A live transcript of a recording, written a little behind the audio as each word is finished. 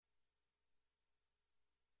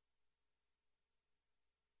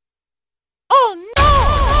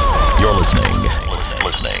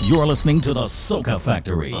You're listening to the Soca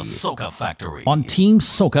Factory. The Soca Factory. On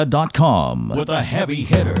TeamSoca.com with a heavy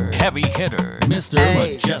hitter, Mr.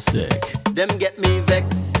 Mejustik. Them get me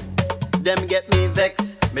vex.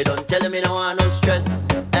 Me don't tell me no want no stress.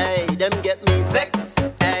 Hey, them get me vex.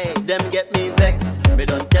 Hey, them get me vex. Me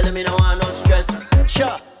don't tell me no want no stress.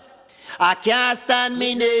 Sure. I can't stand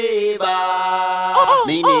me neighbor.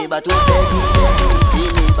 Me neighbor too petty. Me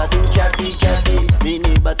neighbor too chatty. Me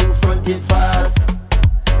neighbor too fronted fast.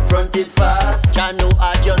 Can know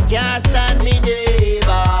I just can't stand me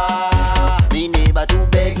neighbor. Me neighbor too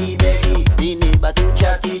beggy. Me neighbor too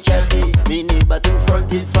chatty. Me neighbor too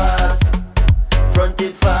fronted fast.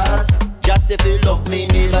 Just if you love me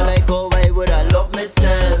neighbor like how I would I love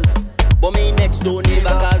myself. But me next door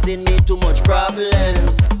neighbor causing me too much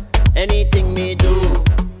problems. Anything me do,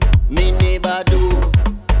 me neighbor do.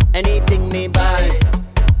 Anything me buy,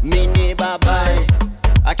 me neighbor buy.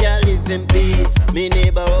 I can't live in peace, me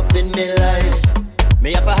neighbor up in me life.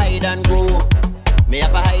 Me have to hide and go, me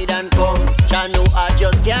have to hide and come. Jah know I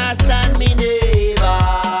just can't stand me neighbor.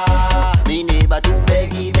 Me neighbor too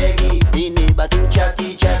beggy. Me neighbor too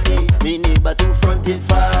chatty. Me neighbor too fronted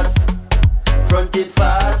fast.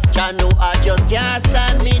 Jah know I just can't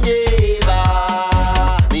stand me neighbor.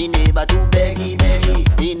 Me neighbor too beggy.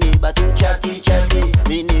 Me neighbor too chatty.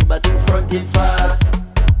 Me neighbor too fronted fast.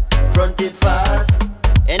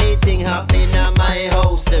 Anything happening at my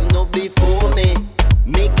house, them no before me.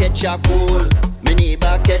 Me catch a cold, me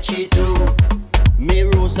neighbor catch it too. Me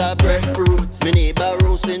roast a breadfruit, me neighbor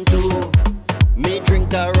roasting too. Me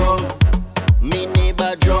drink a rum, me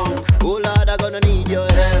neighbor drunk. Oh Lord, I gonna need your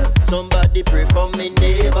help. Somebody pray for me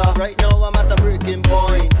neighbor. Right now I'm at a breaking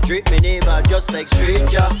point. Treat me neighbor just like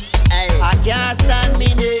stranger. Ay, I can't stand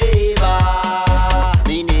me neighbor.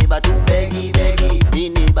 Me neighbor too beggy. Me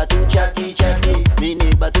neighbor too chatty. Me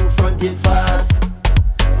neighbor too fronted fast.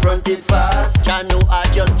 Jah know I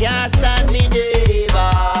just can't stand me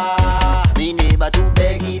neighbor. Me neighbor too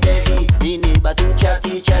beggy. Me neighbor too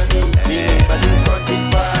chatty. Me neighbor too fronted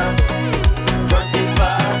fast.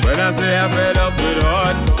 When I say I'm fed up with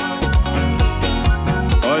hard,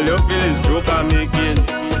 all you feel is joke I'm making.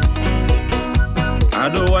 I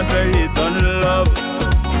don't want to hate on love,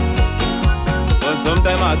 but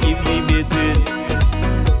sometimes I keep debating.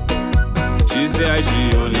 She say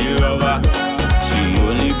she only lover, she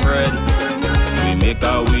only friend. We make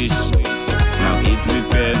a wish, now eat with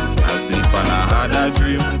pen. I sleep and I had a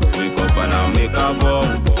dream, wake up and I make a vow.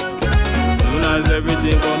 Soon as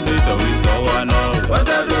everything complete, we saw one out. What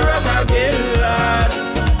I do wrong again, lad?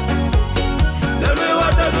 Tell me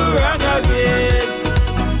what I do wrong again.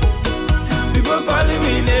 People calling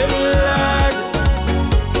me name, lad.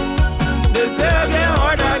 They say I get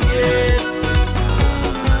hard again.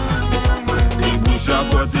 The bush a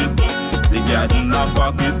cut it, the garden a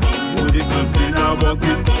fuck it, put the fruits in a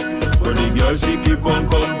bucket. But the girl she keep on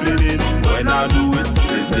complaining. When I do it,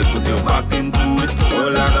 they say put your back into it. Oh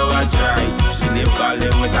Lord, I try. She name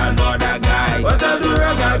calling with another guy. What I do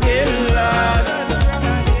wrong again, lad?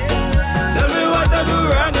 Tell me what I do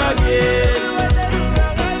wrong again.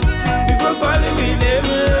 People calling me name,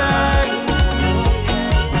 lad.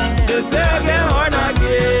 They say I get hard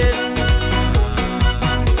again.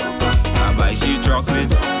 I buy she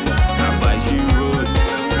chocolate, I buy she rose.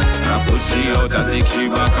 I push she out, I take she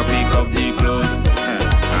back, I pick up the clothes.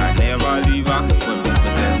 I never leave her, when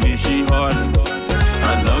people tell me she hard.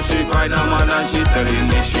 And now she find a man and she telling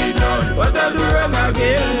me she done. What I do wrong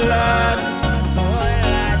again, lad?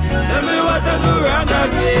 Tell me what I do wrong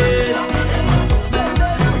again.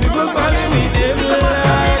 People calling me name,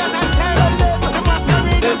 lad.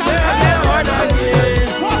 They say I get hard again.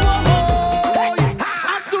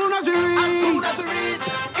 As soon as we reach,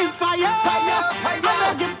 it's fire. I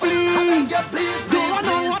beg you please. Do I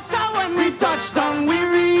know what when we touch down we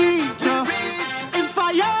reach? It's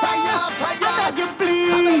fire. I beg you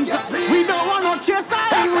please. We don't want no chase.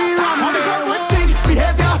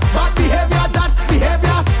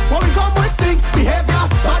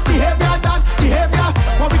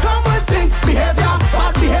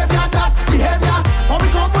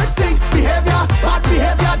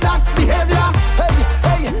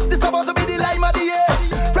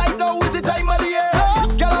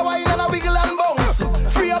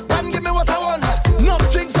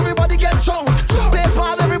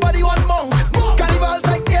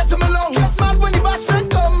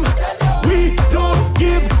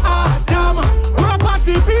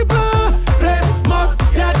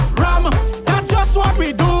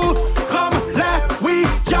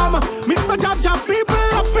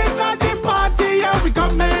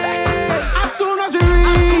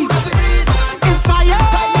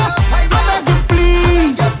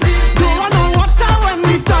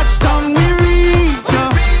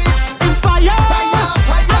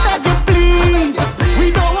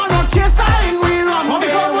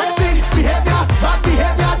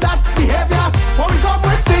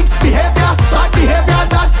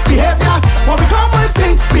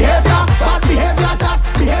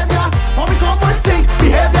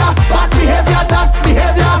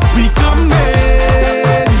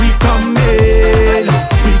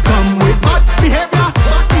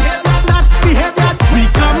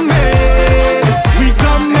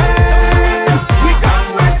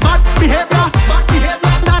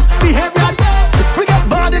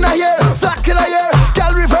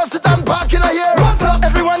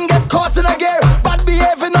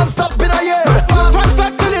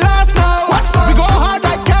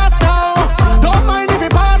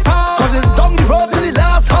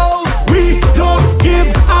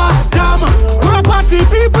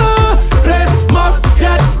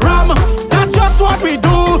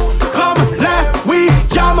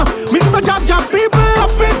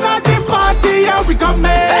 we come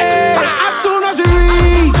in. As soon as we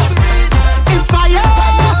reach, it's fire.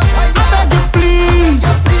 I beg you please.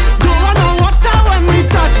 Don't want no water when we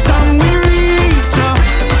touch down, we reach.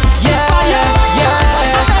 It's fire.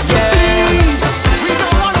 I beg you please. We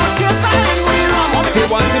don't want no chaser when we run. They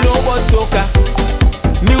want to know about soca,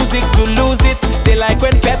 music to lose it. They like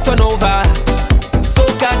when fed turn over.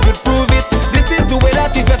 Soca could prove it. This is the way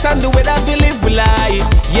that we fet and the way that we live with life.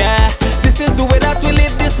 Yeah, this is the way that we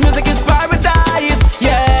live. This music is paradise.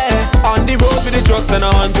 Yeah, on the road with the drugs and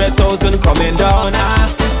 100,000 coming down.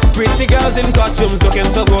 Pretty girls in costumes looking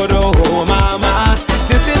so good. Oh mama,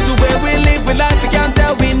 this is the way we live with life. We can't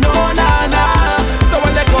tell we know nah. So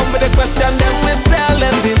when they come with a question, then we tell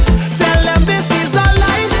them this. Tell them this is our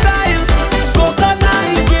lifestyle. Soca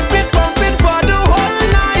nice, keep it pumping for the whole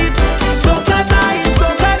night. Soca nice,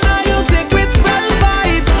 music with real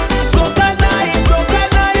vibes. Soca nice,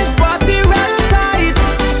 party real tight.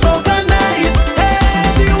 Soca nice, hey,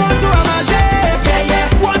 do you want to ramage? Yeah,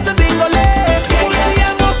 want to dingle?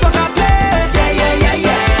 Yeah, no soca play.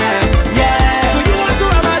 Yeah. Do you want to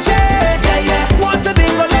ramage? Yeah, want to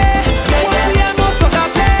dingle? Yeah, no soca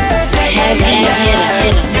play.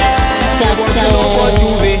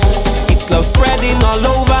 It's love spreading all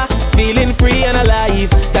over, feeling free and alive,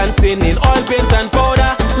 dancing in oil paint and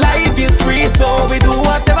powder. Life is free, so we do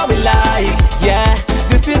whatever we like. Yeah,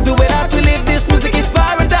 this is the way that we live. This music is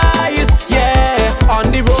paradise. Yeah,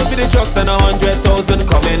 on the road with the trucks and 100,000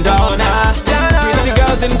 coming down. Pretty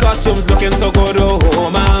girls in costumes looking so good. Oh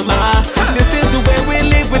mama, this is the way we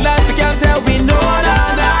live with life. We can't tell we know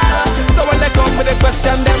nah. So when they come with a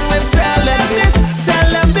question, then we tell them this.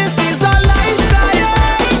 Tell them this is our lifestyle.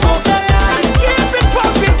 Soca nice, keep it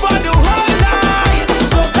pumping for the whole night.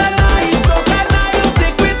 Soca nice,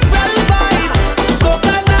 music with real vibes.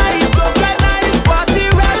 Soca nice, party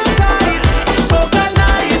real tight. Soca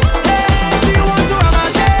nice, hey, do you want to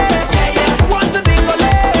ramage? Yeah, want to dingle?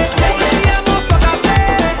 Yeah, no soca play.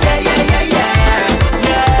 Yeah.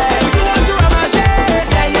 Do you want to ramage?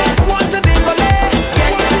 Yeah, want to dingle?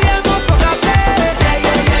 Yeah, no soca play.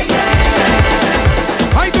 Yeah.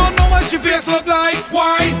 I don't know what she face look like.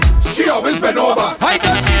 Why? She always been over. I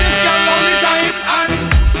just see this girl all the time, and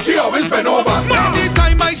she always been over.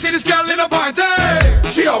 Anytime I see this girl in a party,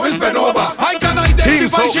 she always been over. I can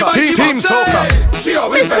identify she by she Team Soca. She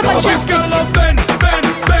always been over. This girl love bend.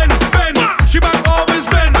 She back always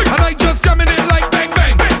bend, and I just jamming it like bang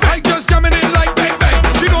bang. I just jamming it like bang bang.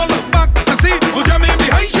 She don't look back to see who jamming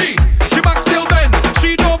behind she. She back still bend.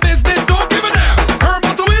 She no business, don't give a damn. Her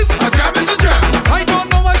motto is a jam is a jam. I don't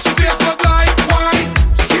know what she face look like. Why?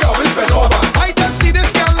 She always been over. I just see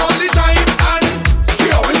this girl all the time, and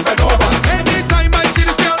she always been over. Anytime I see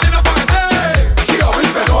this girl in a party, she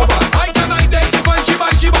always been over. I can identify she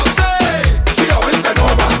by she box. She always been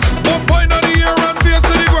over. 1 point of the year and face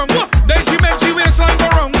to the ground. Then she make she waistline go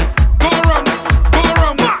round. Oh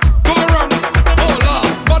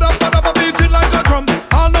Lord, but beat it like a drum.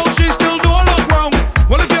 I know she still don't look wrong.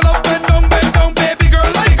 Well, if you love bend down, baby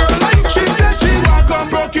girl, like. She said she want come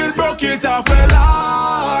broke it off, well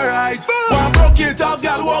alright. Want broke it off,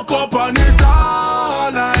 girl, walk up on it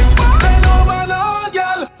all night. Bend over now,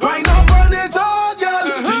 girl, wind up on it all, girl.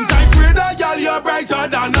 Think I'm afraid that, girl, you're brighter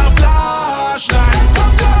than a flashlight.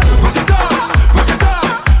 Come, girl, broke it off.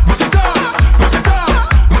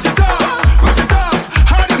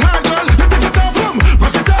 Hard and hard, girl, you take yourself home.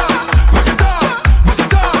 Broke it off.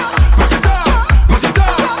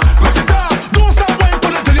 Don't stop whining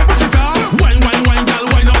for the till you broke it off. Wine, girl,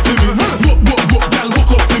 wine up for me. Walk, girl,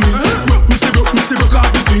 walk up for me. Broke me, broke off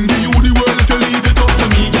the thing. Give you the world if you leave it up to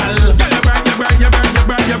me, girl. Girl,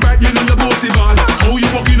 you bright, you know you're bossy ball. How you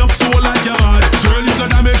walking up so like you're mad? Girl, you gonna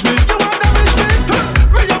damage me. You want damage me?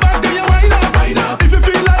 Bring your back, then you wind up. If you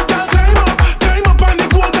feel like you'll climb up on the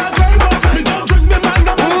gold, girl, climb up. Me don't drink me, man,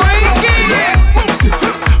 I'm bounce it.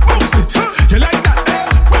 You like that, eh?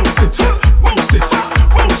 Bounce it.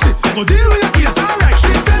 I go deal with your case, alright.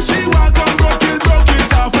 She said she want come broke it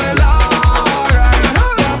off, well alright.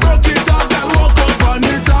 Broke it off, girl, walk up on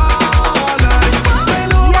it all night.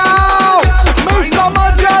 Mr.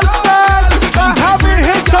 Mejustik, the heavy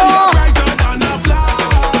hitter. Brighter than a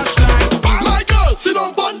flashlight. My girl, sit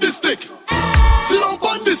on this stick.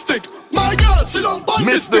 My girl, sit on this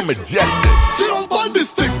Mr. stick. Mejustik. Sit on this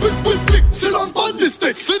stick. Quick. Sit on this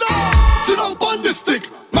stick. Sit on this stick.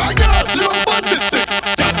 My girl, sit on this stick.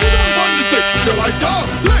 Yeah, sit on this stick. You like that?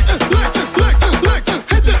 Legs.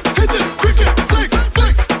 Hit it. Cricket.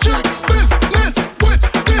 Flex. Checks. Business with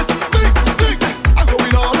this big stick. I'm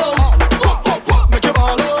going all out. Pop. Make your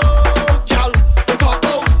ball out. Girl, you talk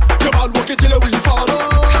out. Come on, work it till we fall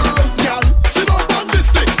out. Girl, sit on this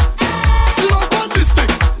stick.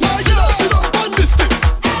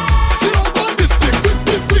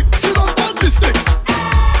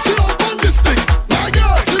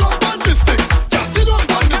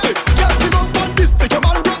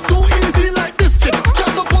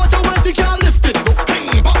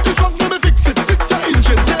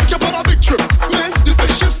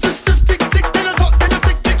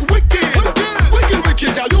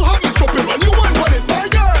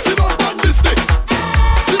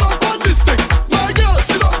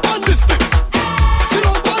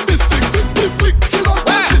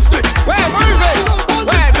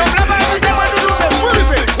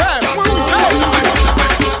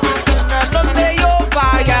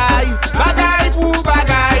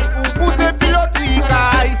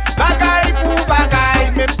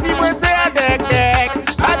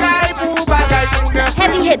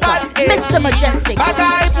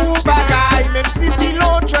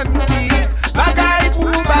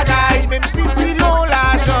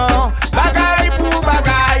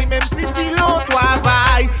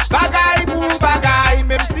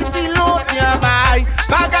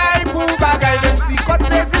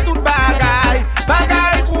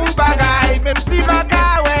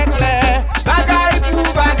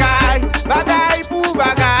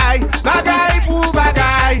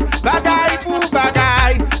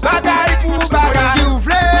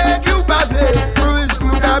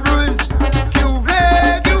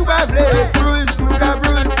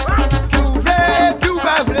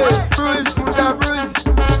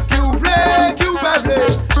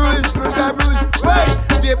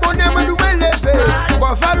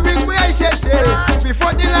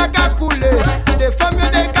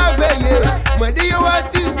 Mwen di yo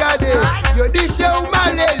asis gade, yo di che ou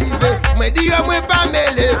mal elize. Mwen di yo mwen pa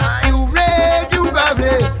mele, ki ou vle, ki ou pa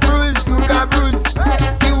vle. Bruce, nou ka Bruce.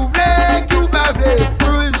 Ki ou vle, ki ou pa vle.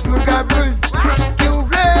 Bruce, nou ka Bruce. Ki ou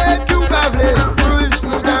vle, ki ou pa vle. Bruce,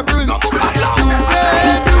 nou ka Bruce. Ki ou vle,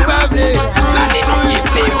 ki ou pa vle. La di nou ki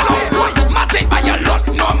play flow. Matey bay a lot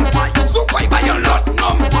nom. Soca bay a lot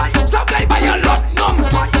nom. Tablay bay a lot nom.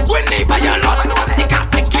 Winnie bay a lot. They got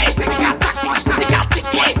tick, they got tack, they got tick,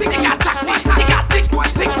 they got tack, they got tick,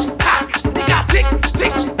 tick, tack, they got tick,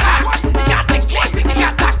 tick, tack, they got tick, they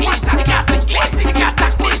got tack, they got tick, they got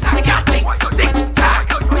tack, they got tick, tick, tack,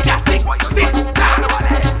 they got tick, tick, tack.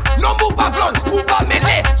 Non mou pas vlon, ou pas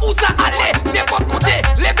mêlé, ou ça allait, n'importe côté,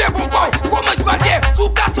 levez bon bon, comment je m'allais, ou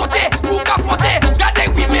qu'à sauter, ou qu'à frotter, gardez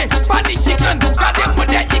oui mais, pas ni chicken, gardez moi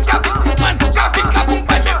des, il qu'a vite six man, qu'a vite la bombe,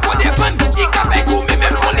 même pour des bonnes, il qu'a fait goût, mais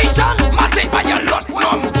même pour les gens, matin by a lot,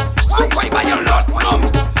 nom, Soca by a lot, nom,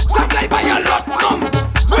 Tablay by a lot, nom,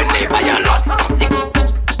 Winnie by a lot, nom.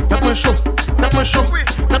 Tap moi chaud, tap moi chaud,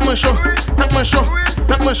 tap moi chaud, tap moi chaud,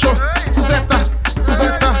 tap moi chaud, Suzetta,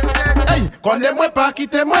 Suzetta. Hey, connais-moi pas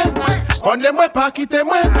quittez-moi, connais-moi pas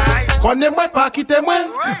quittez-moi, connais-moi pas quittez-moi.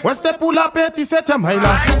 Ouais c'était pour la petite cette maille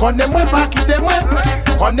là. Connais-moi pas quittez-moi,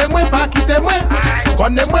 connais-moi pas quittez-moi,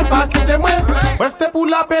 connais-moi pas quittez-moi. Ouais c'était pour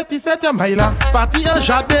la petite cette maille là. Parti en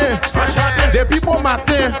jardin, depuis bon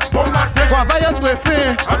matin, travail en tout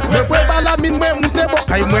fait. Me voit pas la mine moi monter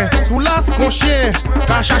bocaille moi. Tout las con chien,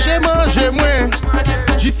 pas chercher manger moi.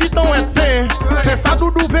 J'y ton et pain, c'est ça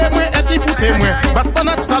doudou ve moi et foute moi. Parce qu'on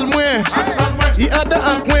a sale moi. Il a de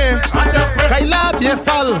un coin, quand il a bien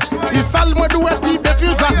sale, il sale moi d'où est-il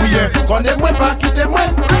béfil ça bouillir. Connais-moi pas quittez-moi,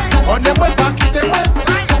 connais-moi pas quittez-moi,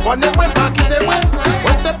 connais-moi pas quittez-moi.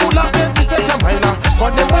 Ouais c'était pour la petite septième maille là.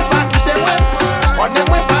 Connais-moi pas quittez-moi,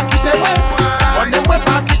 connais-moi pas quittez-moi, connais-moi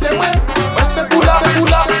pas quittez-moi. Ouais c'était pour la.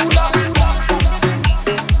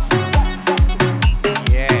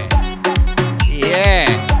 Yeah.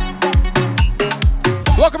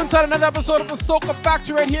 Welcome inside another episode of the Soca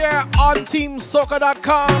Factory right here on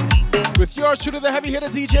TeamSoca.com with yours truly, the heavy hitter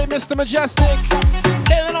DJ, Mr. Mejustik,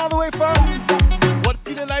 hailing all the way from what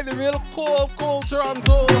feeling like the real cold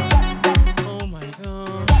Toronto. Oh my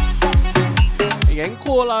God, it's getting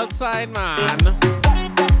cold outside, man.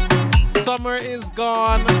 Summer is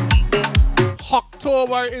gone.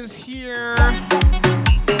 October is here,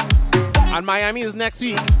 and Miami is next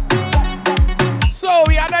week. So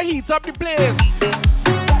we had to heat up the place.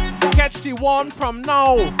 Catch the one from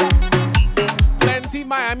now. Plenty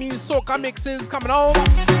Miami soca mixes coming out.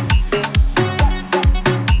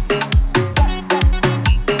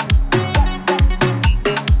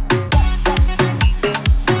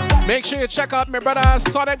 Make sure you check out my brother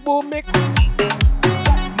Sonic Boom mix.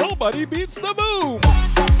 Nobody beats the boom.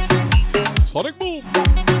 Sonic Boom.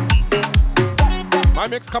 My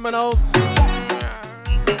mix coming out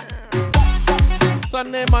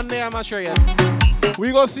Sunday, Monday, I'm not sure yet.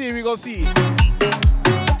 We go see.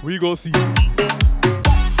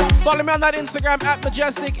 Follow me on that Instagram at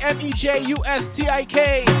Mejustik,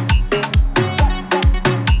 Mejustik.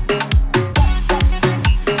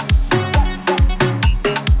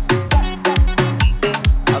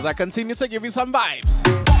 As I continue to give you some vibes.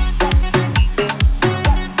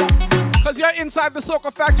 Cause you're inside the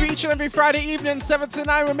Soca Factory each and every Friday evening, 7 to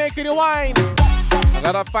 9, we're making you wine. I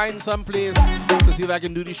gotta find some place to see if I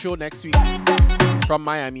can do this show next week from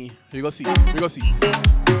Miami. We go see. In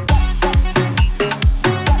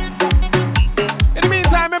the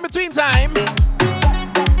meantime, in between time,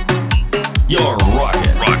 you're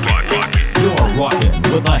rocking. You're rocking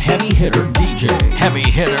with a heavy hitter DJ.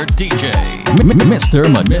 Mr.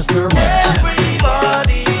 Mejustik.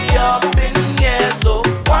 Everybody up in here, so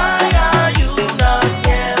why are you not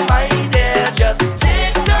here, my dear? Just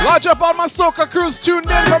take time. lodge up all my soca crews tuned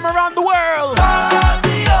in from around the world.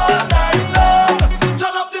 Party all night long.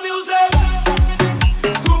 Turn up the music.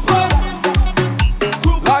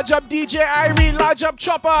 Lodge up DJ Irene, lodge up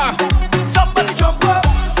Chopper. Somebody jump up.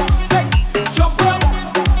 Hey, jump up.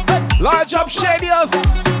 Hey, lodge up Shadius.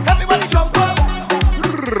 Everybody jump up.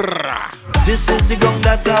 This is the ground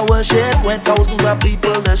that I worship, when thousands of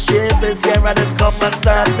people the shape is here. I just come and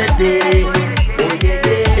start the day. Oh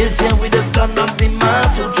yeah, it's here we just turn up the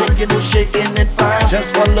mass, so drinking, no shaking it fast.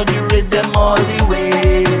 Just follow the rhythm all the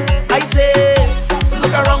way. I say,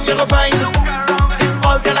 look around, you go find it's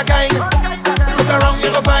all kind of kind. Look around, you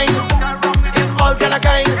go find it's all kind of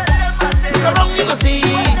kind. Look around, you go see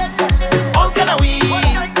it's all kind of we.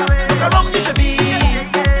 Look around, you should be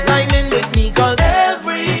lining with me, cause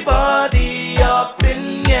everybody up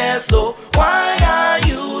in here. So why are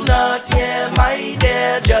you not here, my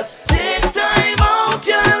dear? Just take time out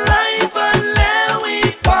your life and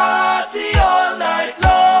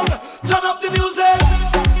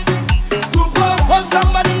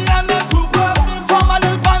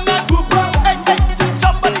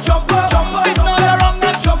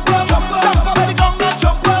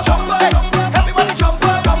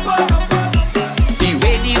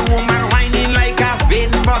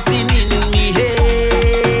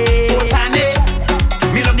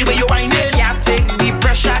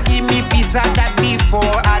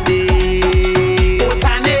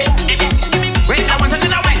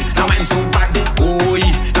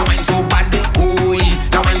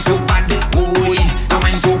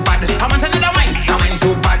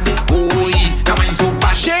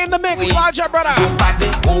Georgia, brother. So bad,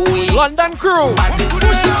 boy. London crew.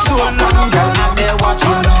 So long, girl, I'm there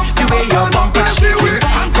watching. The way your bumper shaking.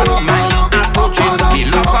 Hands go up, my approaching. Me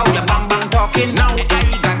love how your bam bam talking. Now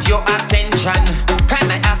I got your attention. Can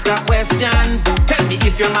I ask a question? Tell me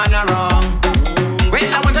if your man are wrong. Well,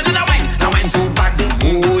 I want another wine. Now I'm so bad,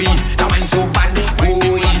 boy. Now I'm so bad,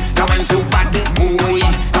 boy. Now I'm so bad, boy.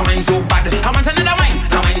 Now I'm so bad. I want another wine.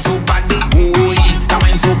 Now I'm so bad, boy. Now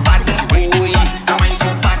I'm so bad, boy. Now I'm so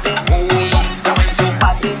bad, boy. Now I'm so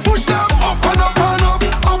bad. Push them up and up and up,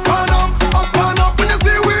 up and up, up and up. When you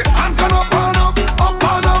see we hands gone up and up, up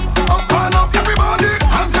and up, up and up. Everybody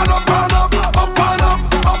hands gone up and up, up and up,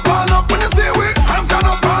 up and up. When you see we hands gone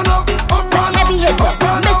up and up, up and up, up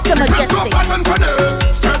and up. Mr. Majestic. Pattern for this,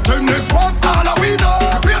 setting this what all we know.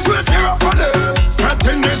 Please we tear up for this,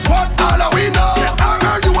 setting this what all we know. I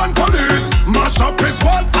heard you want police, mash up is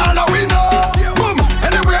what all we know. Boom,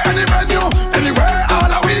 anywhere, any venue, anywhere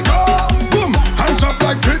all we go. Boom, hands up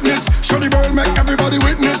like fitness, show the world make everybody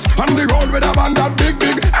witness. On the road with a band that big,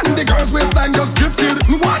 and the girls waistline just gifted.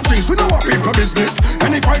 One drinks, we know what people business.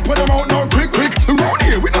 Any fight put them out now quick. Round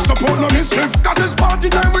here we don't support no mischief, cause it's party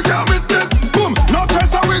time we can't miss this. Boom, no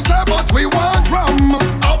stress how we say, but we want rum.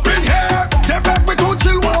 Up in here, they back we too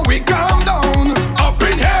chill while we calm down. Up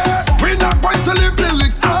in here, we not going to live till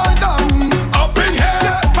it's all done. Up in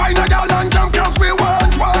here, find a girl and jump cause we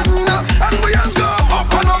want one. And we hands go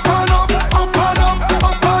up and up and up, up and up,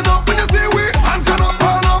 up and up. When you see we hands go up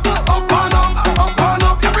and up, up and up, up and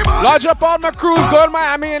up. Everybody. Lodge up all my crews going to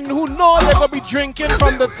Miami and who know they're going to be drinking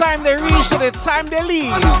from the time they reach to the time they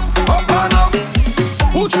leave. Up and up.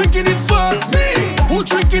 Who drinking it first? Me. Who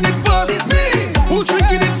drinking it first? Me. Who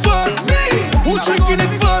drinking it first? Me. Who drinking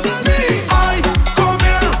it first? Me. I come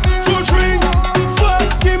here to drink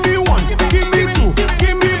first. Give me one, give me two,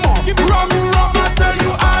 give me more. Rum, I tell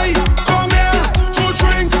you, I come here to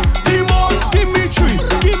drink the most. Give me three,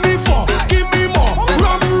 give me four, give me more.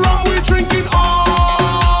 Rum, we drinking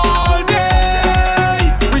all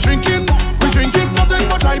day. We drinking, nothing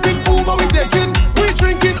but driving Uber. We taking, we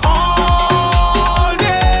drinking all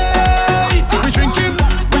day. We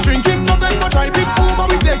drinking, nothing but driving Uber.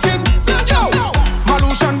 We taking, yo,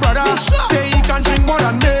 Malushan brother say he can drink more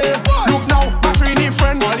than me. Look now, my trainee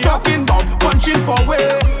friend talking about punching for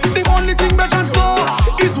way. The only thing my chance know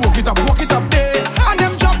is walk it up there. And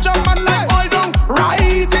them job man like all down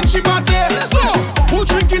right in Shibate. So, who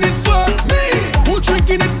drinking it first? Me. Who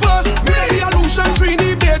drinking it first? Me. Alushan,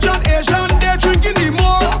 Trini, Bajan, Asian, they're drinking the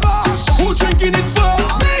most. Who drinking it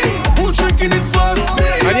first? Me. Who drinking it first? Me.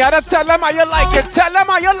 And you gotta tell them how you like it. Tell them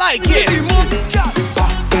how you like it.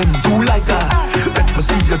 Then do like that. Let me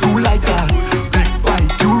see you do like that. Big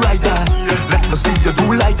bike you ride that. Let me see you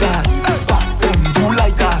do like that. Back then do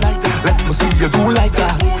like that. Let me see you do like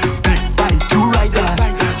that. Big bike you ride that.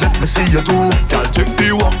 Let me see you do. Girl take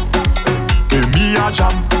the walk. Give me a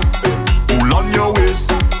jam. Pull on your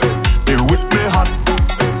waist. The whip me hot.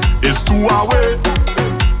 It's 2 away.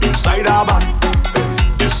 Inside a band.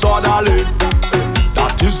 Disorderly.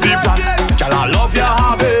 That is the plan. Girl I love your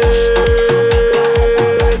habit.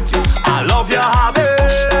 I love your habit.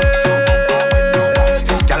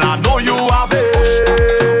 Girl, I know you have it.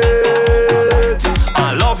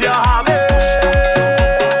 I love your habit.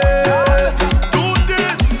 Do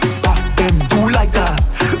this. Back then, do like that.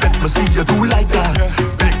 Let me see you do like that.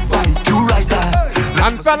 Big bike, you ride that.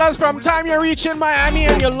 And fellas, from time you reach in Miami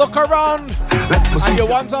and you look around and you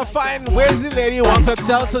want to find where's the lady you want to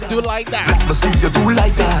tell to do like that. Let me see you do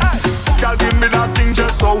like that. Girl, give me that thing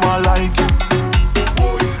just so I like it.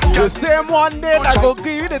 The same one day that go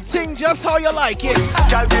give you the thing just how you like it.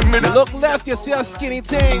 You look left, you see a skinny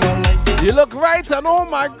thing. You look right and oh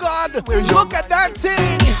my God, look at that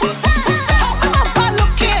thing.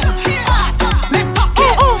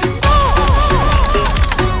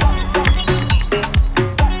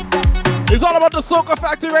 It's all about the Soca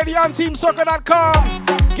Factory right here on TeamSoca.com.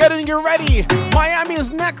 Getting you ready. Miami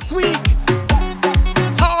is next week.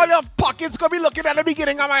 How all your pockets gonna be looking at the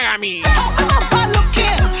beginning of Miami?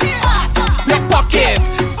 Your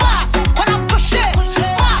pockets. When I push it,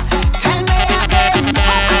 tell me again.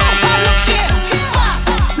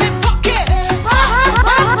 Me pockets.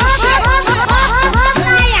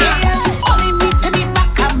 Only me to me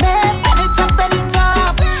back and me, belly top, belly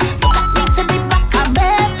top. Look at me to me back and me,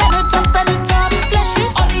 belly top, belly top. Fleshy,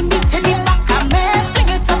 only me to me back and me,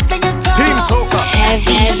 fling it up, fling it up. Team Soca.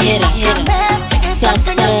 Heavy hitter.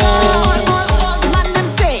 All man them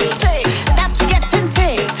say that we getting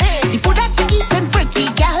take. The food that you eating pretty.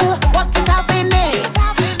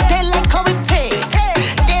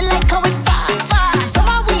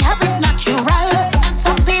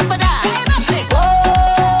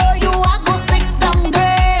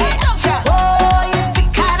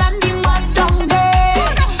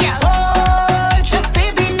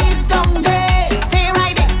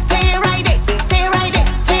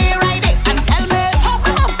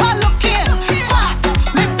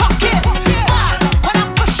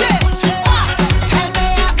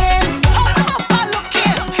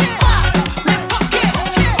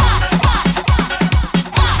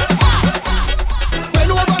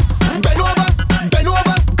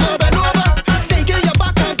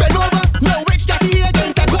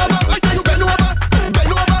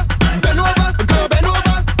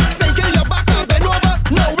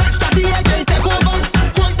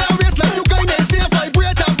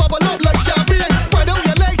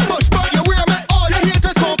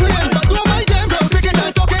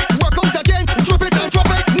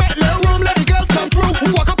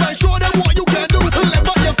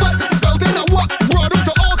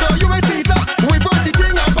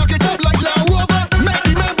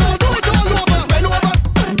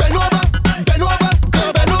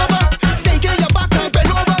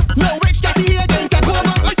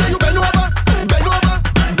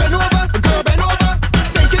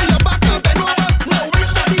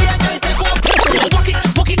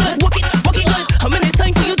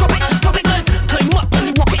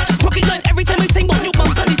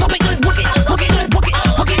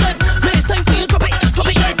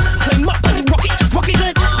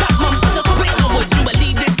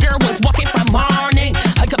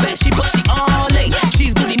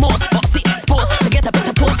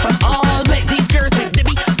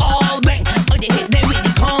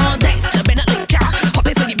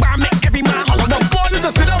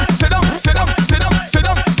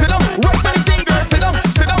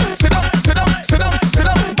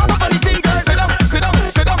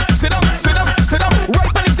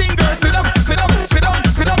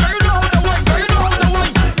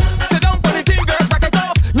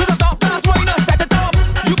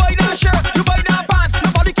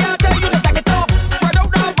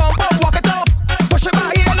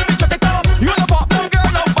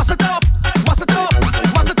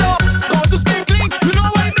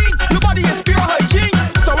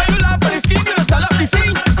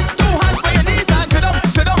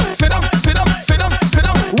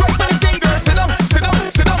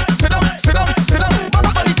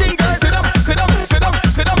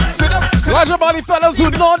 Casual body fellas who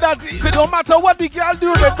know that no matter what the girl do,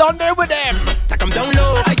 they're down there with them. Take them down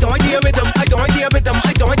low. I don't deal with them. I don't deal with them. I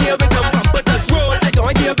don't deal with them. But this roll. I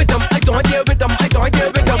don't deal with them. I don't deal with them. I don't deal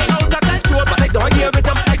with them. Out of control, but I don't deal with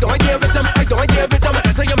them. I don't deal with them. I don't deal with them. I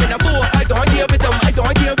tell you I'm in a boat. I don't deal with them. I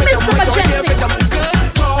don't deal with them. I don't deal with them. Good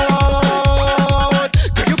God,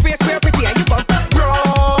 girl, you face real pretty and you bump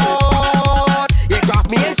broad. You grab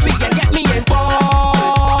me and sweet and get me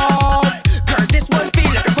involved. Girl, this one feel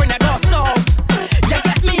like a friend that goes soft. You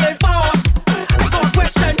get me involved. I got a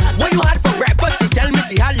question. What you had for breakfast? She tell me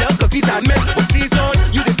she had love cookies and milk with cheese on.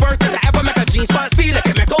 You the first that I ever make a jeans pants feel like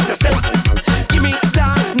it make out the silk. Give me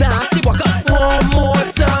that nasty walk up one more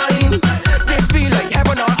time. This feel like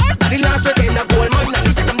heaven on earth. Not the last straight in the gold mine. Now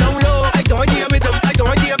she take them down low. I don't deal with them. I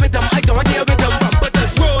don't deal with them. I don't deal with them. But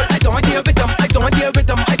this roll. I don't deal with them. I don't deal with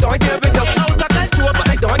them. I don't deal with them. Out of control, but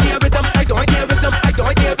I don't deal with them. I don't deal with them. I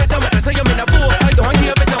don't deal with them. I tell you I'm in a boat. I don't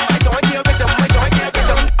deal with them. I don't deal with them. I don't deal with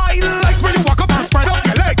them. I like when you walk up and spread out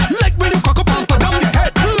your leg. Like when you cock up and put down your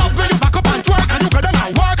head. Love when you back up and twerk and you go down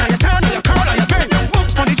and work and you turn and you curl and you bend.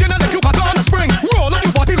 Bounce on the chin like you got on a spring. Roll up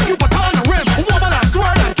your body like you put on a rim. Wobble and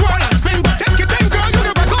swirl and twirl and spin. But take your thing, girl, you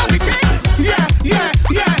never call me thing. Yeah, yeah,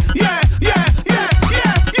 yeah, yeah, yeah, yeah,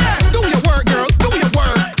 yeah, yeah. Do your work, girl, do your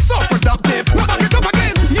work. So productive. Now back it up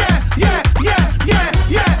again. Yeah, yeah, yeah, yeah,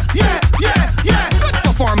 yeah, yeah, yeah, yeah. Good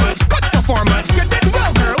performance, good performance. You did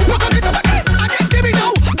well, girl. Look on it up again. Again, give me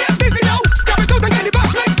now. Get busy now. Scab it out and get the back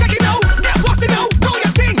legs sticky now. Get what's it now? Do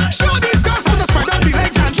your thing. Show these girls how to spread out the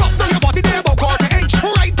legs and drop down your body there about quarter inch.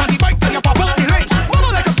 Right on the bike till you pop out the legs.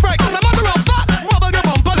 Wobble like a sprite, cause I'm under real fat. Wobble your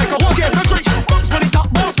bumper like a whole case of drink. Bounce when it top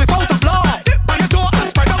bounce without a flaw. Dip by your door and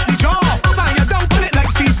spread out the jaw. Up and you down, pull it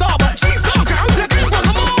like seesaw. But seesaw, girl, you can't walk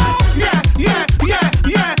 'em off. Yeah, yeah, yeah,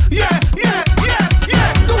 yeah, yeah, yeah, yeah, yeah.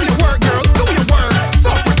 Do your work, girl, do your work.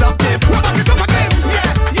 So productive. Now back it up again. Yeah,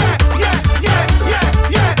 yeah, yeah, yeah, yeah,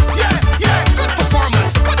 yeah, yeah, yeah. Good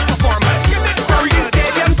performance, good performance. You did From the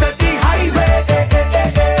stadium to the highway,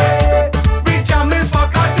 we jamming for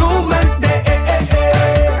Kadooment Day.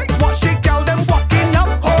 Watch the girl them walking up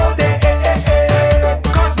all day,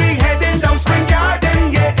 cause we heading down Spring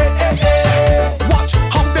Garden, yeah. Watch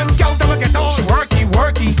how them girl them get on. She worky,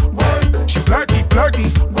 worky, she flirty, flirty.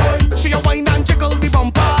 She a wine and jiggle the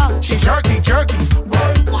bumper. She jerky, jerky.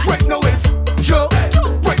 Break no waist, jump.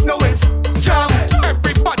 Break no waist, jump.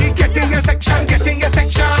 Everybody get in your section, get in your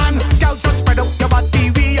section. Girl, just spread out your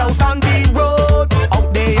body. We out on the road,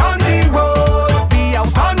 out there on the road. We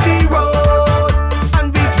out on the road, and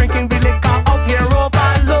we drinking the liquor out here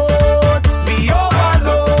overload. We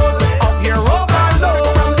overload, out here overload.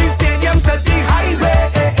 From the stadium to the highway,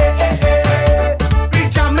 we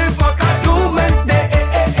jamming for Kadooment Day.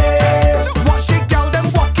 Watch the girl them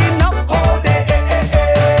walking up all day,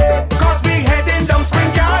 cause we heading down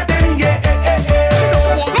Spring Garden, yeah.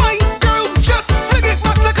 My girl just fling it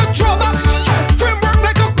back like a drummer, framework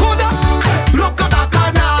like a coda. Look at that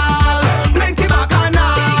canal, plenty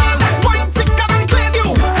bacchanal. That wine sicker than Clayview.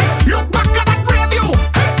 Look back at that review,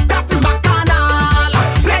 that is bacchanal.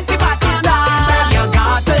 Plenty bacchanal. You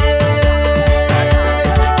got it,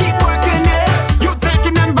 keep working it. You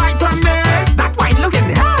taking them vitamins, that wine looking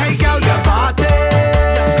high. Hey girl, you got it,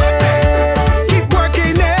 keep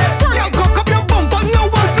working it. Girl, cock up your bumper, no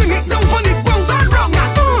one fling it down on it, bounce and round.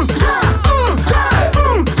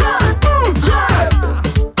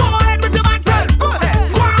 Go ahead with your bad self, go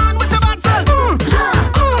on with your bad self.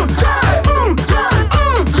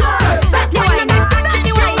 Stop whining it,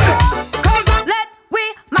 steady whining. Cause let we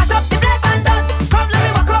mash up the place and done. Come let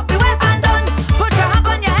me walk up the waist and done. Put your hand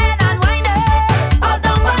on your head and wind it. All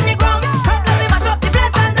down on the ground. Come let me mash up the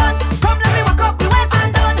place and done. Come let me walk up the waist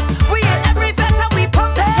and done. We in every fete and we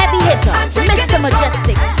pump it. Heavy hitter, And drinking Mr. this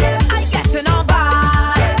Mejustik. I get to know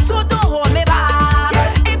bad, so don't hold me back.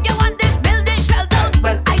 If you want this building shell down,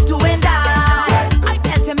 well I doing that. I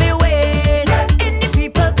get to me ways in the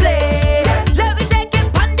people place. Let me take it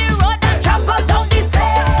on the road and travel down the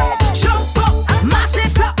stage. Jump up, mash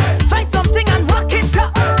it up, find something and walk it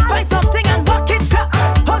up. Find something and walk it up.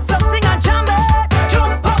 Hold something and jam it.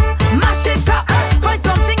 Jump up, mash it up, find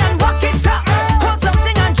something and walk it up. Hold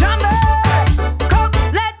something and jam it. Come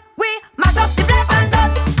let we mash up the place and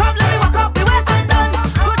done. Come let me walk up the waist and done.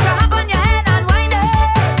 Put your hand on your head and wind it.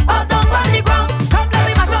 All down on the ground. Come let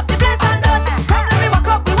me mash up the place and done. Come let me walk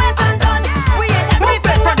up the waist and done. We in every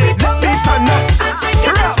fete and we pump it. Turn up. And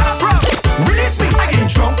drinking this Release me, I ain't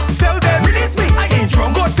drunk. Tell them, release me, I ain't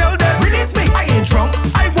drunk. Go tell them, release me, I ain't drunk.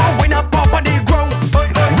 I won't win up on the ground.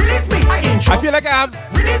 Release me, I ain't I drunk. feel like I have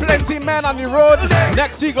plenty men on the road.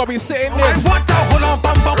 Next week I'll be saying I this. want to hold on,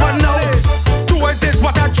 bump up on notes. Towards is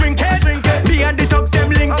what I drink it. Me and the thugs them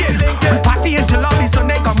linking. We pack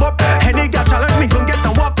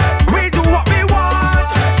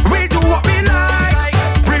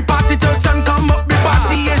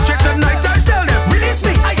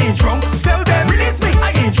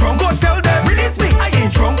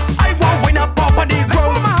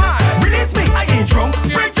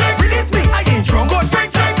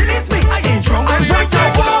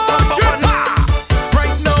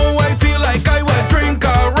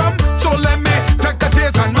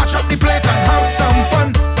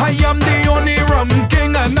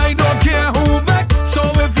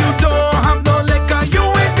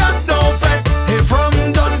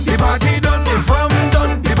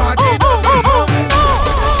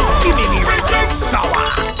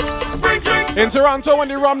In Toronto, when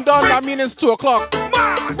the rum done, that means it's 2 o'clock.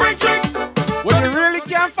 Bring drinks. When you really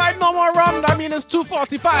can't find no more rum, that means it's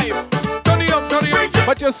 2:45. Turn it up, turn it up.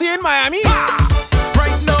 But you see in Miami,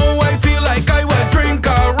 Right now I feel like I will drink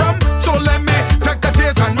a rum. So let me take a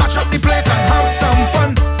taste and mash up the place and have some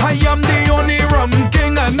fun. I am the only rum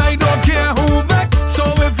king and I don't care who vex. So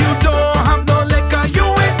if you don't have no liquor, you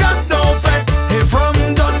ain't got no fat. If rum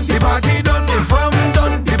done, the party done. If rum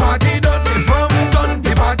done, the party done. If rum done,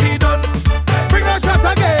 the party done. Bring a shot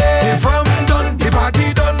again. If rum done, the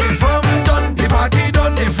party done. If rum done, the party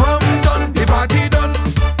done. If rum done, the party done.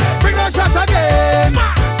 Bring a shot again.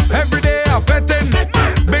 Every day I'm betting.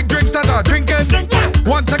 Big drinks that I'm drinking.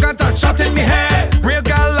 Once I got a shot in me head. Real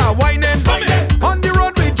gal are whining. On the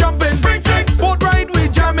road we jumping. Boat ride we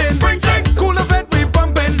jamming. Cool event we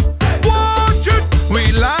bumping. Watch it.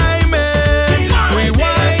 We liming. We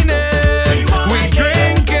whining. We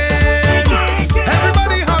drinking.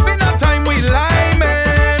 Everybody having a time. We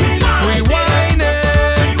liming. We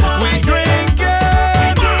whining. We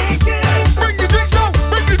drinking. Bring the drinks now.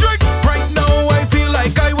 Bring the drink. Right now I feel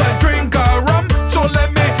like I will drink a rum. So let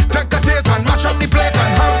me take a taste and mash up the place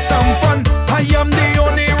and have some fun. I am the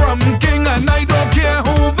only rum king and I don't care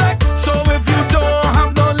who vex. So if you don't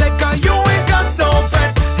have no liquor, you ain't got no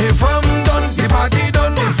fat. If rum done, the party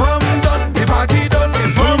done. If rum done, the party done.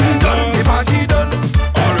 If rum done, the party done.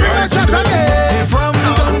 Bring a shot again. If rum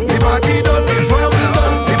done, the party done. If rum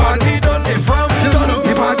done, the party done. If rum done,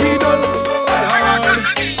 the party done.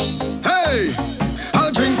 Hey,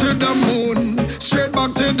 I'll drink to the moon, straight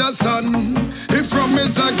back to the sun. If rum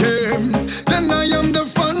is a game, then I am the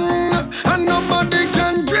fun. And nobody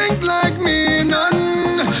can drink like me,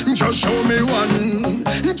 none. Just show me one,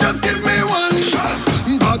 just give me one.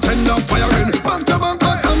 Bartender firing, back to back,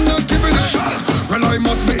 but I'm not giving a shot. Well, I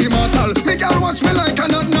must be immortal. Me girl watch me like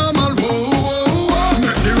I'm not normal. Whoa, whoa, whoa.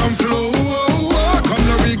 Make the rum flow. Whoa, whoa. Come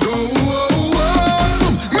let we go. Whoa,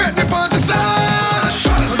 whoa. Make the party start.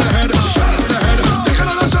 Shot to the head, shot to the head. Take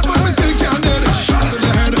another shot, but we still can't dead. Shot to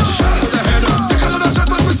the head, shot to the head. Take another shot,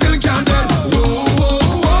 but we still can't dead. Whoa,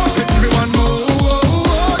 whoa, whoa. Hit me one more.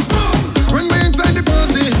 Whoa, whoa. When we inside the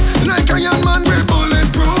party, like a young man, we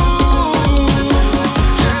bulletproof.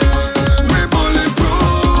 We bulletproof.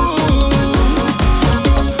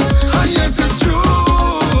 And yes, it's true.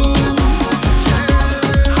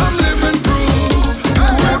 I'm living proof.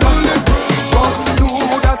 We're bulletproof. Do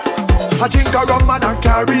that. I drink a rum and I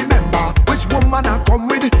can't remember which woman I come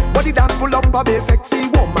with. Body dance full up of a sexy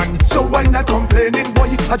woman. So why not complaining, boy?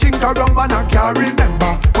 I drink a rum and I can't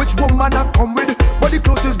remember which woman I come with. But the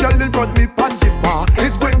closest girl in front me, Pansy Bar,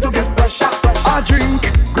 is going to get pressure. I drink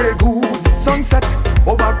Grey Goose, Sunset,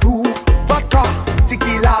 Overproof, Vodka,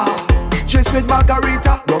 Tequila, chase with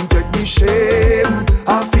Margarita. Don't take me shame,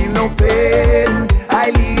 I feel no pain.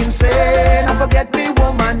 I lean insane, I forget me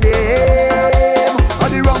woman name. I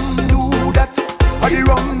the rum do that, I the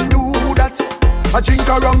rum do that. I drink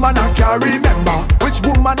a rum and I can't remember which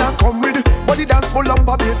woman I come with. Body dance full up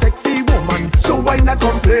of a sexy woman. So why not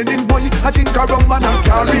complaining, boy? I drink a rum and I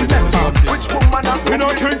can't remember which woman I We come not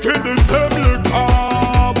with. drinking the same liquor,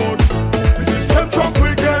 but it's the same truck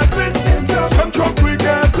we get it. Same truck we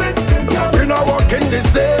get it. We not walking the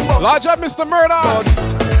same up, Lodge up, Mr. Murder.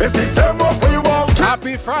 it's the same up we walking.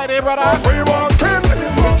 Happy Friday, brother. We walking,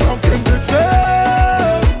 We drinking the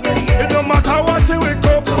same. It don't matter what you wake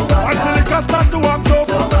up until it can start to act up.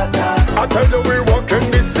 I tell you we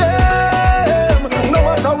walking the same. No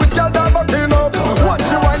matter which girl that backing up, once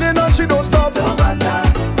she whining and she don't stop.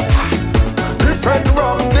 Different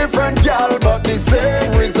rum, different girl, but the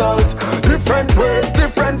same result. Different ways,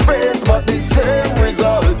 different face, but the same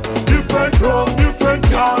result. Different rum, different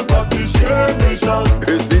girl, but the same result.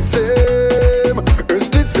 It's the same, it's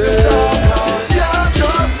the same. Yeah,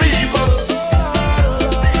 trust people.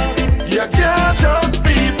 You can't trust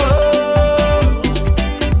people.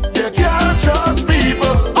 You can't trust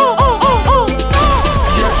people.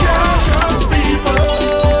 You can't trust people.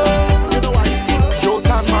 Yo,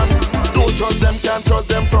 Sandman, don't trust them, can't trust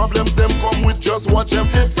them. Problems them come with, just watch them.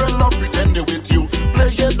 Different love pretend they with you.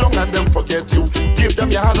 Play it down and them forget you. Give them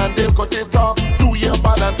your hand and they'll cut it off. Do your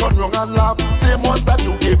bad and turn wrong and laugh. Same ones that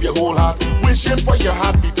you gave your whole heart, wishing for your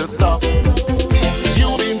heartbeat to stop.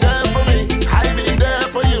 You been there for me, I been there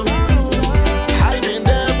for you. I been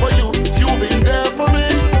there for you, you been there for me.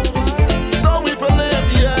 So we for live,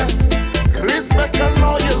 yeah. Respect and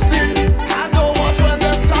loyalty. I don't watch when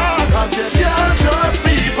them talk, 'cause you can't trust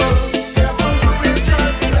people.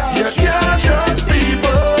 You can't trust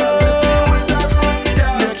people.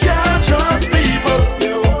 You can't trust people.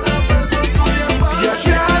 You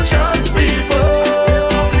can't trust people.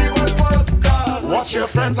 Watch your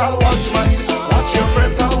friend friends, I'll watch mine. Watch your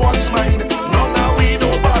friends, I'll watch mine. No, now we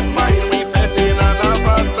don't bad mind. We fed in and have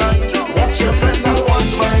a time. Watch your friends, I'll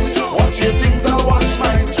watch mine. Watch your things, I'll watch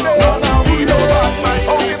mine. No, now we don't bad mind.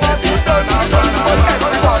 We fed in and have a time.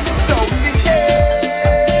 Everybody shouting,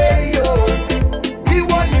 hey, yo. We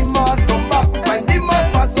want the mass come back. Find the mass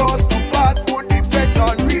pass us too fast. Put the fret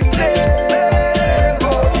on replay.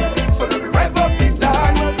 So let me rev up the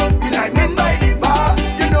dance. We like men by the bar.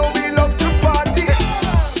 You know we love to party.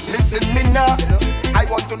 Listen me now, I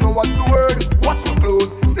want to know what's the word. Watch the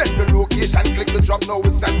clothes, send the location, click the drop. Now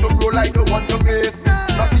it's time to roll. I don't want to miss,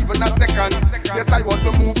 not even a second. Yes, I want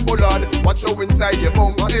to move, oh Lord. Watch how inside your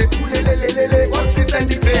bones. Watch me send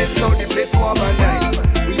the bass, now the place warm and nice.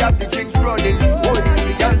 We have the drinks running, oh,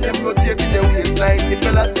 the girls them rotating their waistline, the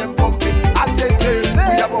fellas them pumping. As they say,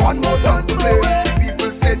 we have one more song to play. The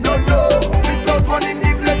people say no, no. Without one in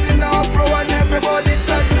the blessing our pro and everybody's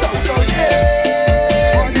like shout out, yeah.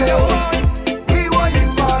 We want the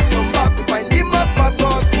mass come back to find the mass pass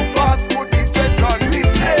us too fast. Put the fret on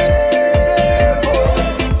replay.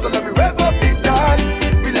 So let me rev up the dance.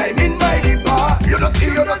 We like in by the bar. You don't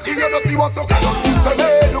see what's so kind of sweet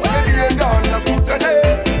today. Look the behavior on the sweet today.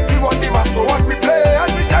 We want the mass to want we play,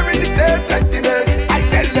 and we sharing the same sentiment. I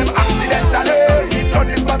tell them accidentally, we turn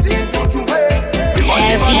this party into Juve. We want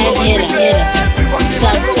the mass to want we play. We want the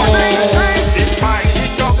mass to want we play. This fight,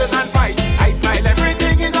 this struggles and fight. I smile,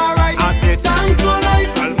 everything is alright. I say thanks for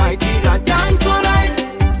life, Almighty God, thanks for life.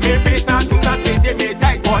 Me peace and to start fitting me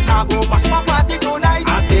tight, but I go mash my party tonight.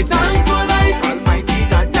 I say thanks for life, Almighty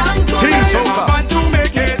God, thanks for Team life. Soca. I want to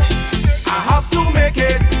make it, I have to make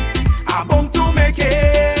it. I want to make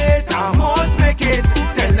it, I must make it.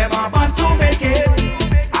 Tell them I want to make it,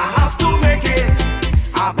 I have to make it.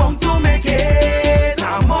 I want to make it,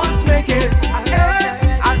 I must make it. Yes,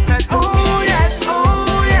 I said oh yes,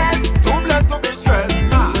 too blessed to be stressed.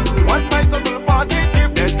 Once my circle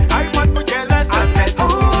positive, then I want to get less. I said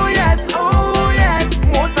oh yes,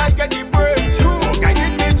 most I get the breakthrough,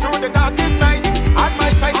 guiding me through the darkest night. At my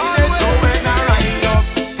shininess, so when I rise up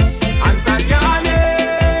and stand your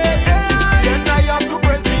name, yes I have to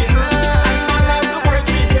praise it. I'm alive to praise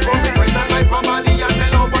it. From my friends and my family and my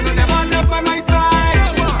love one, them all up by my side.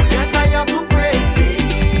 Yes I have to praise it.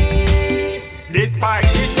 Despite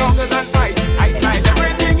the struggles and fight, I smile,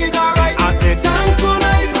 everything is alright. I say thanks for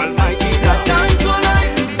life, Almighty God, thanks for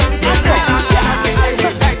life. I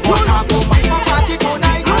feel like what I so much my party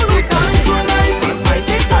tonight. I say thanks for life,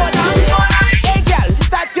 Almighty God, thanks for life. Hey girl, is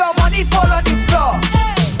that your money fall on the floor?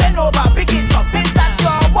 Bend over, pick it up. Is that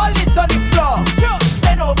your wallet on the floor?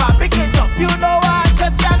 Bend over, pick it up. You know I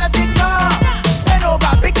just cannot ignore. Bend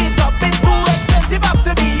over, pick it up. It's too expensive up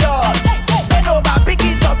to be yours. Bend over, pick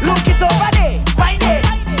it up. Look it over there. Find it,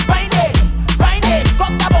 find it, find it.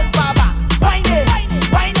 Cock the bumper back. Find it,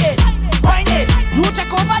 find it, find it. You check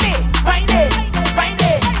over there. Find it, find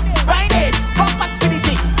it, find it. Come back to the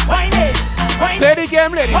thing. Find it, find it. Play the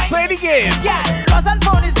game, ladies, play the game. Yeah, lost and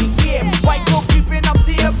found is the game. Why you creeping up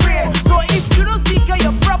to your brain? So if you don't seek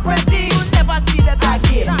your property, you never see that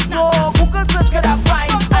again. No Google search could I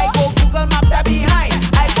find. I go Google map that behind.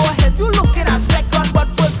 I go help you look in a second, but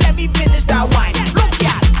first let me finish that wine. Look,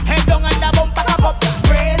 yeah, head down and the bumper cock up.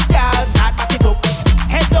 Praise God, start back it up.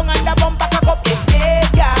 Head down and the bumper cock up. Hey,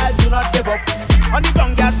 girl, do not give up. On the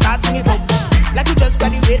ground, girl, start swing it up. Like you just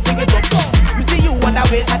graduate, bring it up. You see you on the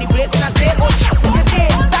waist and the place in a state. Oh, shit,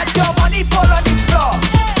 that's your money fall on the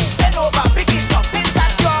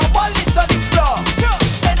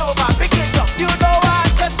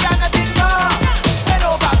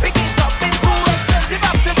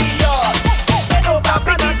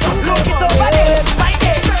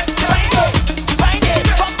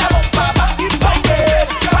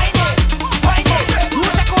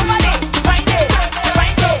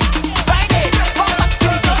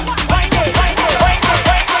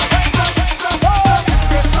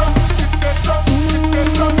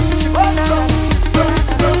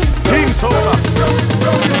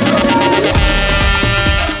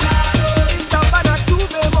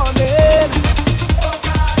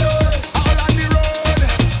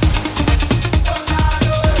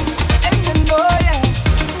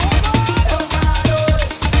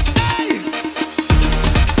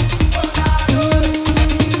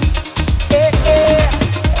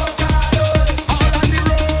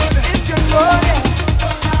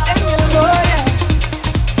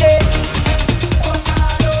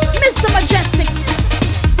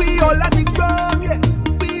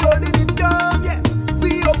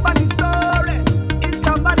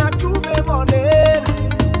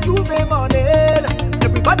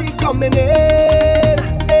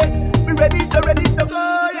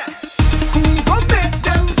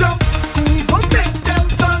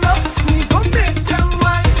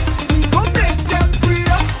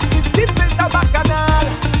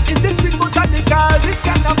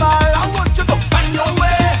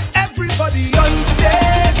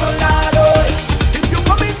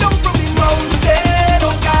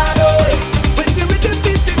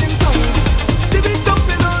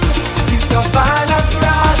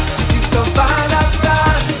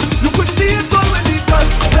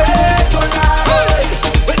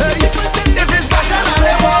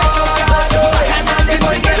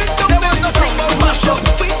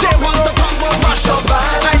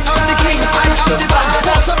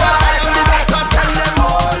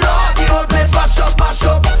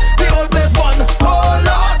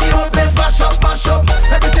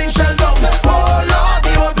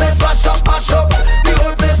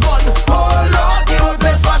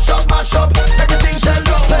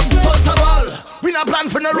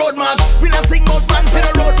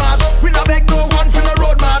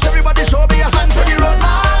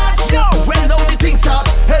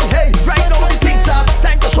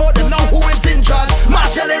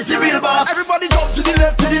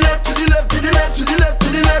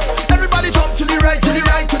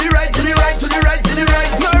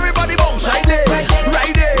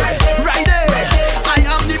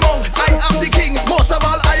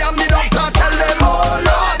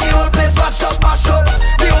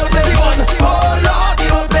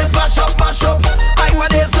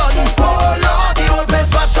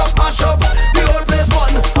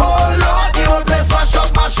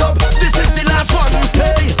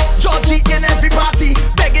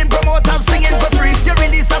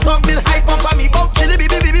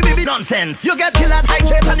nonsense. You get killed at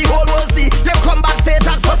hydrate and the whole world see. You come backstage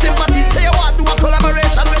and for sympathy. Say you want to do a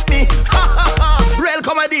collaboration with me. Ha ha ha, real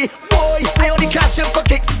comedy. Boy, I only cash you for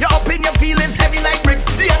kicks. You're up in your feelings heavy like bricks.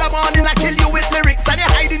 The other morning I kill you with lyrics and you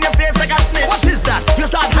hide in your face like a snitch. What is that? You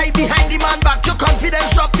start hide behind the man back. Your confidence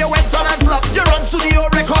drop, you went on and flop. You run studio,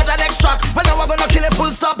 record and extract. But now we're gonna kill it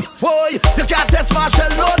full stop. Boy, you can't test Marshall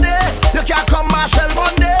no day. You can't come Marshall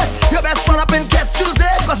Monday. You best run up in test Tuesday.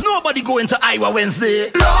 Cause nobody go into Iowa Wednesday.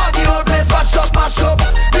 Lord, the old place mash up, mash up.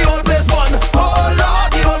 The old place burn. Oh Lord,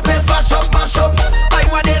 the old place mash up, mash up.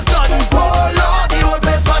 Iowa day's done. Oh Lord, the old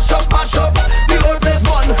place mash up, mash up. The old place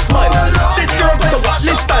burn. Smile. This girl got a watch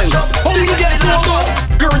this time. How you get so good?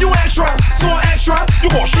 Girl, you extra, so extra. You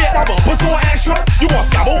gon' share that bumper so extra. You gon'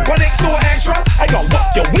 scabble connect so extra. I gon'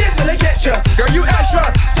 walk your way till I get ya. Girl, you extra,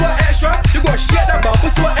 so extra. You gon' share that bumper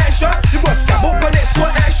so extra. You gon' scabble connect so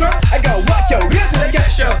extra. I gon' walk your way till I get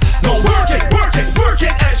ya. No work it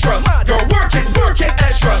extra. Girl, work it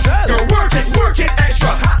extra. Girl, work it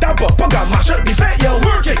extra. That bumper got my shirt be fat, yo.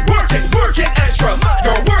 Work it extra.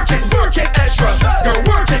 Girl, work it extra. Girl,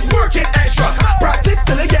 work it extra. Practice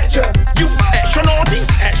till I get ya. You extra naughty,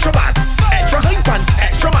 extra bad, extra hype and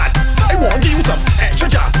extra mad. I want you some extra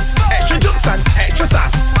jobs, extra jokes and extra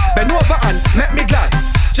stats. Bend over and make me glad.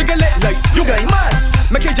 Jiggle it like you going mad.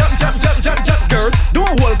 Make it jump, girl. Do a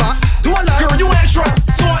whole back, do a lot. Girl, you extra,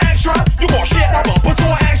 so extra. You gon' share that bumper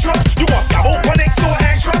so extra. You gon' scabble connect so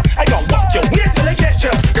extra. I gon' walk your way till I get ya.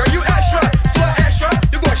 Girl, you extra, so extra.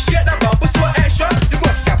 You gon' share that bumper so extra. You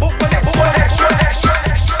gon' scabble connect so extra.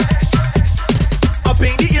 Up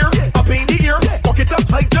in the ear, walk it up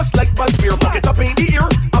high just like buzz beer. Walk it up in the ear,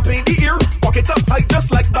 walk it up high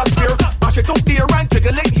just like buzz beer. Mash it up there and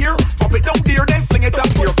jiggle it here. Drop it down there, then fling it up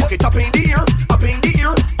here. Walk it up in the ear,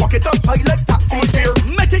 walk it up high like taxi fare.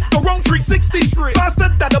 Make it go round 360, faster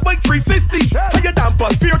than a bike 350. Higher than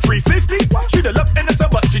bus fare 350. She the love innocent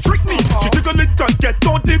but she trick me. She jiggle it and get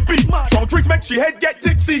on the beat. Strong drinks make she head get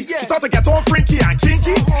tipsy. She start to get all freaky and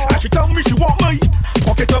kinky. And she tell me she want me.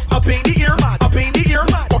 Walk it up in the ear,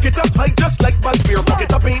 walk it up high just like buzz beer. Walk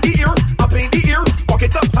it up in the ear, walk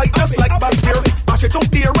it up high just like buzz beer. Mash it up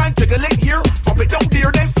there and jiggle it here. Drop it down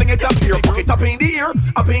there, then fling it up here. Walk it up in the ear,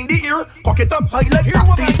 walk it up high like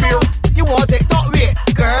taxi fare. You want it top weight,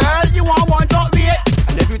 girl. You want one top weight.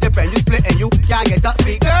 And if you depend, you split and you can't get that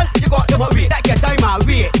sweet, girl. You got the weight that get time and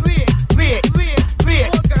wait. I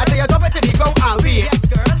tell you drop it to the ground and wait.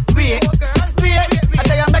 I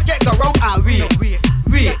tell you make it go round and wait.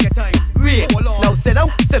 Now sit down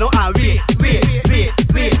and wait.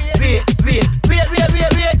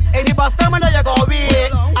 In the bus terminal you go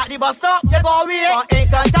wait. At the bus stop you go wait. On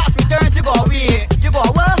income tax returns you go wait. You go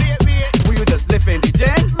what? Will you just live in the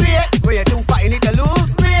gym? Where you too fat you need to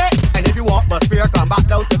lose. And if you want bus fare come back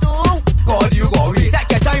down to 2. Call you go wait.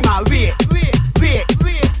 Take your time and wait.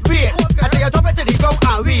 I tell you drop it to the ground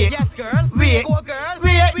and wait. Yes girl. Wait. I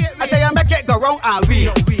tell you make it go round and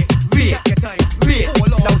wait.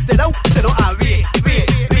 Now sit down and wait.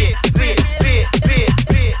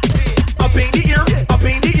 Up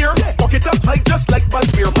in the ear, walk it up high just like buzz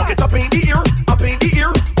beer. Walk it up in the ear,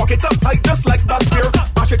 walk it up high just like buzz beer.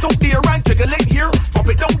 Mash it up there and jiggle it here. Drop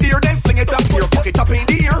it down there, then fling it up here. Walk it up in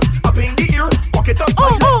the ear, walk it up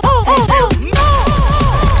high like taxi fare.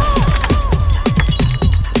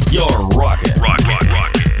 You're rockin'.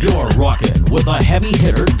 You're rockin' with a heavy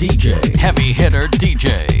hitter DJ.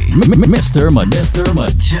 Mr.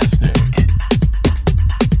 Majestic.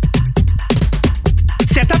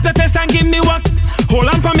 Set up the face and give me work. Hold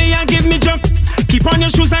on for me and give me jump. Keep on your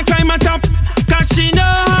shoes and climb on top. Cause she know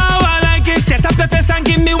how I like it. Set up the face and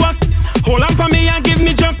give me work. Hold on for me and give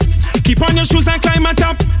me jump. Keep on your shoes and climb on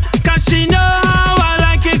top. Cause she know how I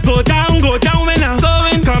like it. Go down when I'm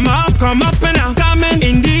going. Come up and I'm coming.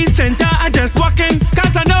 In the center I just walking.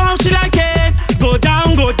 Cause I know how she like it. Go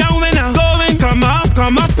down when I'm going. Come up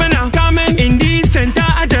and I'm coming. In the center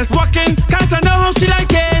I just walking. Cause I know how she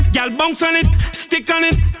like it. Y'all bounce on it, stick on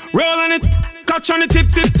it, roll on it. Catch on the tip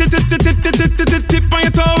on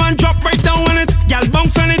your toe and drop right down on it. Y'all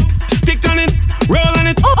bounce on it, stick on it, roll on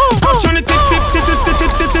it. Catch on the tip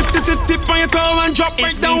on your toe and drop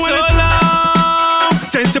right down on it.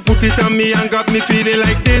 Since you put it on me and got me feeling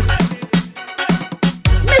like this.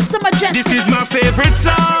 Mr. Majestic. This is my favorite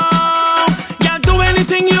song. Y'all do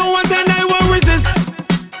anything you want and I won't resist.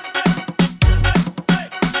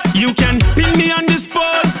 You can pin me on this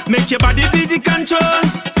pole, make your body be the control.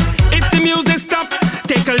 If the music stop,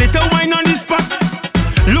 take a little wine on the spot.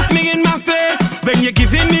 Look me in my face when you're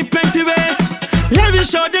giving me plenty ways. Let me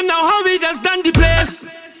show them now how we just done the place.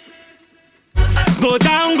 Go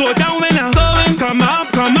down when I'm going. Come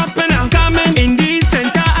up and I'm coming. In the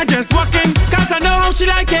center I just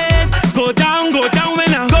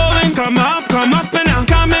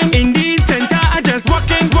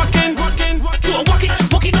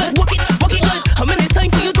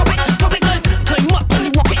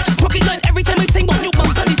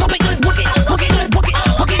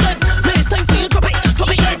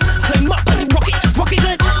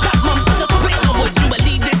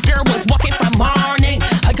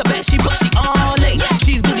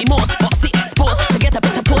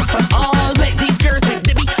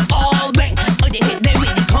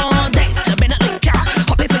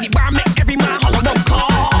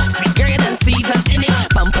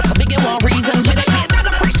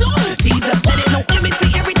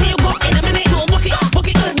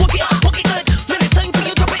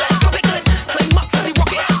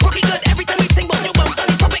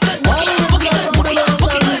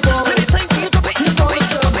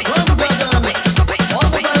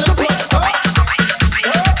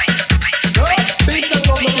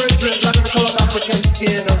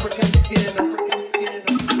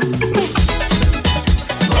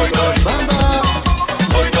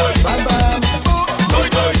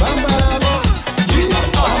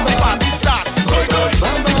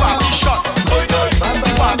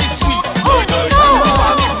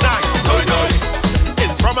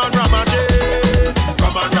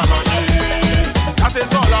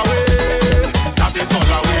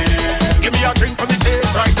wanna drink from the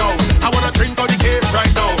taste right now. I wanna drink on the case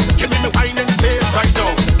right now. Give me the wine and space right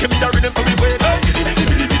now. Give me the rhythm for me waist. Bidi bidi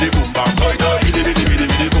bidi bidi boom bam, toy toy. Bidi bidi bidi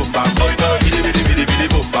bidi boom bam, toy toy. Bidi bidi bidi bidi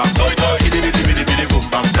boom bam, toy toy. Bidi bidi bidi bidi boom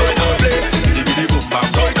bam, toy toy. Bidi bidi boom bam,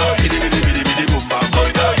 toy toy. Bidi bidi bidi bidi boom bam,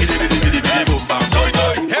 toy toy. Bidi bidi bidi bidi boom bam, toy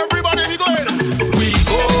toy. Everybody we going. We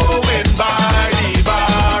going by the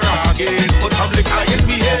bar again. Put some liquor in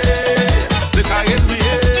we head, liquor in we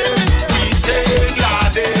head. We sing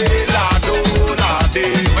lade, lado, lade.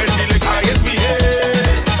 When the liquor in we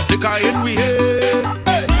head, liquor in we head.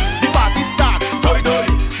 Hey, the party start, toy toy.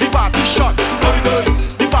 The party shot, toy toy.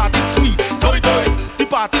 The party sweet, toy toy. The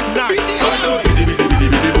party nice, toy toy. Bidi bidi bidi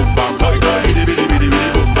bidi boom bam, toy toy. Bidi bidi bidi bidi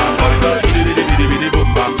boom bam, toy toy. Bidi bidi bidi bidi boom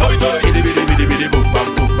bam, toy toy. Bidi bidi bidi bidi boom bam,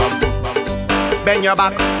 boom bam, boom bam. Bend your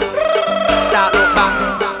back, start look back.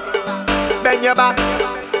 Bend your back,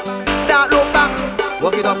 start look back.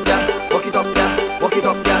 Walk it up, girl. Walk it up, girl. Walk it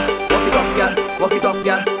up, girl. Walk it up, girl. Walk it up,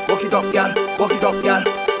 girl. Walk it up, girl. Walk it up, girl.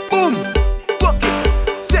 Boom. Walk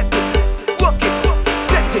it, set it. Walk it,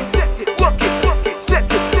 set it, set it. Walk it,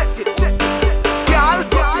 set it, set it, set it. Girl,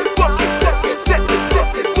 walk it, set it, set it,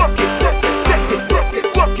 set it. Walk it, set it, set it, set it.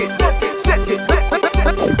 Walk it, set it, set it, set it.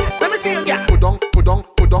 Let me see you, girl. Pudong, pudong,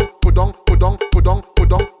 pudong, pudong, pudong, pudong,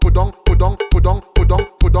 pudong, pudong, pudong, pudong, pudong,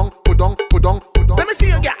 pudong, pudong, pudong, pudong. Let me see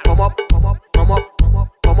you, girl. Come up, come up, come up, come up,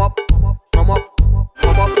 come up, come up, come up,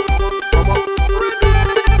 come up.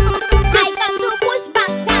 I come to push back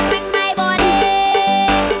and ring my body,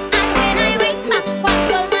 and when I ring back,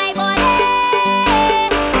 control my body.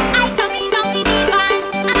 I come in on the dance,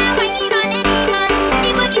 and I ring it on any man.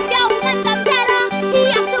 Even if your woman come tell her, she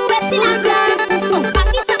have to wait till I'm done.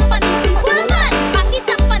 Back it up on the people, man. Back it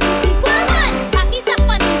up on the people, man. Back it up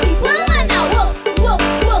on the people, man. Now whoa, whoa,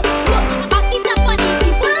 whoa, whoa. Back it up on the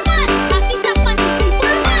people, man. Back it up on the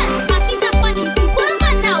people, man. Back it up on the people,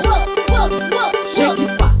 man. Now whoa, whoa, whoa. Shake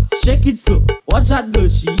it fast, shake it slow. Watch that girl,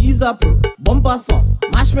 she is a pro. Bumper soft,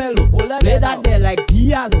 marshmallow. Play that there like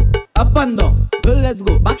piano. Up and down, girl, let's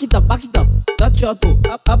go. Back it up, touch your toe.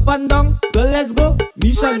 Up and down, girl, let's go.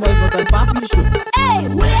 Mission boys, not a papi show. Hey,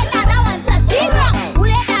 who let that one touch it wrong? Who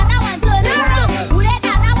let that one turn around? Who let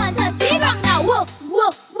that one touch it wrong? Now whoa,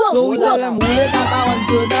 whoa, whoa. So we tell them, who let that one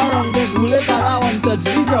turn around? Just who let that one touch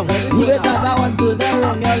it wrong? Who let that one turn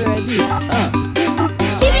around? You ready?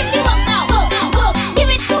 Give him the work now, whoa, now, whoa. Give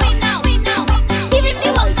it to him now, him now. Give him the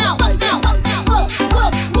work now, whoa, now, whoa, whoa,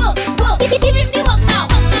 whoa, whoa. Give him the work now,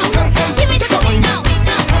 whoa, now. Give it to him now, him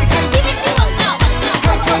now. Give him the work now,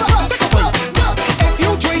 whoa, whoa, whoa, whoa. If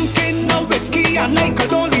you drinking a whiskey and I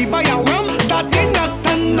could only buy a rum, that ain't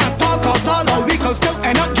nothing at all, cause all of we could still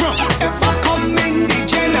end up drunk. If I come in the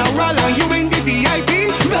general and you in the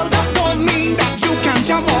VIP, well that don't mean that you can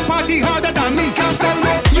jam or party harder than me. Can't tell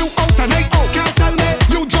me you out tonight, oh can't tell me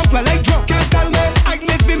you drunk well I drunk, can't tell me I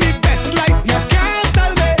live in me best life, you can't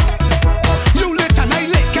tell me you lit and I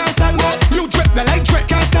lit, can't tell me you drip well I drip,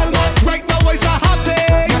 can't tell me right now I so happy,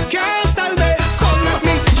 you can't tell me. So let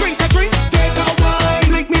me drink a drink, take a wine,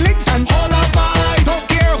 link me links and all a vibe. Don't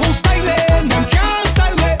care who's styling, them can't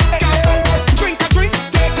style me. Drink a drink,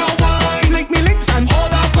 take a wine, link me links and all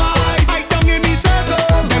a vibe. I don't give me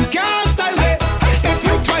circle, them can't style me. If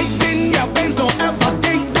you driving your Benz, don't ever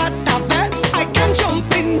think that a vex. I can jump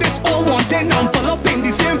in this old one, then I'm pull up in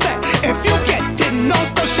the same vet. If you get in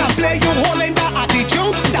non-stop play, you holding that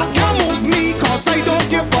attitude that can move me, cause I don't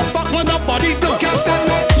give a fuck what nobody do. Can't style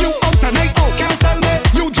me, you out tonight, oh can't style me.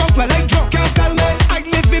 You drunk well I drunk, can't style me. I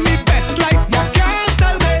live in me best life, you can't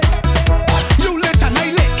style me. You lit and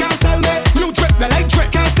I lit, can't style me. You drip well I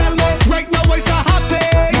drip, can't style me. Right now I so happy,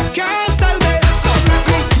 you can't style me. So let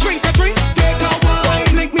me drink a drink, take a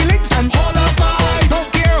wine, link me links and hold a vibe. Don't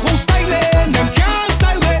care who's styling, them can't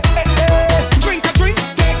style me. Drink a drink,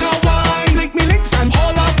 take a wine, link me links and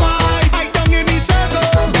hold a vibe. I don't give me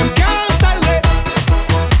circle, them can't style me.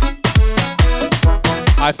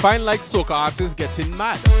 I find like soca artists getting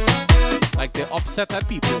mad. Like they're upset at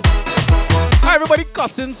people. Everybody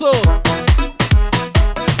cussing so.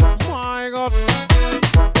 My God.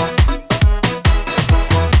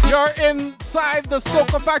 You're inside the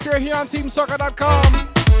Soca Factory here on TeamSoca.com.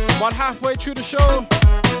 About halfway through the show.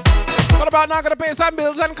 What about now? Gonna pay some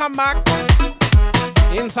bills and come back.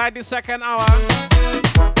 Inside the second hour.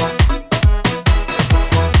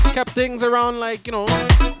 Kept things around like, you know,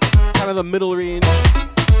 kind of the middle range.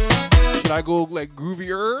 Should I go like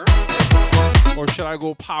groovier? Or should I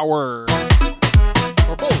go power?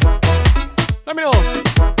 Or both? Let me know.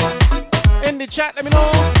 In the chat, let me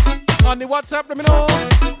know. On the WhatsApp, let me know.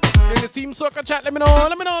 In the Team Soca chat, let me know.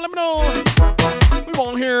 Let me know, let me know. We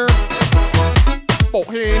want here. Both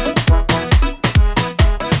here.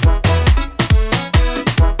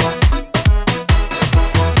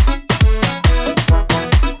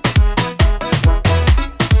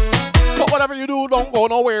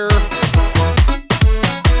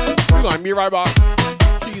 Andy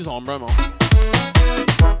Ryback. Keys on, Bremo.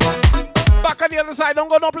 Back on the other side, don't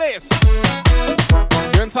go no place.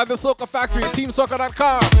 You're inside the Soca Factory,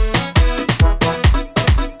 TeamSoca.com.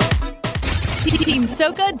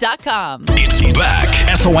 TeamSoca.com. It's back.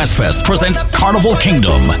 SOS Fest presents Carnival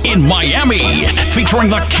Kingdom in Miami, featuring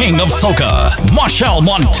the king of soca, Machel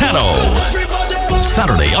Montano.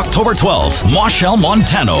 Saturday, October 12th, Machel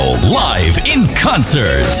Montano, live in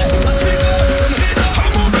concert.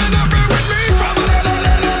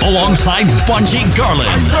 Alongside Bungie Garland.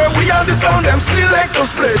 I swear we are the sound them select to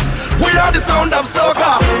split. We are the sound of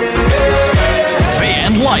soca.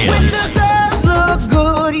 Fan Lions. When the girls look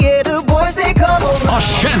good, yeah, the boys they come over.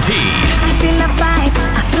 Ashanti. I feel the vibe,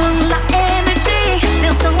 I feel the energy,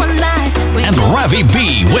 feel so alive. And Ravi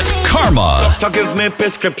B with Karma. So give me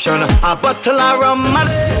prescription, a bottle of rum.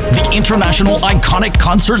 The international iconic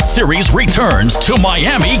concert series returns to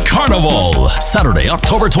Miami Carnival. Saturday,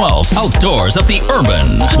 October 12th, outdoors at the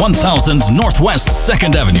Urban, 1000 Northwest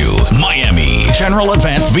 2nd Avenue, Miami. General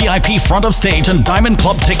advance VIP front of stage and Diamond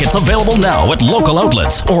Club tickets available now at local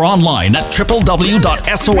outlets or online at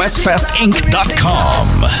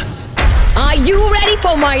www.sosfestinc.com. Are you ready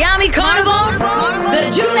for Miami Carnival? The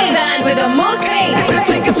Juve band with the most paint. If you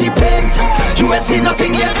think you see paint, you ain't see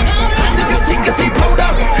nothing yet. And if you think you see powder,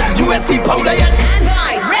 you ain't see powder yet. And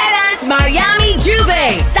by Red Ants Miami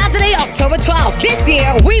Juve. Saturday, October 12th. This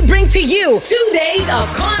year, we bring to you 2 days of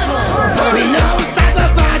Carnival. We know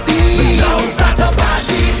Sata Party. We know Sata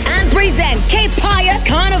Party. And present Cape Paya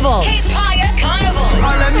Carnival. Cape Paya Carnival.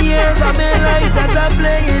 All them years of my life that I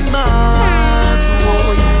play in my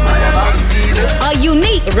soul. A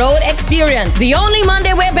unique road experience. The only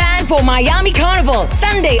Monday wear band for Miami Carnival.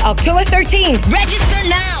 Sunday, October 13th. Register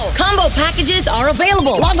now. Combo packages are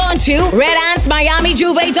available. Log on to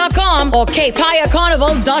redantsmiamijuve.com or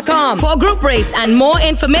capehirecarnival.com. For group rates and more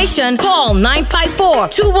information, call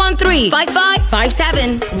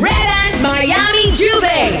 954-213-5557. Red Ants Miami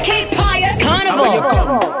Juve. Cape Paya Carnival.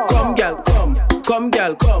 Come, girl, come. Come,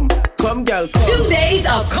 girl, come. Come, girl, come. 2 days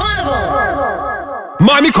of Carnival.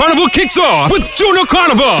 Miami Carnival kicks off with Junior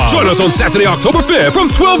Carnival. Join us on Saturday, October 5th from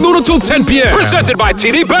 12 noon until 10 p.m. Presented by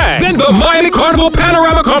TD Bank. Then the Miami Carnival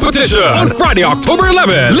Panorama Competition on Friday, October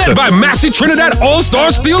 11th. Led by Massey Trinidad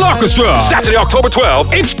All-Star Steel Orchestra. Saturday, October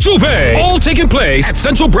 12th, it's Juve. All taking place at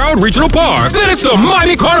Central Broward Regional Park. Then it's the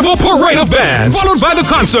Miami Carnival Parade of Bands. Followed by the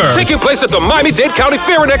concert. Taking place at the Miami-Dade County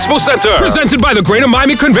Fair and Expo Center. Presented by the Greater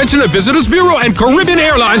Miami Convention and Visitors Bureau and Caribbean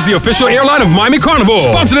Airlines, the official airline of Miami Carnival.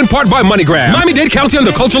 Sponsored in part by MoneyGram, Miami-Dade County and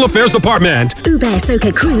the Cultural Affairs Department. Uber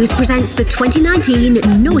Soca Cruise presents the 2019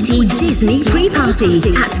 Naughty Disney Pre-Party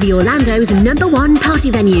at the Orlando's #1 party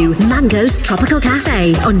venue, Mango's Tropical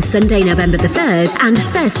Cafe, on Sunday, November the 3rd and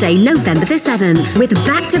Thursday, November the 7th. With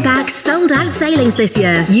back-to-back sold-out sailings this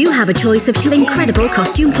year, you have a choice of 2 incredible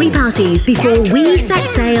costume pre-parties before we set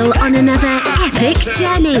sail on another epic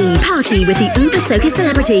journey. Party with the Uber Soca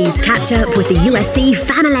celebrities. Catch up with the USC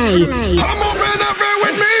family.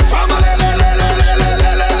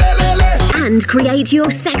 And create your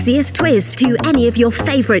sexiest twist to any of your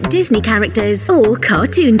favourite Disney characters or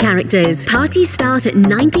cartoon characters. Parties start at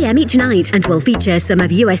 9 p.m. each night and will feature some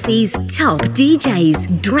of USC's top DJs.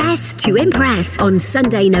 Dress to impress on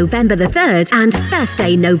Sunday, November the 3rd and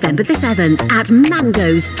Thursday, November the 7th at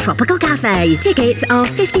Mango's Tropical Cafe. Tickets are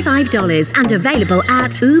 $55 and available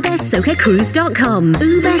at ubersocacruise.com.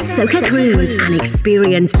 Uber Soca Cruise, an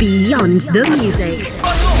experience beyond the music.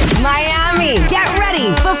 Miami, get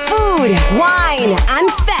ready for food, wine,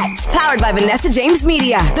 and fete. Powered by Vanessa James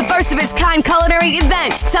Media. The first of its kind culinary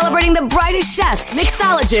event celebrating the brightest chefs,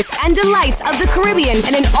 mixologists, and delights of the Caribbean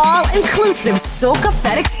in an all-inclusive Soca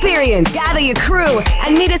Fete experience. Gather your crew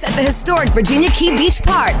and meet us at the historic Virginia Key Beach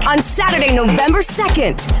Park on Saturday, November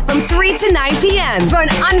 2nd from 3 to 9 p.m. for an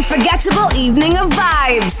unforgettable evening of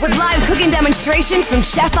vibes with live cooking demonstrations from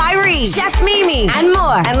Chef Irene, Chef Mimi, and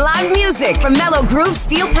more. And live music from Mellow Groove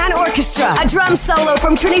Steel Pan Orchestra, a drum solo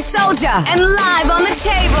from Trini Soldier, and live on the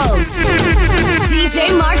tables,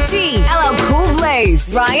 DJ Mark D, LL Cool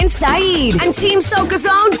Blaze, Ryan Saeed, and Team Soca's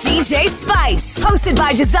own DJ Spice. Hosted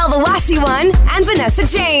by Giselle the Wassy One and Vanessa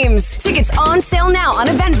James. Tickets on sale now on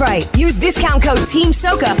Eventbrite. Use discount code Team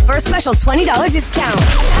Soca for a special $20 discount.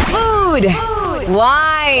 Food,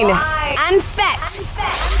 wine, and fete.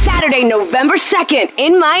 Saturday, November 2nd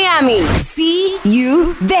in Miami. See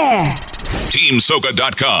you there.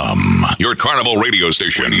 TeamSoca.com, your Carnival radio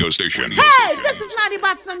station. Hey, this is Lottie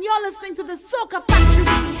Batson, and you're listening to the Soca Factory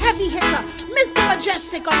heavy hitter, Mr.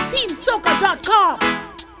 Mejustik on TeamSoca.com.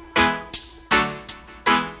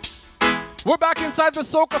 We're back inside the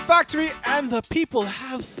Soca Factory, and the people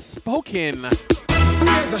have spoken.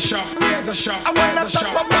 Raise a shot, raise a shot, raise a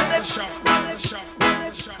shot, raise a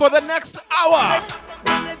shot. For the next hour,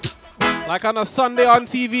 like on a Sunday on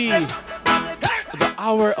TV, the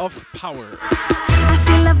hour of power. I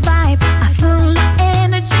feel a vibe, I feel the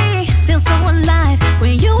energy, feel so alive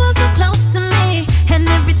when you are so close to me. And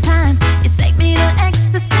every time you take me to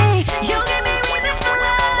ecstasy, you give me reason for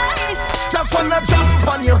life. Just wanna jump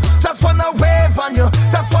on you, just wanna wave on you,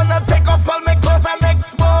 just wanna take off all my clothes and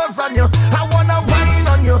expose on you. I wanna wine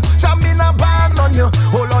on you, jump in a band on you.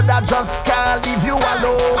 Oh Lord, I just can't leave you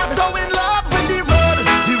alone. I'm so in love with the road,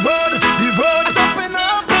 the road, the road. I'm jumping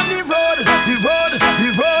up on the road, the road, the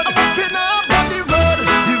road. I'm walking up on the road,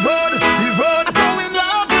 the road, the road. I'm so in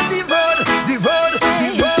love with the road, the road, the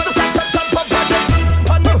road. Jump up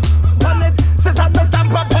on it, since I just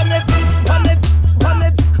jump up on it, on it, on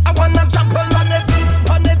it. I wanna jump on it,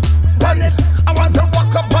 on it, on it. I want to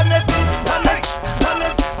walk up on it, on it, on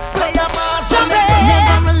it. Play a mass on it.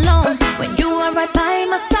 Never alone when you are right by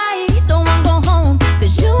my side. Don't wanna go home,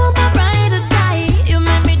 cause you are my ride or die. You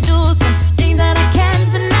made me do some things that I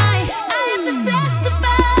can't deny. I have to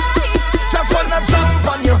testify. Just wanna jump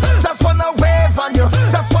on you, just wanna wave on you,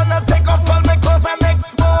 just wanna take off all my clothes and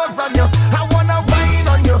expose on you. I wanna wine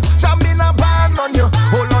on you, jump in a band on you.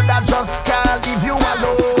 Oh Lord, I just can't leave you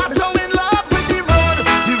alone. I'm so in love with the road,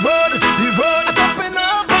 the road, the road. I'm jumping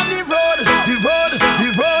up on the road, the road, the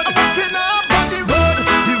road. I'm walking up on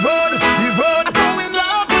the road, the road, the road. I'm so in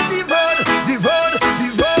love with the road, the road, the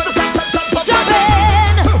road. Jumping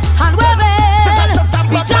and waving,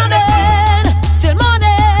 we jamming till morning.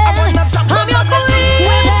 I'm your queen,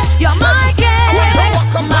 you're my king,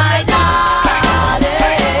 my darling.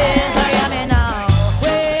 So hear me now.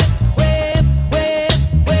 Wave, wave, wave,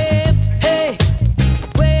 wave, hey,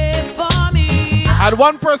 wave for me. Had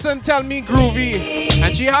one person tell me groovy,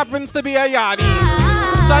 and she happens to be a yardie.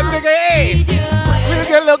 So I figure, hey, we'll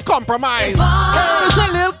get a little compromise. It's a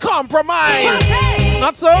little compromise.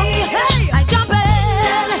 Not so? Hey, I jumping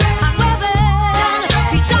and waving,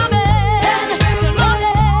 we jamming till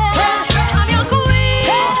morning. I'm your queen,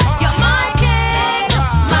 you're my king,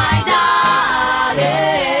 my darling.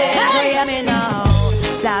 So hear me now.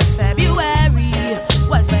 Last February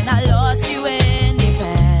was when I lost you in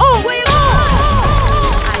defense. Oh, wait,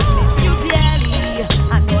 I miss you dearly.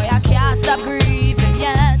 I know I can't stop grieving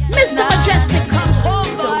yet. Mr. Majestic, come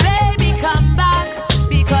home, so baby, come back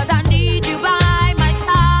because I need you by my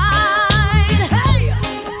side. Hey,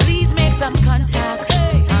 please make some contact.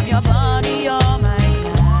 I'm your body, you're my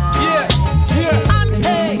cloud. I'm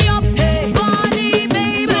your body,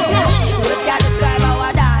 baby. Words can't describe how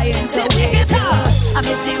I die into it. I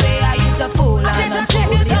miss the way I used to fool and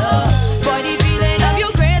unfold you. Boy, the feeling of you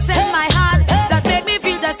grace in my heart does make me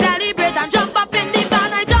feel to celebrate and jump up in the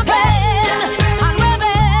van. I jump in and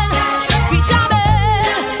waving, we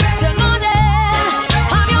jamming till morning.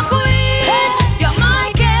 I'm your queen, you're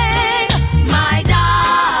my king, my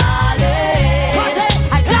darling.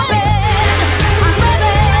 I jump in and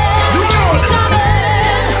waving, we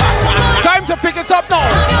jamming. Time to pick it up now.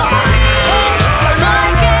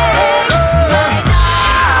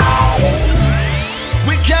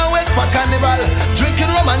 We can't wait for carnival, drinking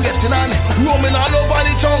rum and getting on, roaming all over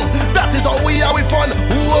the tongue. That is how we are, we fun.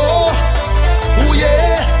 Ooh, ooh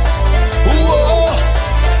yeah, ooh,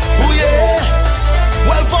 ooh yeah.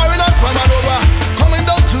 Well, foreigners from all over, coming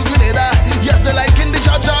down to Grenada. Yes, they like in the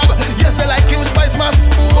job, yes, they like in Spice Mass.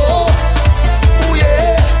 Ooh, ooh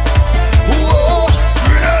yeah, ooh.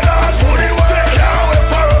 Grenada to the world. They can't wait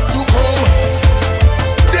for us to come.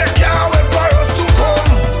 They can't wait for us to come.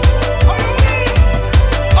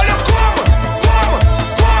 Oh, you come, come,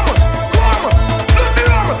 come, come. Split the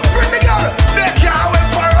rum, bring the girl. They can't wait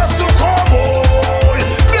for us to come, boy.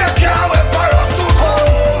 They can't wait for us to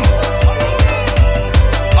come.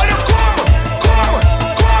 Oh, you come, come,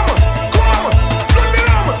 come, come. Split the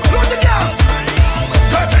rum, load the gas.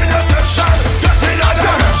 Get in your section, get in your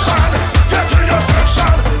direction. Get in your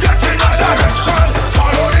section, get in your direction.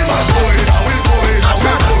 Follow the mass going, how we going, how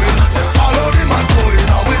we going. Follow the mass going,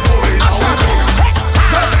 how we going, how we going.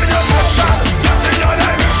 Get in your section, get in your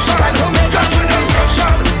direction. Get in your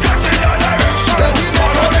section, get in your direction.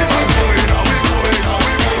 Follow the mass going, how we going, how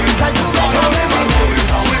we going. Follow the mass going,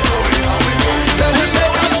 how we going, how we going. Then we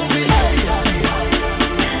make a movie.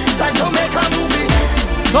 Time to make a movie.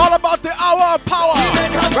 It's all about the hour of power.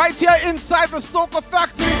 Right here inside the Soca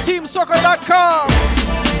Factory, TeamSoca.com.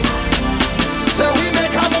 Then we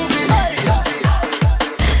make a movie.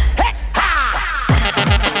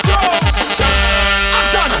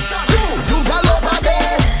 Action! You got over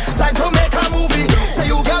there. Time to make a movie. Say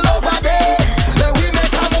you got over there. Then we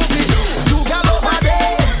make a movie. You got over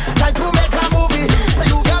there. Time to make a movie.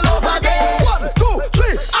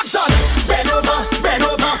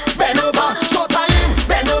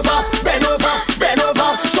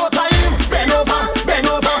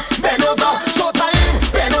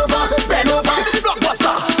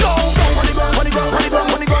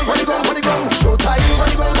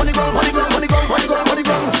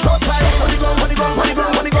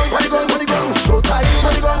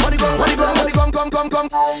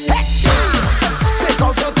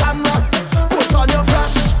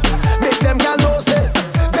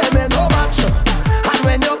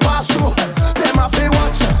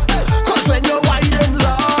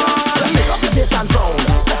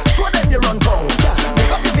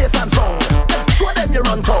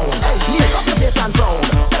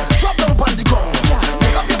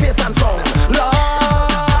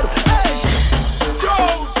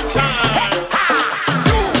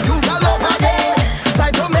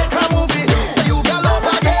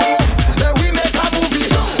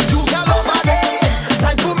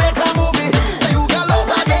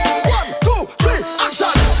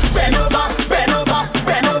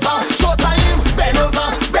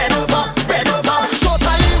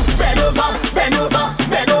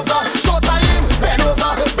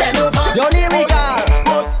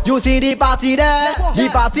 party there, the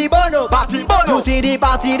party bono, party bono. You see the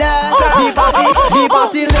party there, the party lit, the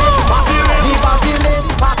party lit,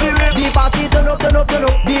 the party turn up,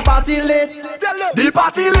 the party lit, the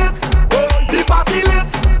party lit, the party lit,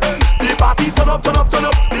 the party turn up,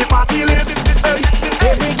 the party lit.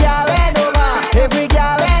 Every girl and over, every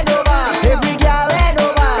girl and over, every girl and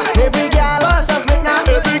over, every girl wants to swing now.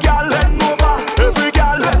 Every girl and over, every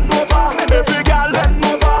girl and over, every girl and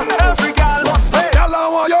over, every girl wants to. Girl, I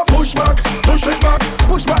want you push back, push it back,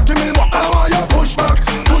 push back to me. I want you push back,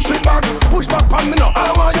 push it back, push back on me now.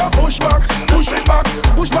 I want you push back, push it back,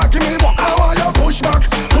 push back to me. I want you push back,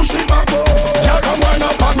 push it back. Girl, come wind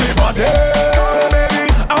up on me body, baby.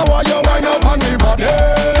 I want you wind up on me body.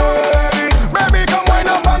 Baby, come wind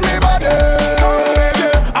up on me body.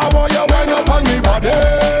 I want you wind up on me body.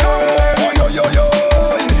 Oh, yo, yo, yo.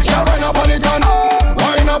 Girl, wind up on it and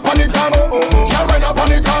wind up on it and girl, wind up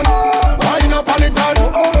on it and wind up on it and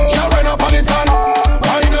girl, wind up on it and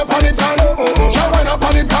wind up on it and girl, wind up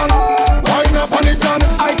on it and wind up on it and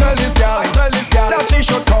I tell this girl that she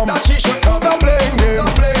should come, stop playing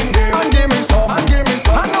games, and give me some, I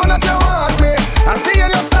know that you want me, I see you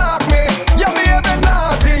stalk me, you behaving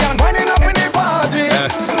naughty and winding up in the party.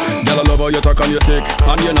 Girl, I love how you talk and you take,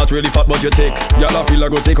 and you're not really fat but you take. Girl, I feel I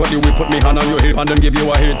go take out the whip, put me hand on your hip and then give you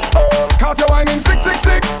a hit. Cause you're whining sick,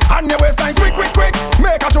 and your waistline quick,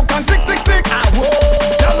 make a choke and stick.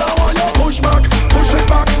 Girl, I want you push back, push it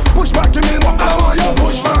back, give me more. I want you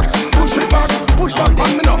push back, push it back, on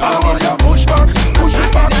me now. I want you push back, push it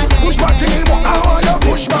back, give me more. I want you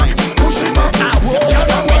push back, it back. Girl,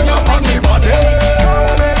 come wind up on me body,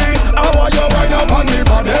 baby. I want you wind up on me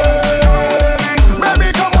body, baby.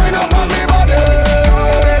 Come wind up on me body,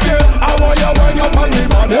 I want you wind up on me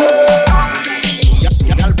body.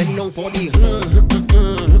 Girl, bend down for the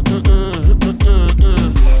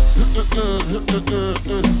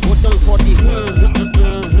go down for the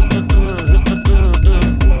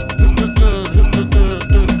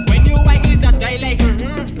when you white is that I like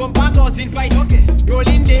bumper goes in fight, okay.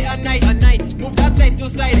 Rolling day and night, move that side to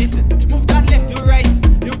side, listen. Move that left to right.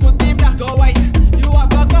 You could be black or white. You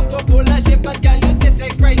have a Coca-Cola shape, but girl, you taste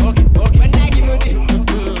like Sprite. Okay. When I give you this,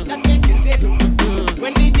 that make you say.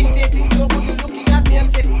 When they think they sing so good, you looking at me and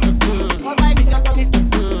say, all my Mr. Promise.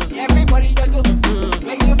 Everybody does go.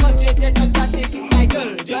 When you frustrated, don't start taking my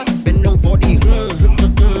girl. Just bend down for the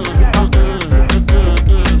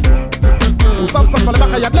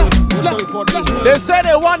They say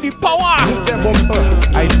they want the power.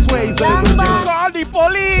 I swear it's all Call the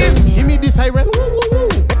police. Give me the siren.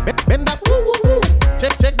 Bend that.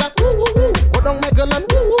 Check that. Go down my girl and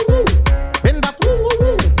bend that.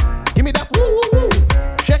 Give me that.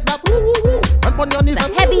 Check that. And on your knees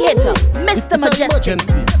and Heavy hitter, Mr.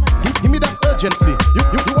 Mejustik. Give me that urgently.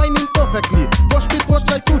 You whining perfectly. Push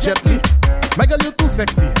like too gently. My girl, you too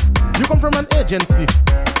sexy. You come from an agency.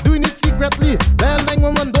 Doing it secretly. Dial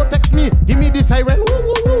 911, don't text me. Give me the siren.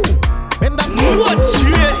 Bend that. What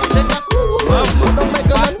shit? Take that. Go down my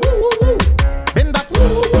girl and bend that.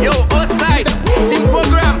 Yo, outside, team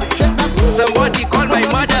program. Somebody call my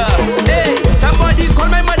mother. Hey, somebody call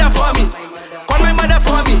my mother for me. Call my mother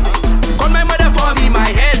for me. Call my mother for me. My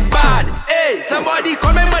head bad. Hey, somebody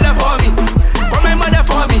call my mother for me. Call my mother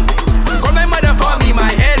for me. Call my mother for me. My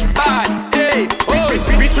head bad. Hey, oh,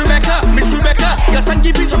 Miss Rebecca, your son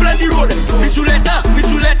give me trouble on the road. Miss Juletta,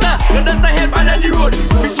 your daughter head bad on the road.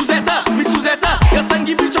 Miss Suzetta, your son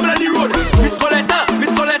give me trouble on the road. Miss Coletta,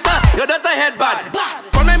 your daughter head bad.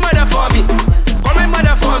 Call my mother for me. Call my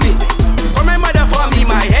mother for me. Call my mother for me.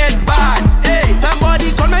 My head bad. Hey,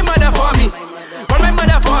 somebody call my mother for me. Call my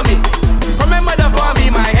mother for me. Call my mother for me.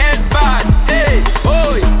 My head bad. Hey,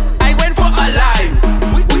 oh, I went for a line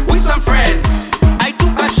with some friends. I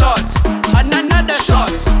took a shot and another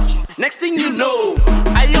shot. Next thing you know,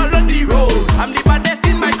 I all on the road. I'm the baddest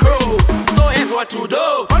in my crew. So here's what to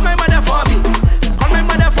do. Call my mother for me. Call my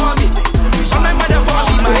mother for me. Call my mother for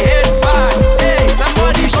me. My head bad. Hey,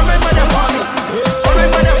 somebody call my mother for me. Call my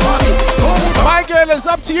mother for me. My girl, it's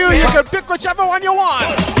up to you. You can pick whichever one you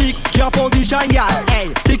want. Pick your position, yeah. Hey,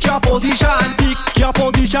 pick your position. Pick your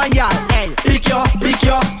position, yeah. Hey, pick your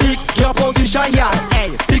position, yeah.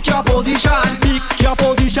 Hey, pick your position. Pick your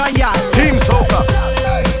position, yeah. Team Soca.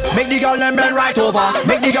 Make the girl them bend right over.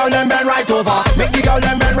 Make the girl them bend right over. Make the girl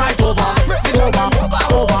them bend right over.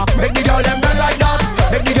 Over. Make the girl them bend like that.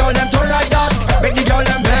 Make the girl them turn like that. Make the girl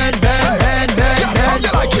them bend. How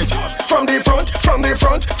you like it? From the front.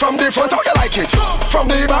 How you like it? From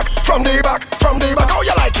the back. How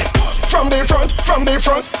you like it? From the front. How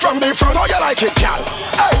you like it, gal?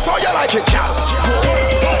 Hey, how you like it, gal?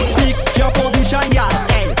 Pick your position, yeah.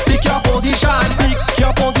 Hey, pick your position,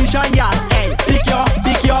 yeah.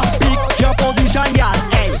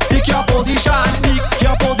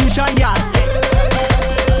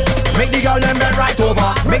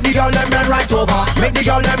 Make the girl them bend right over. Make the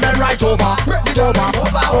girl them bend right over.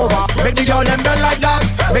 Over. Make the girl them bend like that.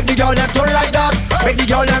 Make the girl them turn like that. Make the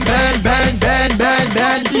girl them bend.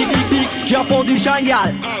 Pick your position, y'all.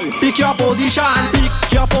 Pick your position. Pick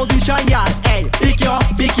your position, y'all. Pick your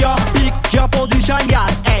position, y'all.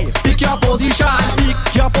 Pick your position. Pick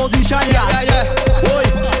your position, y'all.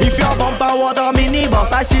 If your bumper was a minibus,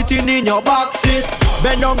 I sitting in your back seat.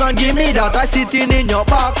 Bend down and give me that, I sitting in your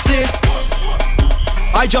back seat.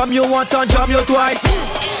 I jam you once and jam you twice.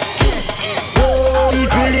 Oh,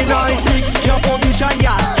 it's really nice. Pick your position,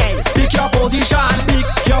 y'all. Pick your position. Pick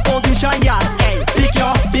your position, y'all. Pick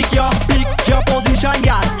your position,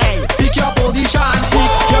 y'all. Pick your position.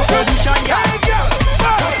 Pick your position, y'all.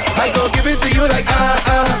 I go give it to you like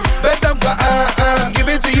bend down for give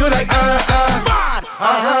it to you like I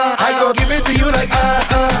go give it to you like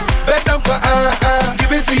bend down for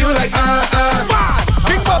give it to you like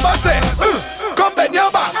Big Mama say, come bend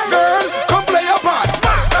your back, girl, come play your part.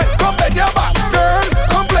 Come bend your back, girl,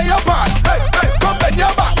 come play your part. Come bend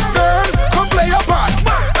your back, girl, come play your part.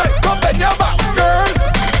 Come bend your back, girl.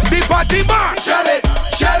 The party man, shell it.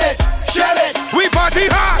 We party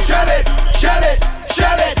hard, shell it.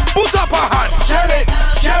 Put up a hand, shell it.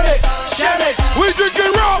 We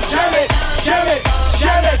drinking rum, shell it.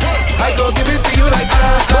 I go give it to you like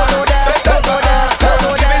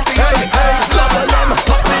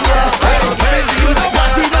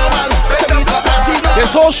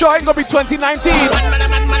This whole show ain't gonna be 2019.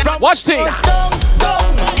 Watch things.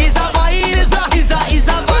 Is a vibe, is a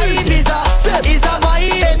vibe.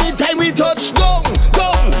 Anytime we touch down,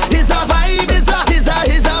 is a vibe, is a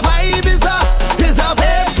vibe, is a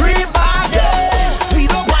everybody. We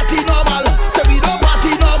don't party normal, so we don't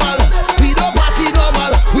party normal. We don't party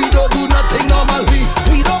normal, we don't do nothing normal.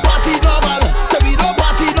 We don't party normal, so we don't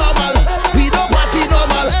party normal. We don't party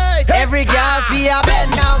normal. Hey. Every girl feel a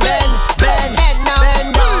bend now, bend.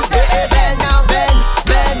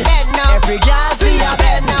 Every girl feel a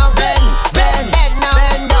bend now,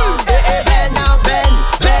 bend.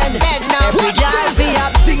 Every girl feel a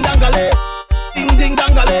ding dangale, ding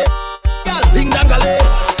dangale, ding dangale,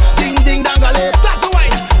 ding dangale. Start to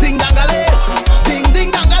wine, ding dangale, ding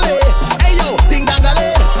dangale. Hey yo, ding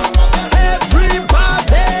dangale.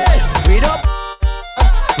 Everybody, we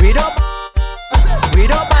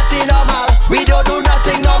don't party normal. We don't do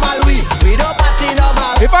nothing normal. We don't party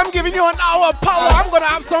normal. If I'm giving you an hour of power, I'm gonna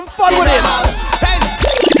have some fun with it. Hey.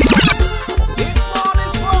 This one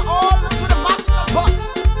is for all those with a magnum butt.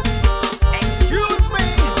 Excuse me.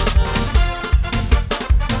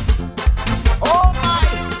 Oh my,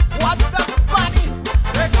 what's that body?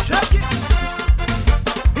 Let's check it.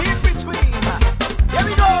 In between. Here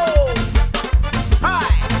we go. Hi.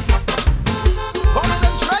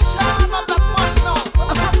 Concentration on the magnum.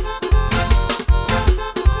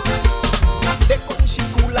 They couldn't she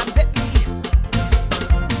cool and deadly.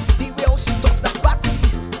 The way how she toss that body.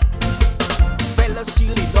 Fellas, she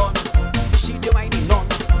lay down. She the whiny none.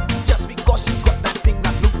 Just because she got that thing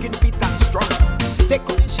that looking fit and strong. They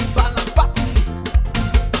couldn't she balance body.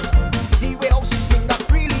 The way how she swing that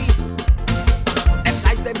freely. Them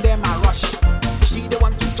guys them a rush. She the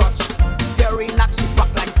one to touch. Staring at she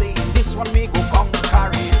back like saying this one may go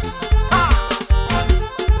conquer it. Ha!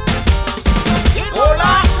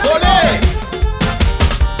 Hola, ole.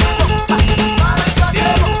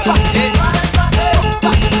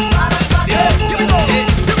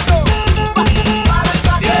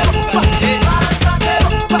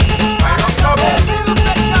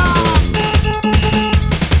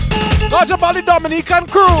 Roger Bally Dominican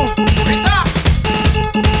crew. Give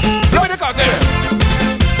me the content.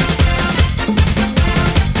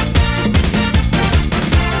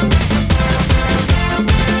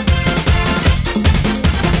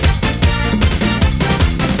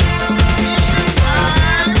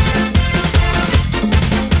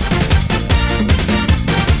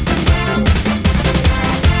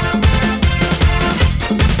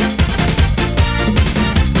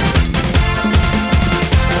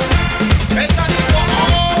 Especially for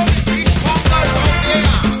all the beach pumpers out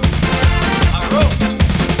there.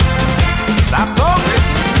 Laptop.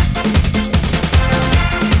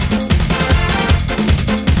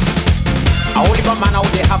 A holy God man out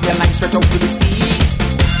there have their line stretched out to the sea,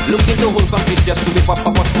 looking to hold some fish just to whip up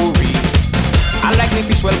a potpourri. I like me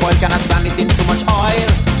fish well boiled, can I stand it in too much oil?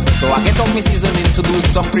 So I get up me seasoning to do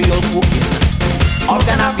some Creole cooking. All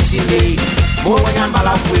kind of fish in day, more wing and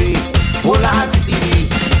balafwe, bola and titiri,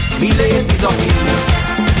 me lay a piece of meat.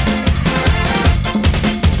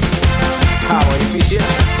 How are you fishing?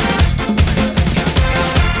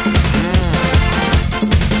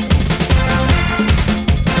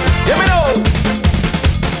 Here we go.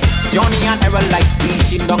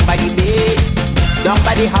 fishing down by the bay. Down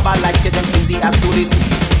by the harbor lights get them busy as soon as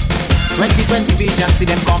 2020 vision, see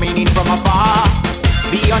them coming in from afar.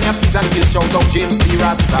 Be on your P's and Q's, shout out James the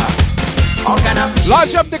Rasta. All kind of fishing.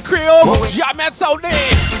 Lodge up the Creole, Jamets out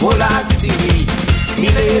there. Hold on to TV, me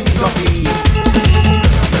ladies of the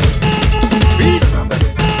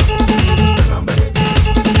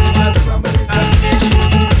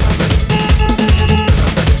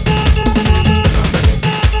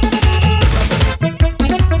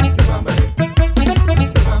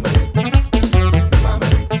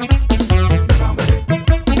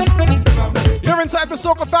Inside the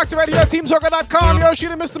Soca Factory right here at TeamSoca.com. You're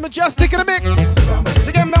shooting Mr. Mejustik in the mix.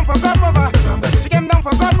 She came down for Godmother. She came down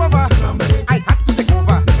for Godmother. I had to take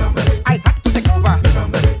over. I had to take over.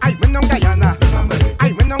 I went on Guyana.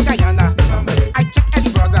 I went on Guyana. I checked Eddie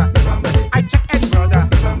brother. I checked Eddie brother.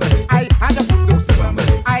 I had a good dose.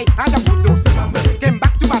 I had a good dose. Came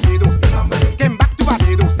back to Barbados. Came back to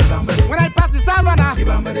Barbados. When I passed the Savannah.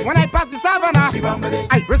 When I passed the Savannah.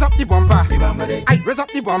 I raise up the bumper. I raise up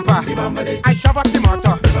the bumper. I shove up the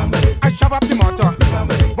motor. I shove up the motor.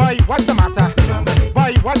 Boy, what's the matter?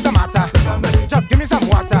 Boy, what's the matter? Just give me some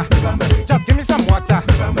water. Just give me some water.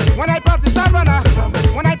 When I pass the Savannah.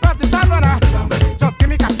 When I pass the Savannah. Just give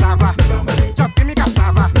me cassava. Just give me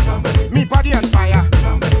cassava. Me body on fire.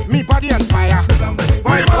 Me body on fire.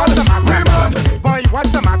 Boy, what's the matter? Boy,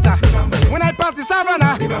 what's the matter? When I pass the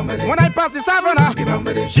Savannah. When I pass the Savannah.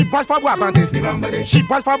 She bought for bois bandit. She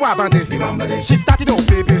bought for bois bandit. She started off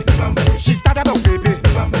baby. She started off baby.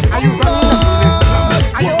 Are you running the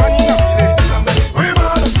feeling? Are you running the feeling? We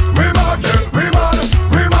mad, we mad,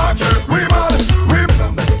 we mad, we mad, we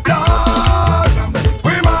mad,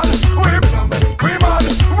 we mad, we mad, we mad,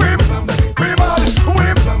 we mad, we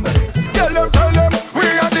mad. Tell them, we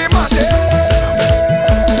are the maddest.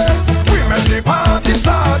 We make the party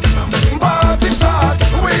start, party start.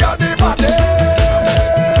 We are the maddest.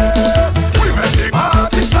 We make the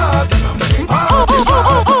party start, party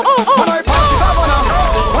start. When I pass the Savannah,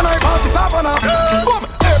 when I pass the Savannah, boom,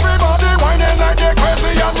 everybody whining like they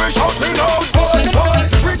crazy and we shouting out, boy, boy,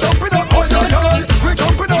 we jumping up, boy, boy, we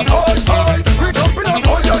jumping up, boy, boy, we jumping up,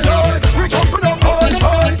 boy, boy, we jumping up, boy,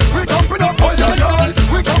 boy, we jumping up, boy, boy,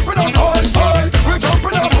 we jumping up, boy, boy, we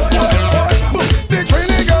jumping up, boy, boy. Boom, the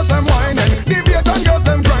trainee girls them whining, the Vietnam girls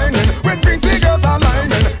them grinding, with Princey girls are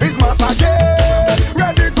lining, it's mass again,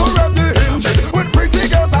 ready to rev the engine, with pretty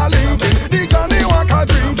girls are linking, the Johnny Walker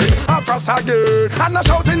drinking, after again, and a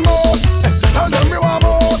shouting more. Tell them we want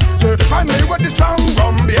more. Yeah, find me with the strong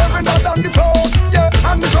rum, the heaven out on the floor. Yeah,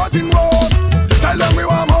 and the shouting more. Tell them we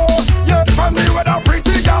want more. Yeah, find me with a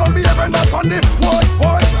pretty girl, the heaven out on the what?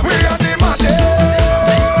 We are the maddest.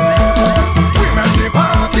 We make the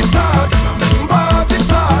party start, party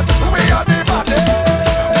start. We are the maddest.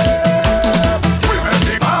 We make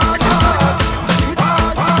the party start,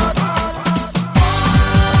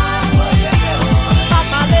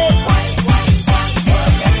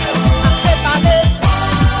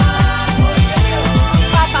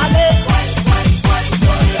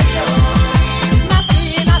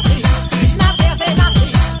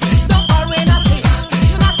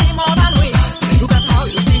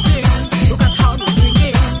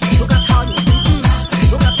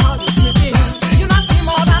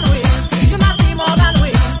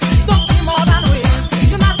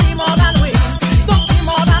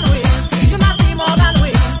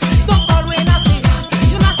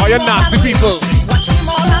 You nasty people.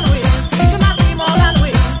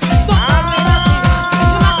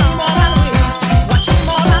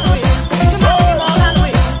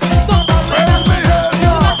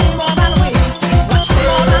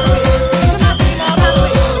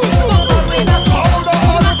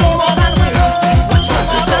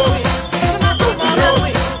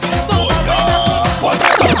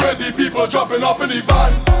 Crazy people jumping up in the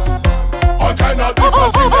van. All kind of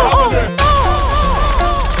different things they happening.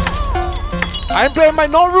 I ain't playing by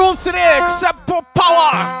no rules today except for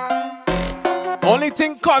power. Only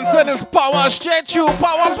thing concerned is power. Straight through.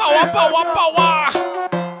 Power, power, power, power.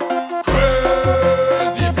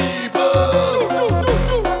 Crazy people.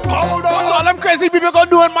 Power. What's all them crazy people gonna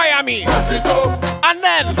do in Miami? Press it up. And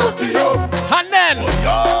then. And then.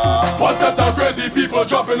 What's that the crazy people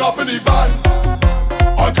jumping up in the van?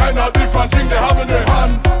 All kind of different things they have in their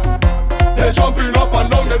hand. They're jumping up and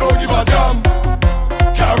down, they don't give a damn.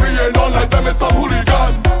 Carrying on like them is some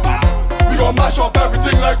hooligan. We gon' mash up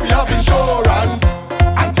everything like we have insurance,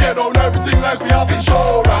 and tear down everything like we have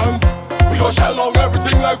insurance. We gon' shell down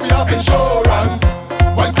everything like we have insurance.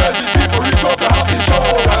 When crazy people reach up, they have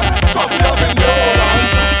insurance, cause we have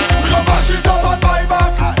endurance. We gon' mash it up and buy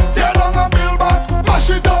back, tear down and build back. Mash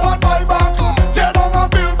it up and buy back, tear down and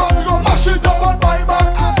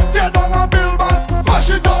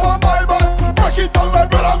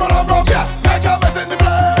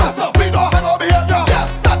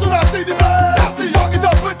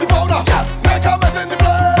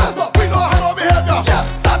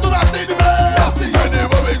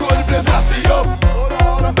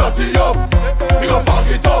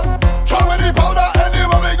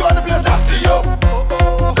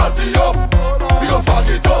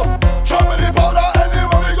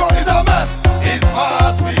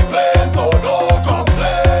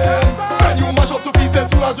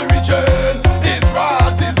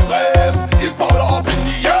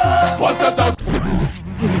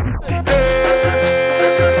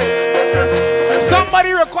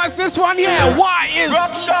here. Why is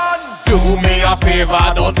do me a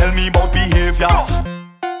favor, don't tell me about behavior.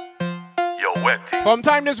 Yo, wet. From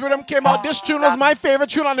time this rhythm came out, this tune was my favorite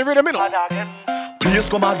tune on the rhythm, you know. Please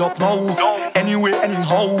come and up now. Anyway,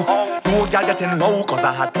 anyhow. No girl getting low, cause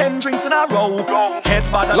I had 10 drinks in a row. Head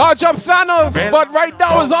bad. Large up Thanos, but right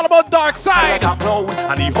now it's all about Dark Side. And the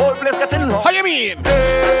whole place getting low. How you mean?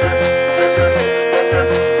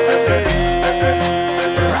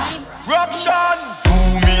 Ruction.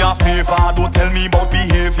 Do me a favor, don't tell me about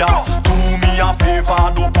behavior. Do me a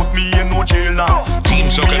favor, don't put me in no jail now.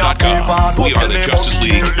 TeamSoca.com. We are the Justice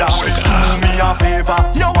League of Soca. Do me a favor.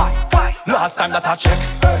 Yo, why? Last time that I check,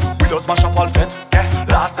 we just mash up all fit.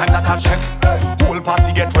 Last time that I check, whole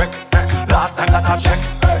party get wrecked. Last time that I check,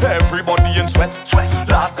 everybody in sweat.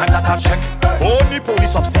 Last time that I check, only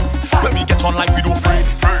police upset. When we get on like we don't afraid,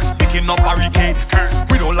 picking up barricade.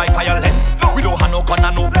 We don't like violence, we don't have no gun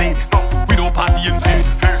and no blade. We don't party in vain,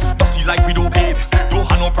 dirty like we don't babe. Don't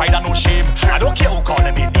have no pride and no shame. I don't care who call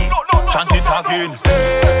them in name. Chant it again.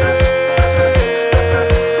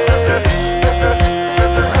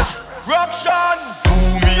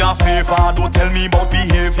 A favor, don't tell me about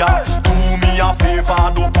behavior. Do me a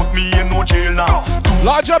favor, don't put me in no jail now.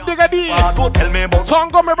 Large up, Digga D. Don't tell me about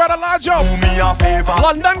Tongo, my brother, large up. Do me a favor.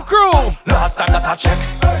 London crew. Last time that I check,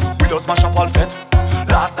 we just mash up all fit.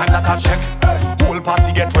 Last time that I check, whole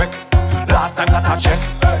party get wrecked. Last time that I check,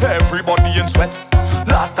 everybody in sweat.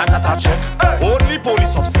 Last time that I check, only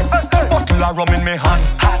police upset. Bottle of rum in my hand,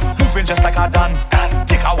 moving just like a Dan.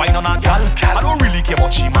 Take a wine on a gal, I don't really care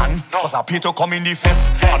about she man. Cause I pay to come in the fit,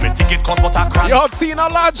 and my ticket cost but a grand. You have seen a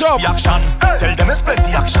large up. Action, tell them it's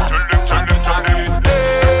plenty action. Do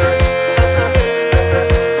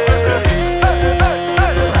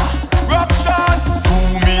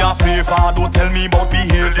me a favor, don't tell me about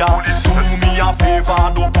behavior. Do me a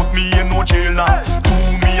favor, don't put me in no jail now. Do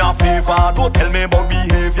me a favor, don't tell me about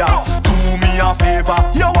behavior. Do me a favor,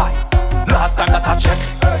 yo why? Last time that I check,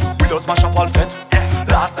 we just mash up all fit.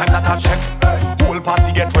 Last time that I check, whole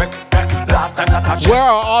party get wrecked. Last time that I check. Where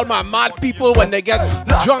are all my mad people when they get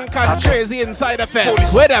drunk and crazy inside the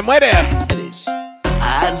fence? Where them? I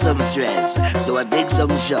had some stress, so I take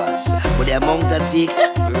some shots. But the amount I take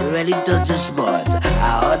really touch the spot.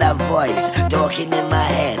 I heard a voice talking in my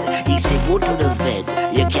head. He said, go to the vet,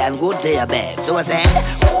 you can't go to your bed. So I said,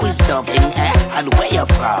 who is talking, and where you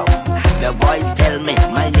from? The voice tell me,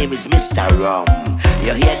 my name is Mr. Rum.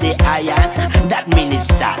 You hear the iron? That mean it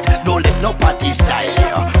start. Don't let no party style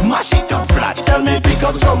here. Mash it up flat. Tell me pick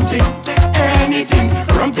up something, anything.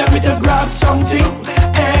 Rum tell me to grab something,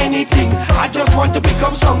 anything. I just want to pick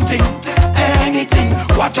up something, anything.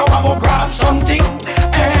 Watch how I go grab something,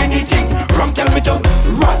 anything. Rum tell me to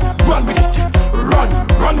run with it. Run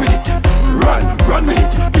with it. Run with it.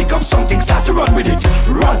 Pick up something, start to run with it.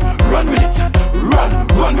 Run with it. Run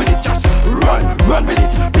with it. Just run with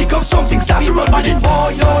it. Pick up something, start to run with it.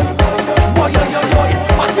 Boy, boy,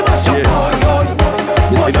 what the mash up, boy,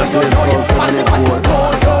 This is the place called 74.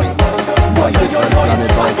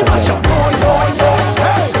 what the mash up,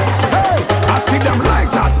 I see them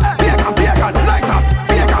lighters, bacon, lighters,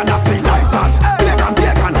 bacon, I see lighters, bacon,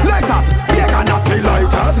 lighters, bacon, I see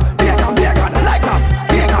lighters, bacon, lighters,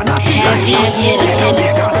 bacon, I see lighters,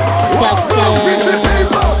 bacon. Vincy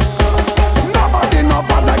people, nobody not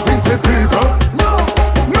bad like Vincy people.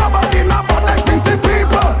 Nobody not bad like Vincy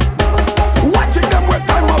people. Watching them with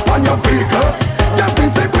time up on your vehicle. Them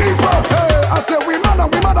Vincy people. I say we mad and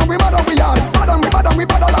we hard. We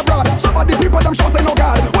bad all abroad. Some of the people them shouting no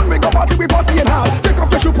God. When we go party, we party in hard. Take off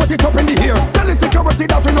the shoe, put it up in the air. Tell the security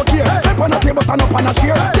that we no care. Help on the table, stand up on a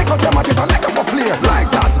chair. Take out your matches and let up a flare.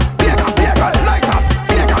 Lighters, bacon, lighters,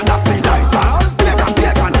 bacon, I say lighters.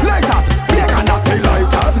 Bacon, lighters, bacon, I say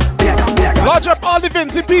lighters. Bacon. Lodge up all the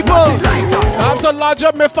Vincy people. I'm so lodge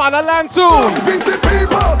up me fatherland too. Vincy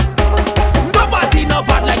people. Nobody no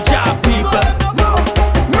bad like job people.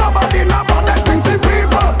 Nobody no bad like Vincy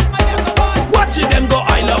people. Watching them go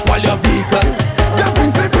oil up all your vehicle. The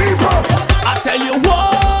Vincy people. I tell you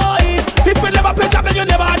why. If you never play job, then you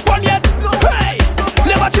never had fun yet. Hey,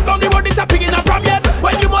 never chip down the road, it's a pig in a pram yet.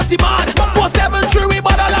 When you must be mad, 473 we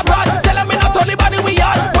bad all abroad. Tell them me not only body we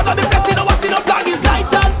are. One of the best in our scene of flag is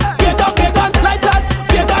lighters. Bacon, lighters.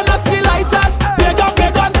 Bacon, I see lighters.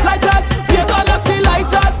 Bacon, lighters. Bacon, I see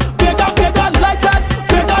lighters. Bacon, lighters.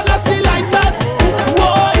 Bacon, I see lighters.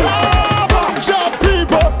 Why? Job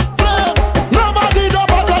people, flames. Nobody no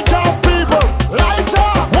bad like job people.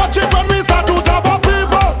 Lighter, watch it when we start to job up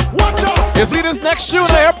people. Watch out. You see this next tune,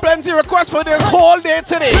 I have plenty requests for this whole day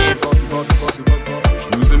today. She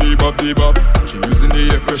using the bop, she using the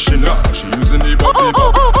air freshener. She using the bop, she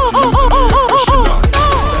using the air freshener.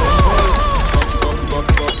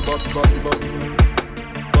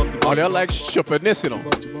 Oh, they like shoppiness, you know.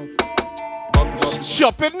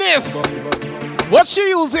 Shoppiness. What she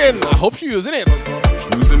using? I hope she using it. She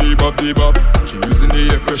using the bop the bop. She using the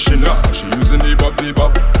air freshener. She using the bop the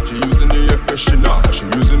bop. She using the air freshener. She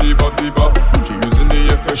using the bop the bop. She using the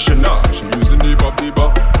air freshener. She using the bop the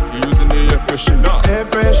bop. She using the air freshener. Air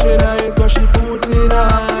freshener is what she puts in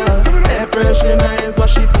her. Air freshener is what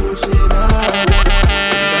she puts in her.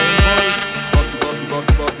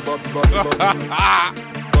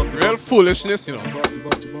 Real foolishness, you know.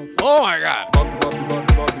 Oh my God.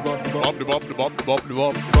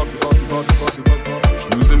 She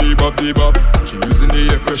using the bop the bop. She using the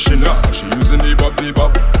air freshener. She using the bop the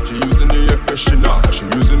bop. She using the air freshener. She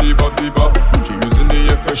using the bop the bop. She using the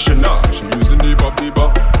air freshener. She using the bop the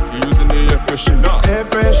bop. She using the air freshener. Air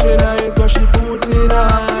freshener is what she puts in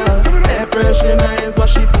her. Air freshener is what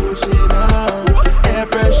she puts in her. Air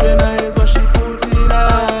freshener is what she puts in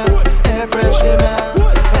her. Air freshener.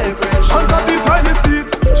 Air freshener. On top the toilet seat,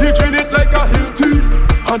 she drain it like a hill tea.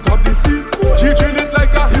 On top the seat, she drain it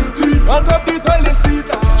like a hill tea. On top the toilet seat,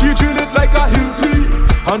 she drain it like a hill tea.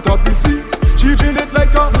 On top the seat, she drain it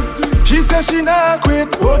like a hill tea. She says she not quit,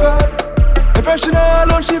 oh God. Air freshener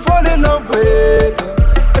alone she fall in love with.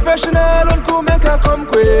 Air freshener alone could make her come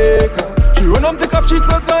quicker. She run up, take off, she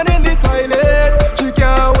clothes gone in the toilet. She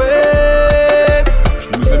can't wait. She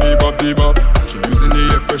using the bop the bop. She using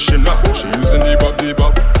the air freshener. She using the bop the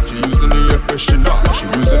bop. She using the air freshener. She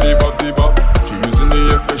using the bop the bop. She using the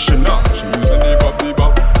air freshener. She using the bop the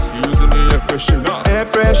bop. She using the air freshener. Air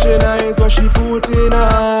freshener is what she put in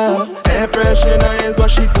her. Air freshener is what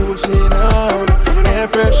she put in her. Air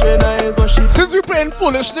freshener is what she. Since we playing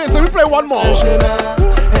foolishness, so we play one more. I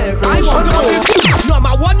want to this.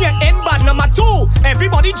 Number one, you're in, but number two,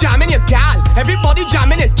 everybody jamming your gal. Everybody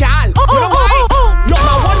jamming your gal. You know why?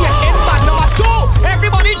 Number one, you're in, but number two,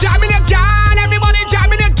 everybody jamming your gal. Everybody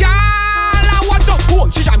jamming your gal. I want to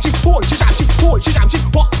hold, she jam, she hold, she jam, she hold, she jam, she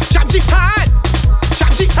walk, jam, she hard,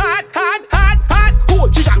 jam, she hard, hard, hard, hard.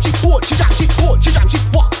 Hold, she jam, she hold, she jam, she hold, she jam, she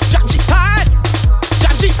walk, jam, she hard,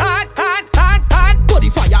 jam, she hard, hard, hard, hard. Body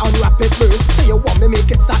fire on rapid burst. Say you want me make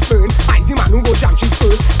it start burn. I see man who go jam she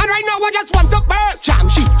first. And right now I just want to burst. Jam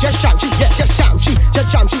she, yeah, just jam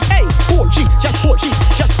she, hey, hold she, just hold she,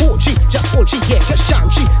 just hold she, just hold she, yeah, just jam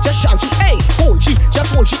she, hey, hold she,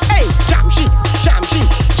 just hold she, hey, jam she,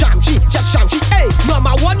 just jam she, hey.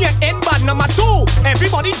 Number one, you're in, but number two,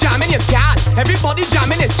 everybody jamming your gal, everybody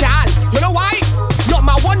jamming your gal. You know why?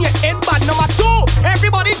 Number one, you're in, but number two,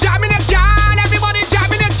 everybody jamming your gal, everybody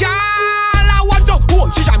jamming your gal. I want to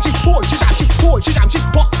hold she, jam she, hold she, jam she, hold she, jam she,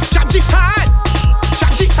 walk, jam she hard,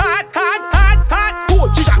 jam she hard, hard, hard, hard.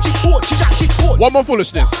 Hold she, jam she, hold she, jam she, hold. One more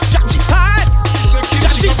foolishness. Jam she hard,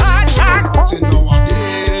 jam she hard, hard. Say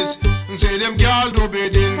nowadays, say them girl do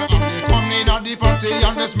bidding, and they come in at the party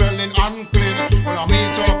and they smelling unclean. When I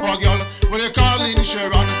meet up a girl, when they call in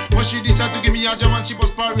Sharon, when she decide to give me a jam and she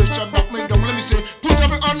perspiration, knock me down. Let me say, put up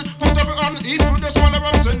it on, eat through the small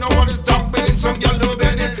around. Say nobody's dog bidding, some girl do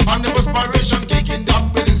bidding, and the perspiration kicking, dog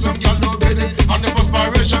bidding, some girl do bidding, and the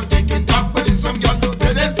perspiration kicking, dog bidding, some girl do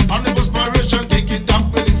bidding, and the perspiration kicking, dog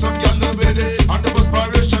bidding, some girl do bidding, and the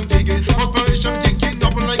perspiration kicking,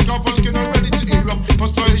 up like a volcano ready to erupt.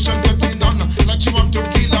 Perspiration getting on like she want to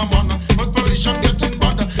kill a man. Perspiration getting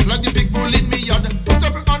bad like the big bull in me yard. Put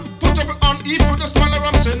up it on, eat for the smaller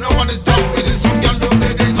ram. Say no one is down with it, some girl do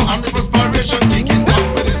bidding, and the perspiration kicking, down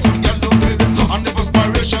with it, some girl do bidding, and the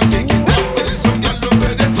perspiration kicking, down with it, some girl do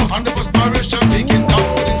bidding, and the perspiration kicking, down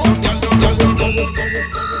with it, some girl do.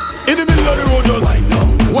 In the middle of the road, just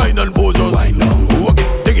wine and pose, just walk it,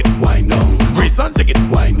 take it, wine on, brace and take it,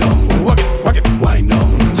 wine on, walk it, wine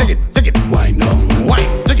on, take it, wine on, wine,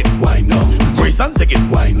 take it, wine on, brace and take it,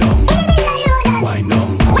 wine on, wine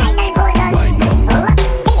on, wine on,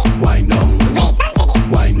 wine on,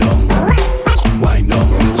 wine on,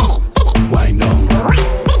 wine on,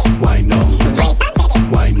 wine on,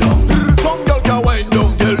 wine on. Some girl can wine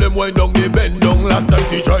down, tell them wine down, they bend down. Last time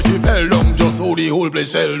she tried, she fell down, just hold the whole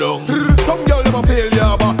place shell down. Some girl never fail,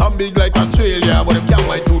 yeah, but I'm big like Australia, but them can't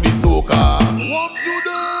wine to the soca.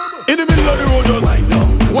 In the middle of the road, just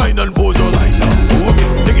wine and pose, just walk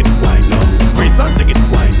it, take it, wine on, brace and take it,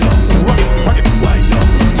 wine on, walk it, wine on,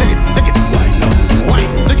 take it, wine on, wine,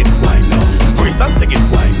 take it, wine on, brace and take it,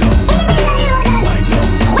 wine on, wine on, wine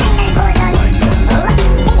on, wine on,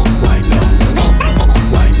 wine on, wine on,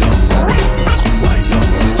 wine on.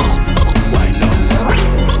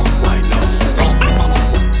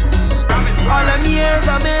 all them years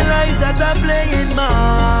of my life that I'm playing,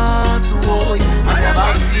 man.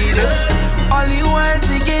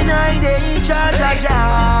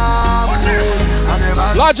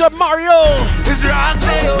 charge of Mario. It's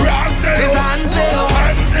Roxdale, it's Hansdale,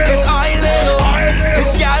 it's Oileo,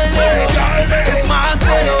 it's Galdeo, it's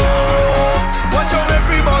Marcelo. Watch out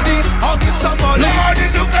everybody, I'll get somebody. Lord,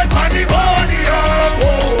 it look like money, money,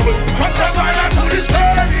 oh. From Savannah to the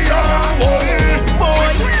stadium,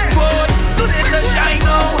 boy, do this a shine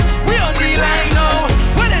now. We on the line now,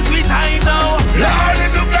 when it's we time now. Lord,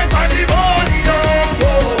 it look like money, money, oh.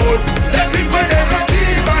 Let me put them on the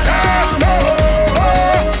banana.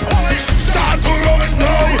 Start to run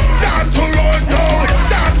now, start to run now,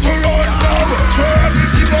 start to run now. Throw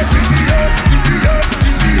everything up in the air, in the air,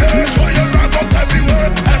 in the air. Throw your rag up everywhere,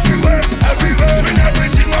 everywhere, everywhere. Swing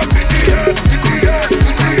everything up in the air, in the air,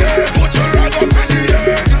 in the air. Put your rag up in the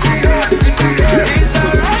air, in the air, in the air. It's a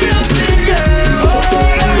riot thing, yeah.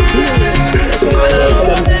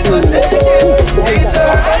 It's a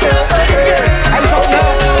riot thing, yeah.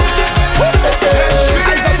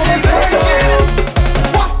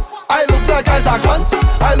 I look like guys a cunt.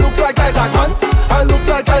 I look like guys a cunt. I look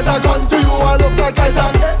like guys a cunt to you. I look like guys a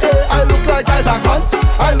I look like guys a cunt.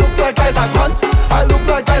 I look like guys a cunt. I look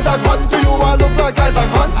like guys a cunt to you. I look like guys a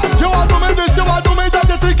cunt. You want to me this? You want to me that?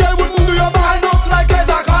 You think I wouldn't do your back? I look like guys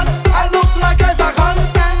a cunt. I look like guys a cunt.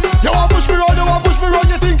 You want push me round? You want push me round?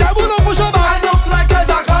 You think I wouldn't push your back? I look like guys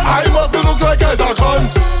a cunt. I must look like guys a cunt.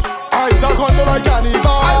 I's a cunt like cannibal.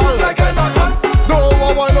 I look like guys a cunt. No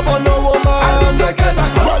one wind up on no woman. I look like guys a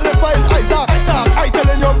cunt. Well, if I's Isaac, I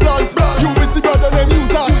telling your blunt. You is the brother named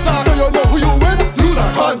User. So you know who you is? User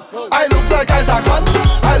cunt. I look like guys a cunt.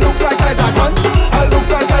 I look like guys a cunt. I look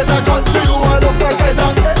like guys a cunt to you. I look like guys a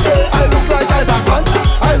I look like guys a cunt.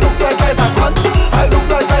 I look like guys a cunt. I look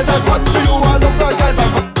like guys a cunt to you. I look like guys a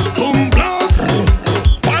cunt. Boom blast,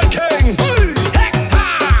 Viking,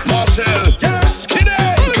 Marshall,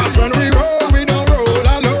 Skinny. 'Cause when we roll, we don't roll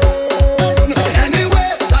alone. So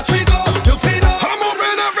anywhere that we go, you feel it. I'm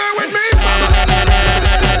moving everywhere with me, family.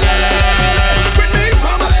 With me,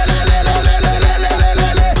 family.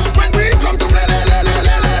 When we come to play,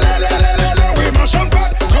 we mash up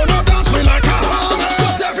fat, turn up, dance me like a hammer.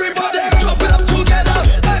 'Cause everybody jump it up together,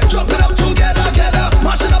 jump it up together, together,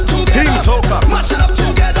 mash it up together. Team Soca, mash it up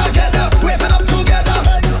together, together, wave it up together,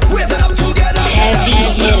 wave it up together,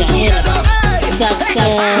 jump it up together.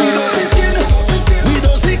 We don't see skin, we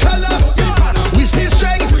don't see color, we see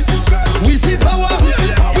strength, we see power,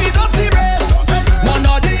 we don't see race, one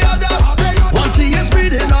or the other. One see is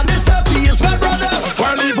breathing on this earth, he is my brother.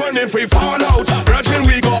 Well, even if we fall out, brethren,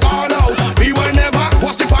 we go all out. We will never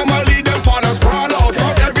watch the family, them fathers brawl out.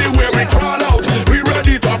 From everywhere we crawl out, we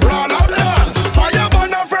ready to brawl out. Fire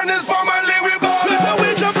burn, our friend is family, we ball out.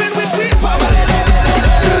 We jumping with the family.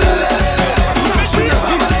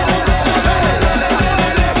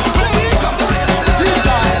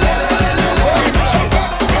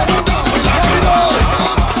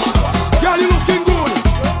 Girl, you looking good,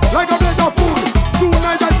 like a plate of food.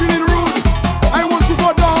 Tonight I'm feeling rude. I want to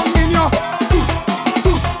go down in your sus,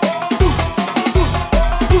 sus, sus, sus,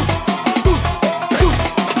 sus, sus, sus,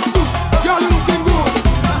 sus. Girl, you looking good,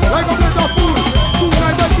 like a plate of food.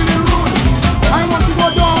 Tonight I'm feeling rude. I want to go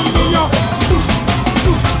down in your sus,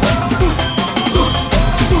 sus, sus, sus,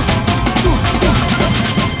 sus, sus.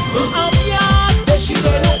 Ambiance,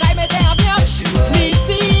 déchirez-nous, qu'aille mettez ambiance.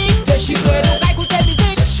 Musique, déchirez-nous, qu'aille écoutez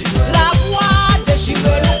musique. La voix,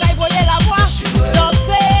 déchirez-nous, qu'aille voyez la voix.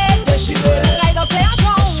 Danser, déchirez-nous, qu'aille danser en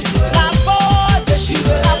jambe. La peau,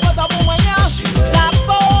 déchirez la peau dans mon moyen. La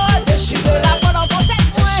peau, déchirez la peau dans mon tête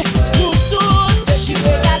moins. Nous tous,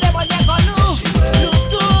 déchirez, regardez mon lien comme nous. Nous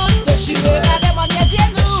tous, déchirez, regardez mon lien bien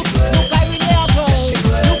nous. Nous qu'aille winer en jambe,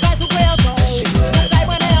 nous qu'aille souper en jambe. Nous qu'aille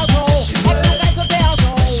mener en jambe, et nous qu'aille sauter en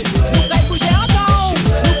jambe. Nous qu'aille bouger en jambe,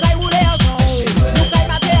 nous qu'aille rouler en jambe. Nous qu'aille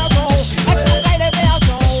mater en jambe, et nous qu'aille lever en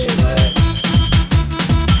jambe.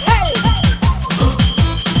 Hey!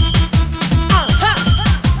 Ah-ha!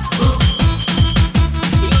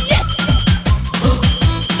 Yes!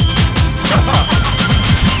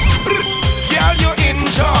 Girl, you're in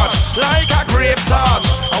charge, like a grape sarge.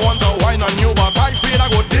 I want to wine on you, but I feel I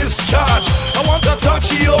go discharge. I want to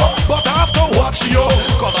touch you, but I have to watch you.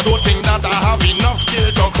 'Cause I don't think that I have enough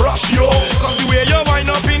skill to crush you. 'Cause the way you wind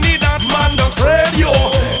up in the dance, man, does spread you.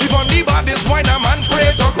 Even the baddest wine, a man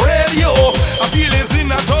afraid to grade you. I feel it's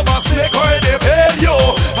in a tub of snake oil, they pay you.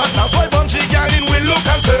 And that's why bunchy girl in will look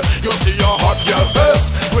and say, you see your hot girl first,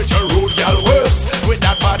 with your rude girl worse, with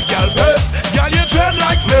that bad girl best. Girl, you tread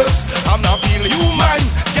like this. I'm not feel human.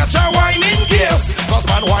 Get your wine in case. 'Cause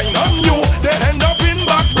man wine on you, they end up in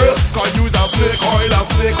back breast. 'Cause use a snake oil, a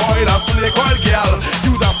snake oil, a snake oil girl.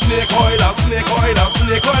 Use a snake oil, a snake oil, a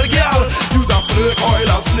snake oil girl. Use a snake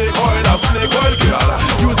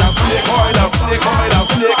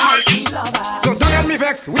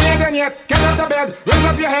mate, get out of bed, raise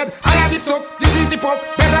up your head. I have it soaked, this is the pop.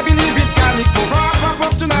 Better believe it's garlic. Pop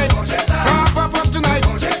up tonight, pop up tonight,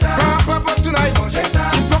 pop up tonight.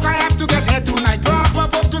 It's broke, I have to get head tonight.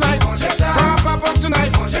 Pop up tonight, pop up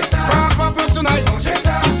tonight, pop up tonight. It's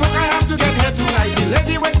broke, I have to get head tonight. The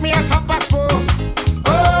lady wake me at 4:30.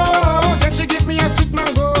 Oh, then she give me a sweet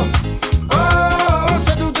mango. Oh,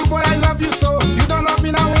 say do but I love you so. You don't love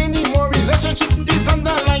me now anymore. Relationship is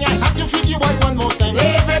underlying. I have to feed you boy one more time.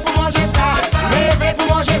 Levez pour manger ça, levez pour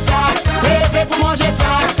manger ça, levez pour manger ça.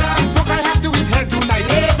 It's broke, I have to eat head tonight.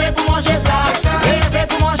 Levez pour manger ça, levez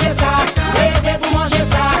pour manger ça, levez pour manger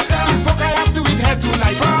ça. It's broke, I have to eat head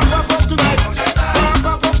tonight. Pop up tonight,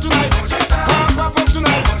 pop up tonight, pop up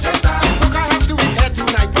tonight. It's broke, I have to eat head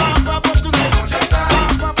tonight. Pop up tonight,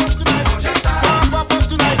 pop up tonight, pop up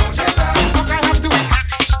tonight. It's broke, I have to eat.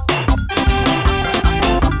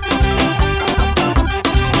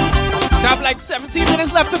 Have like 17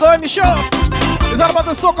 minutes left to go in the show. It's all about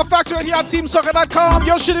the Soca Factory right here on TeamSoca.com.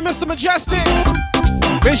 Yo, shitty Mr. Mejustik.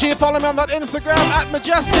 Make sure you follow me on that Instagram at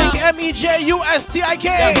Mejustik, Mejustik.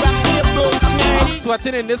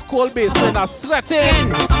 Sweating in this cold basement, I'm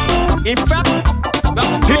sweating. In fact,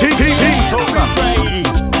 Team Soca.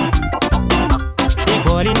 They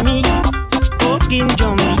calling me, walking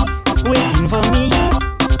Johnny, waiting for me.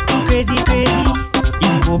 Too crazy,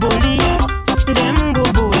 it's Boboli, them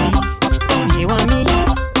Boboli. Come here with me,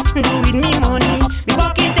 do with me money. Me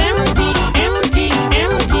pocket empty.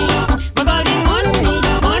 But all the money.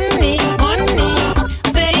 I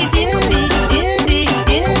say it in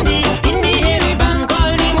the heavy bank,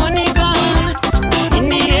 all the money gone. In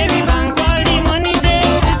the heavy bank, all the money there.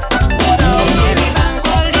 In the heavy bank,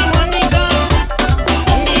 all the money gone.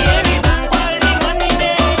 In the heavy bank, all the money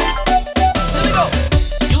there. Here we go.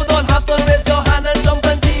 You don't have to raise your hand and jump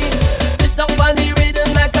and team. Sit down on the rhythm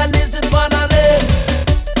like a lizard on a leg.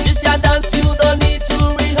 This your dance, you don't need to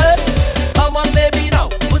rehearse. Come on, baby, now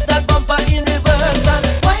put that bumper in reverse and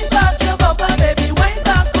wind back your bumper, baby, wind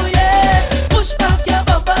back, oh yeah. Push back your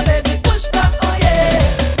bumper, baby, push back, oh yeah.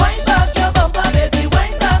 Wind back your bumper, baby,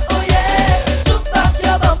 wind back, oh yeah. Stoop back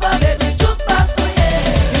your bumper, baby, stoop back, oh yeah.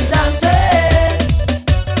 You dancing,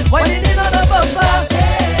 winding in on the bumper.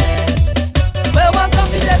 Swear one come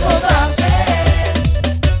to take over.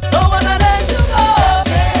 Don't wanna let you go.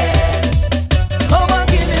 Come on,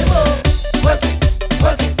 give me more. Work it,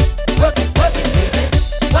 baby.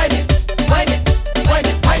 Wind it, baby.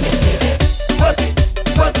 Work it.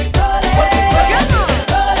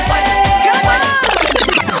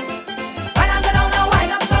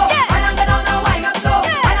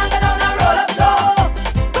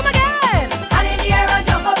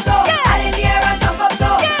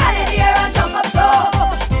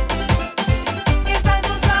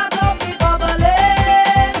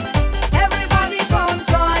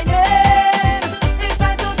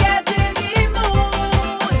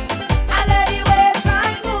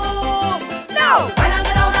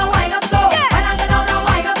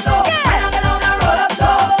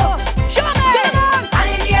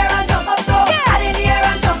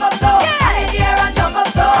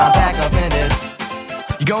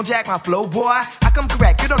 You gon' jack my flow, boy? I come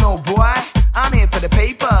correct, you don't know, boy. I'm here for the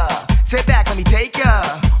paper. Sit back, let me take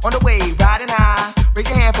ya. On the wave, riding high. Raise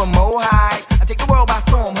your hand for more high. I take the world by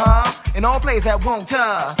storm, huh? In all plays that won't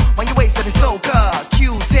when you waste to the Soca.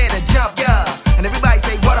 Q's here to jump, yeah. And everybody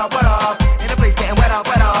say, what up, what up? In the place getting wet up,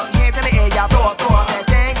 wet up. Hands in the air, y'all throw up that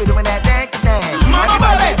thing. We're doing that thing.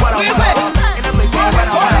 Everybody say, what up, what up? In the place getting wet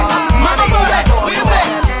up, wet up. Mama, throw up that thing.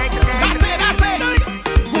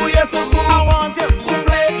 Who you so good? I want you to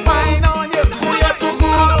play wine on you. Who you so good?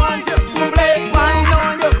 I want you to play wine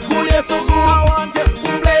on you. Who you so good? I want you to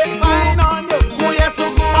play wine on you. Who you so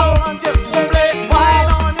good? I want you to play wine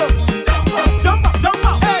on you. Jump up, jump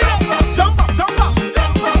up, jump up, jump up, jump up, jump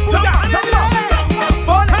up, jump up, jump up.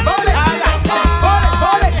 Pull it, pull it, pull it, pull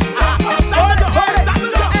it, pull it,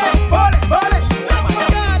 pull it, pull it.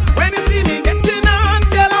 When you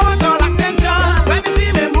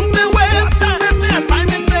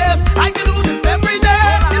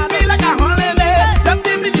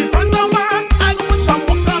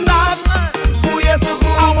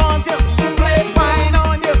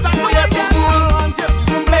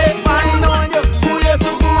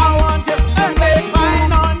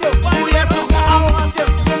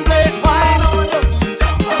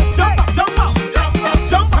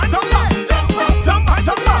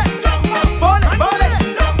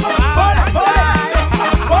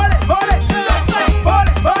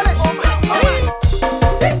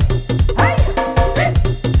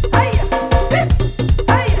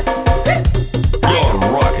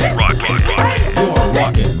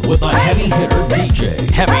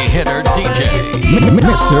heavy hitter DJ,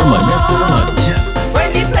 Mr. Majestic. When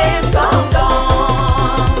the flames come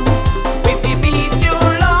down, with the beat you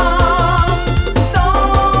love so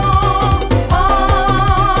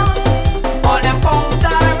much, all them folks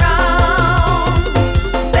around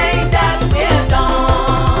say that we're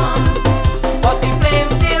done, but the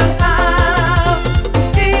flames still have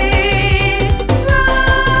the love.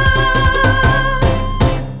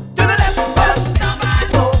 To the left, rush,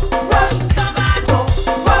 tomato, rush, tomato,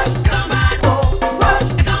 rush, tomato, rush,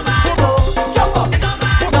 tomato, jump up,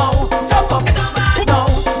 no, jump up, no,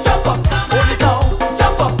 jump up, only no,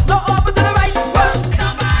 jump up, no, over to the right, rush,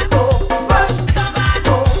 tomato, rush,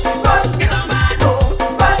 tomato, rush, tomato,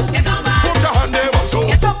 rush, tomato. Put your hand them up so.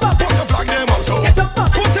 Get up, Put your flag them up so. get up,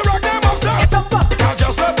 Put the rock them up so. get up, Can't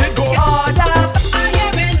just let it go. order. I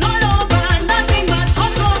hear it all over, nothing but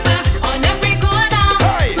hot over on every corner.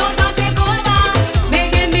 Hey. So don't take over,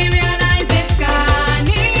 making me realize it's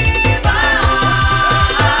carnival.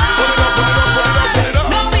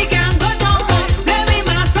 No, we can't go jump up, play we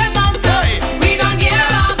must spread bounce up. We don't gear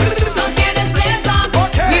up, so tear this place up.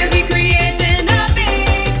 We'll be creating a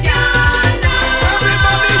big scandal.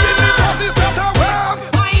 Everybody in the party start a wave.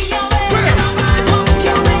 Wind your way, walk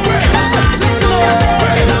your way,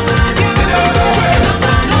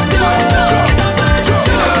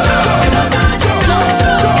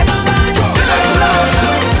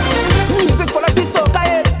 Music full of this soca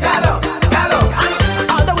is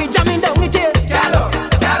all the way jamming down it is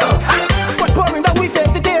squad pouring down we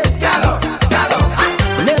face it is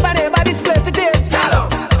never this place it is.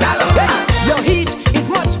 Hey, your heat is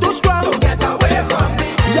much too strong. Get away from me.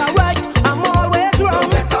 You're right, I'm always wrong.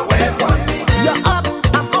 Get away from me. You're up,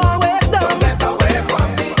 I'm always down. Get away from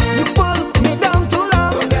me. You pull me down too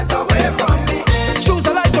long. Get away from me. Choose a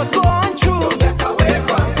light, just go on true. Get away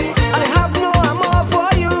from me. I have no amor for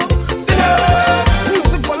you.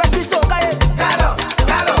 Music full of this soca is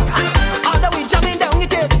all the way jamming down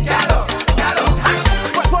it is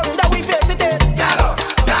squad pouring down we face it is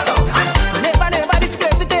never this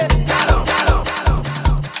place it is.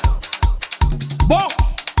 Bon,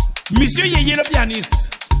 monsieur Yeye le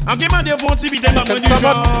pianiste, en demandant vos activités dans le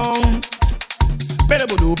genre.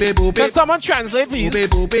 Can someone translate, please?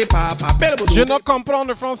 Je ne comprends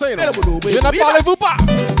le français. Non. Je ne parlez-vous pas?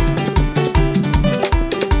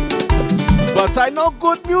 But I know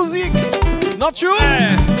good music. Not true?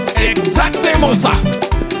 Exactement ça.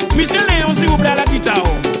 Monsieur Léon, s'il vous plaît, à la guitare.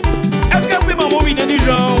 Est-ce que vous pouvez m'envoyer du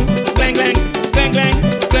genre? Clang, clang, clang, clang,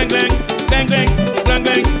 clang, clang, clang, clang, clang,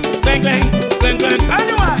 clang, clang, clang, clang, clang.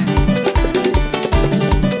 Anyway.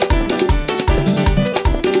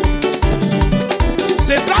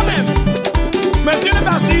 C'est ça même. Monsieur le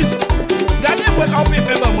bassiste, gardez-vous qu'on peut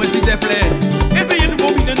faire pour moi, s'il te plaît. Essayez de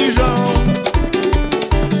combiner du genre.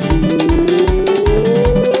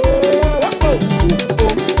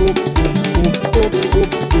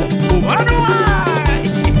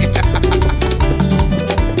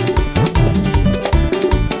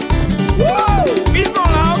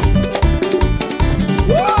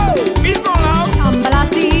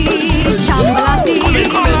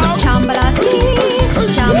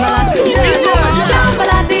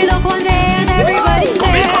 Chambalasi, look one day and everybody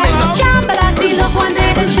say, Chambalasi, look one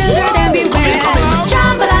day, the children everywhere.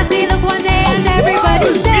 Chambalasi, look one day and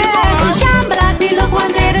everybody's there. Chambalasi, look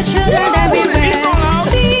one day, the children everywhere.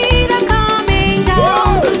 See them coming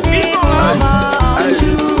down to take over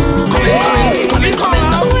True.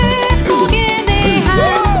 With hook in their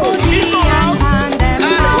hand, put me and hand them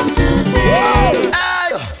down to stay.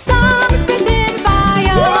 Some spitting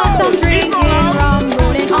fire, some drinking rum,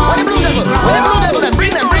 rolling on the ground.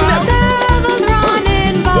 Devils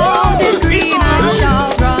running bout in green and shout,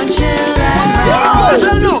 run, children, run.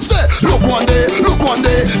 Look one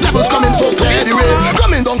day, devils coming so clear the way.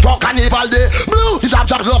 Coming down for carnival day. Blue, his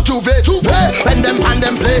jobs up to pay. When them pan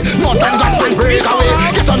them play, not and guts and break away.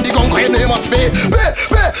 Get on the gun, claim they must pay.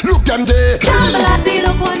 Look them day. Chambalasi,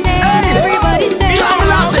 look one day and everybody's there.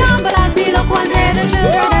 Chambalasi, look one day, the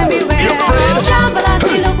children everywhere.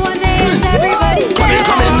 Chambalasi, look one day and everybody's there.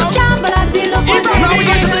 Chambalasi, look one day. Now we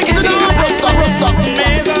got to take it to the house.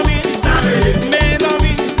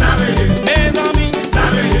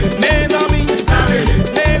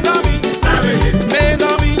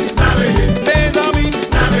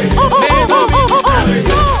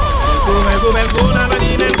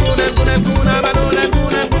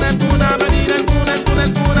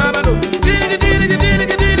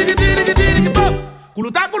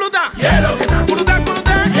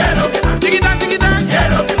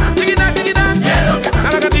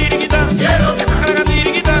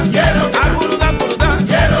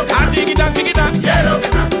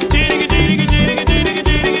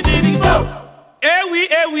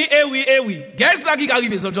 ça qui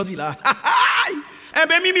arrive sur aujourd'hui là. Eh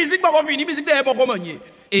ben, mi musique pas fini, musique derrière pas commencer.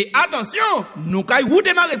 Et attention, nous caille où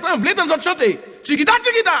démarrer ça, v'lait dans notre chanter. Chiquita,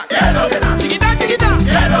 chiquita. Chiquita, chiquita.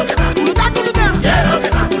 Kuluta, kuluta.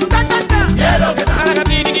 Kuluta, kuluta.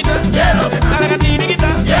 Alagati, chiquita. Alagati, chiquita.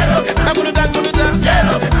 Kuluta, kuluta.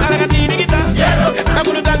 Alagati, chiquita.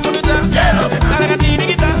 Kuluta, kuluta. Alagati,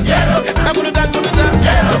 chiquita. Kuluta, kuluta.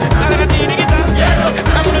 Alagati, chiquita.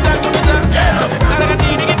 Kuluta, kuluta. Alagati,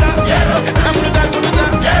 chiquita. Kuluta, kuluta.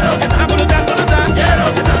 Kuluta, kuluta.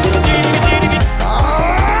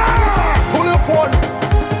 Pull your phone.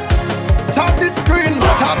 Tap the screen.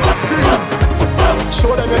 Tap the screen.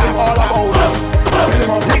 Show them what it's all about.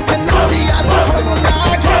 Nick and Natty and turn on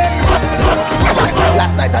again.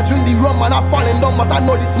 Last night I drink the rum and I falling down, but I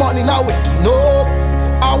know this morning I waking up.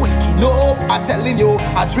 I waking up. I telling you,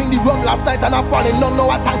 I drink the rum last night and I falling down. Now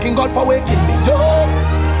I thanking God for waking me up.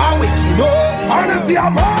 I waking up. And if you're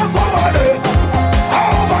Mars over there,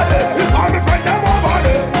 over there. If I'm a friend, them over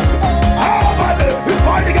there, over there. If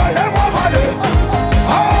I'm the girl, them over there,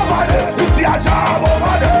 over there. If you're a job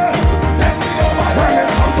over there, tell me over there. When it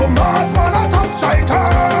come to Mars, man, a top striker.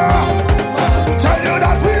 Tell you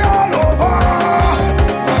that we all over.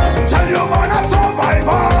 Tell you man, a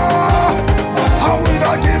survivor. And we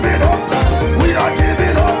not give it up. We not give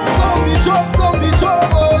it up. Some the job,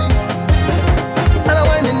 boy. And I'm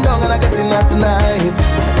winding down and I get in that tonight.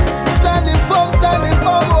 Standing firm,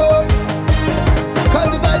 boy.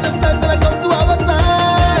 Cause if I just dance and I come to have a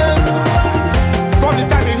time. From the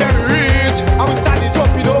time you hear me reach, I will stand it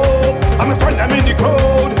jumping up. I'm a friend, I'm in the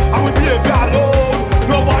crowd. I will be a alone.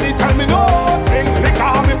 Nobody tell me nothing. They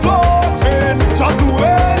call me floating. Just do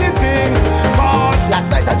anything. Cause last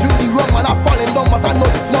night I drink the rum and I falling down, but I know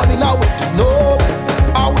this morning I waking up.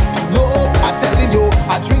 I waking up. I telling you,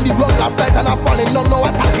 I drink the rum last night and I falling down. Now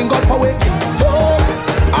I thanking God for waking me up.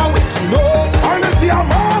 I waking up. And if you're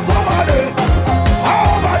Mars over there,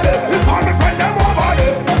 over there. If I'm a friend, them over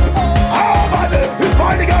there, over there. If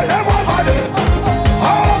I'm the girl, them over there,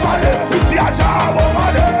 over there. If you're a job over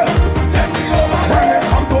there, tell me over there. When it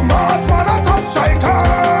come to Mars, man, a top striker.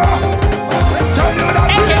 Tell you that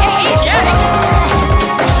we are over.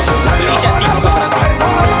 Tell you man, a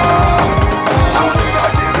survivor. And we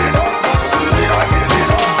not give it up. We not give it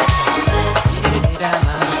up.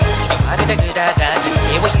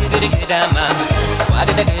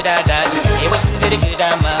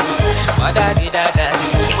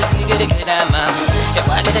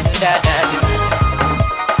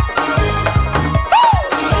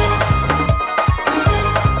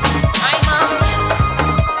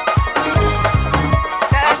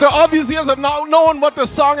 After all these years of not knowing what the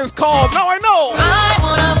song is called, now I know. I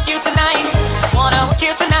wanna hook you tonight. Wanna hook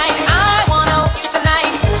you tonight. I wanna hook you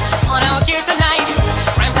tonight. Wanna hook you tonight.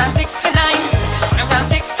 Prime time 6 to 9. Prime time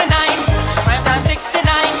 6 to 9. Prime time 6 to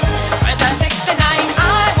 9. Prime time 6 to 9.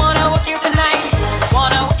 I wanna hook you tonight.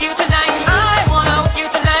 Wanna hook you tonight. I wanna hook you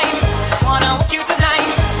tonight. Wanna hook you tonight.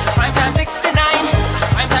 Prime time 6 to 9.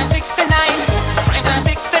 Prime time 6 to 9. Prime time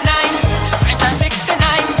 6 to 9. Prime time 6 to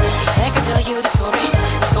 9. I can tell you the story.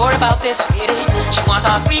 The story about this lady. She want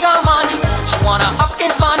a three-gun man. She want a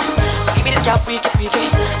Hopkins man. Give me this girl freaky, freaky.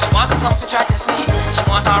 She want to come to try test me. She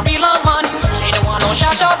want a real long man. She don't want no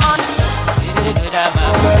shot man. You get a good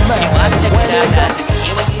man. You want it a good man.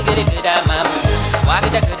 You get a good man. Why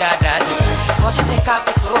get a good man? Well, she take off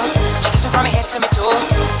the clothes. She kiss me from my head to my toe.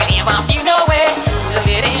 And you want you know it. The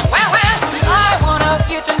lady, well, I wanna hook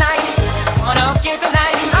you tonight. Wanna hook you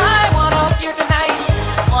tonight. I wanna hook you tonight.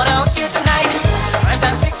 Wanna hook you tonight. Prime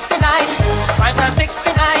time 6 to 9. Prime time 6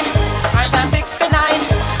 to 9. Prime time 6 to 9.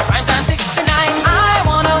 Prime time 6 to 9. I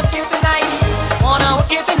wanna hook you tonight. Wanna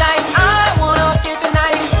hook you tonight. I wanna hook you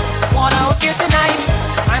tonight. Wanna hook you tonight.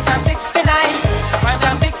 Prime time 6 to 9. Prime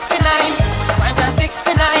time 6 to 9. Prime time 6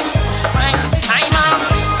 to 9. Prime time 6 to 9.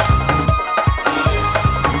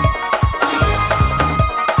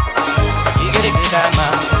 You get a good time,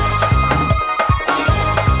 man.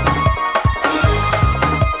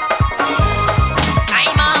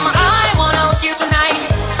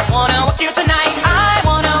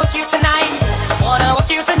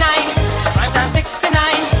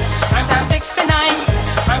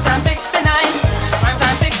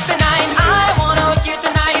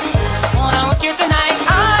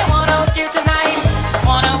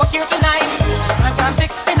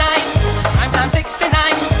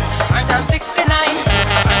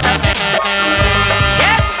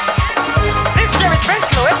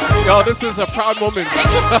 Yo, this is a proud moment.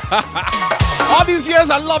 All these years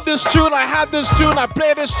I love this tune, I had this tune, I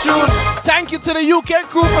play this tune. Thank you to the UK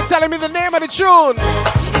crew for telling me the name of the tune.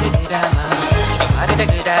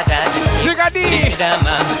 Digga D,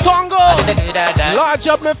 Tongo, large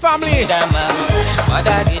up my family.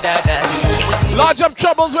 Large up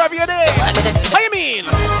troubles wherever you're there. How you mean?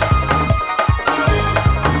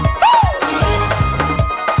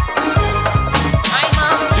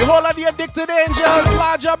 You whole of the addicted angels,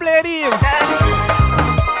 large up ladies.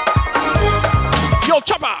 Yo,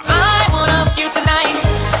 chopper. I wanna hook you tonight.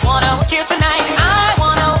 Wanna hook you tonight. I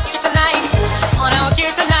wanna hook you tonight. Wanna hook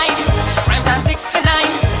you tonight. Prime time 6 to 9.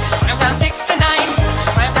 Prime time 6 to 9.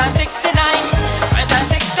 Prime time 6 to 9. Prime time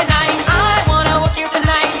 6 to 9. I wanna hook you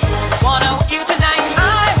tonight. Wanna hook you tonight.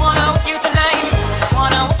 I wanna hook you tonight.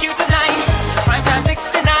 Wanna hook you tonight. Prime time 6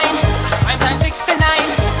 to 9. Prime time 6 to 9.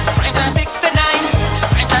 Prime time 6 to 9.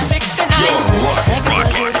 Prime time 6 to 9.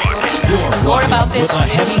 Story about this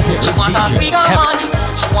lady. She want a freedom on.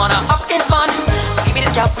 She want a Hopkins bun. Give me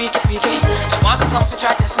this girl freaky freaky. She want to come to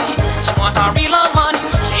try this me. She want a real long man.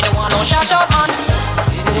 She don't want no shot on.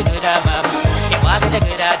 You get a good mom. You walk it a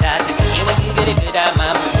good dad. You get a good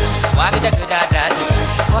mom. Walk it a good dad.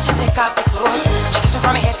 Well, she take off the clothes. She kiss me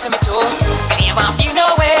from my head to my toe. And you want you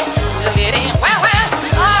know it. The lady, well,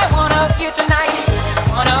 I wanna hook you tonight.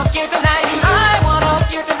 Wanna hook you tonight. I wanna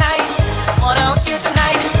hook you tonight. Wanna hook you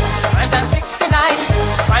tonight. Prime time 6 to 9.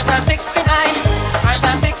 Prime time 6 to 9. Prime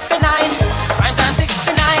time 6 to 9. Prime time 6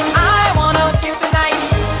 to 9. I wanna hook you tonight.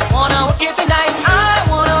 Wanna hook you tonight. I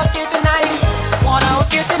wanna hook you tonight. Wanna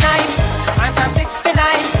hook you tonight. Prime time 6 to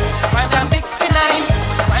 9. Prime time 6 to 9.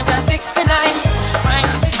 Prime time 6 to 9. Prime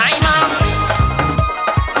time out.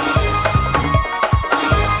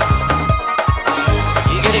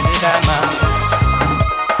 You get a good time out.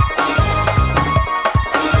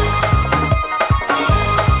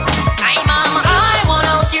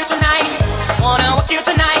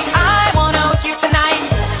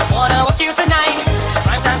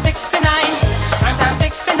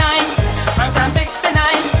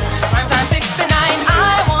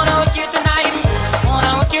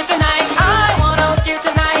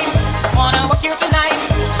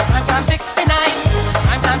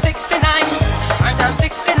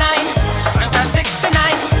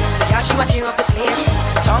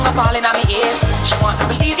 Falling on my ears. She wants a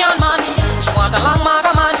Belizean man. She wants a long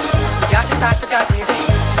maga man. The girl she start to go crazy.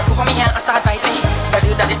 Go for me here and start biting me. The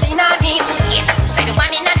dude that the teen I need. Yeah, say the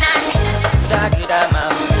one in the night. Good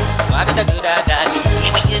mom. Walk the good dad.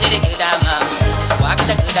 Yeah, we did it good mom. Walk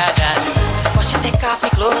the good dad. But she take off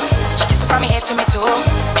my clothes. She kiss me from my head to my toe.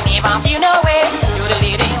 And if I'm you know it, you the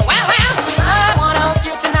lady. Well, I wanna hook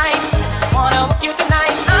you tonight. Wanna hook you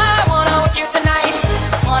tonight. I wanna hook you tonight.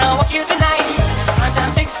 Wanna hook you tonight. Prime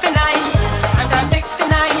time 6 to 9. Prime time 6 to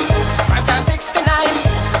 9. Prime time 6 to 9.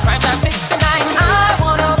 Prime time 6 to 9. I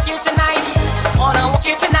wanna hook you tonight. Wanna hook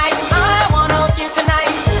you tonight. I wanna hook you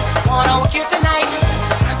tonight. Wanna hook you tonight.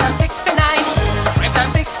 Prime time 6 to 9. Prime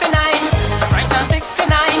time 6 to 9. Prime time 6 to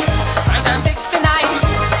 9. Prime time 6 to 9.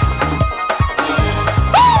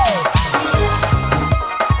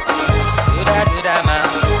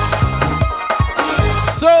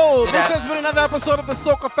 So, this has been another episode of the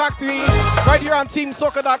Soca Factory, right here on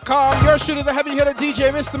TeamSoca.com. Your shooter, the heavy-hitter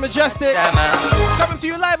DJ, Mr. Mejustik, coming to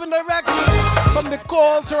you live and direct from the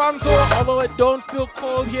cold Toronto. Although it don't feel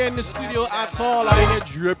cold here in the studio at all. I hear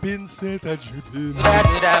dripping, set a dripping.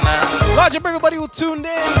 Large up everybody who tuned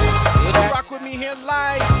in. Rock with me here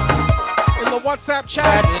live in the WhatsApp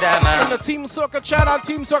chat, in the Team Soca chat on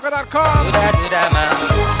TeamSoca.com.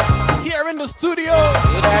 Here in the studio,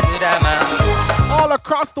 all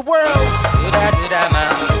across the world.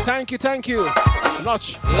 Thank you.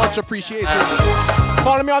 Much appreciated.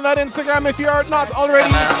 Follow me on that Instagram if you're not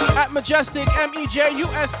already, at Mejustik,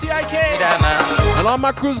 Mejustik. And all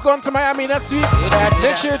my crews going to Miami next week.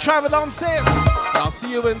 Make sure you travel down safe. I'll see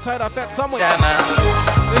you inside a fete somewhere.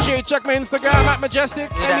 Make sure you check my Instagram at Mejustik,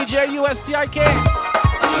 Mejustik.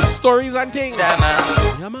 Stories and things.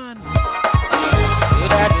 Yeah, man.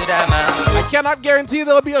 I cannot guarantee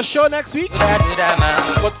there'll be a show next week,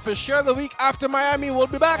 but for sure the week after Miami we'll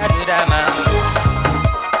be back.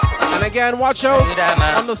 And again, watch out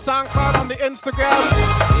on the SoundCloud, on the Instagram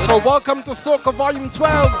for Welcome to Soca Volume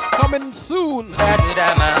 12 coming soon.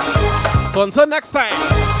 So until next time,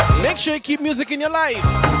 make sure you keep music in your life,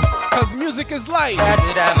 because music is life,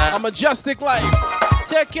 a Mejustik life.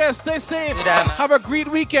 Take care, stay safe, have a great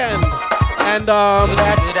weekend, and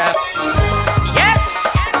Yes!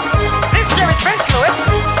 This year is Prince Louis,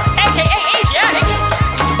 a.k.a. Asiatic.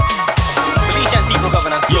 Belizean people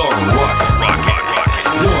governor. You're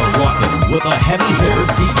rocking with a heavy hitter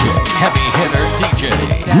DJ.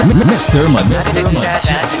 Mr. Mejustik.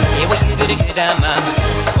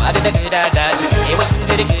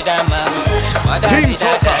 Team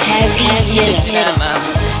Soca. Heavy hitter.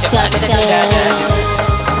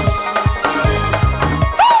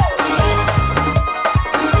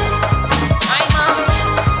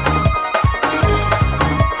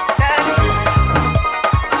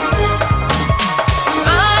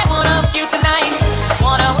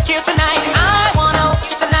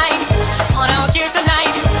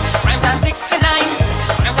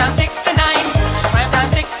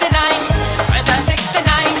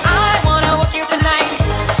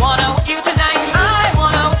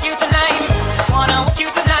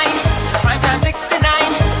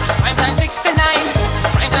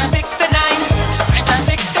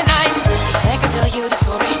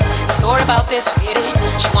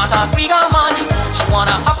 want a three-gun man. She want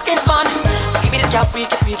a Hopkins man. Give me this girl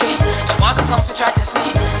freaky, freaky. She want to come to try to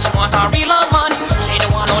me. She want a real long man. She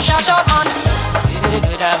ain't want no shot man. You get a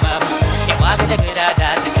good eye, mama. You walk it a good eye,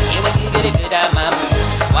 dad. You get a good eye, mama.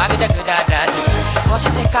 Walk it a good eye, dad. Cause she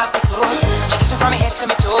take off the clothes. She kiss me from my head to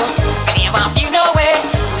my toe. And you want you know where.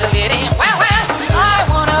 We'll get in. Well, I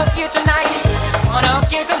wanna hook you tonight. Wanna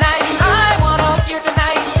hook you tonight. I wanna hook you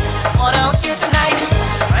tonight. Wanna hook you tonight.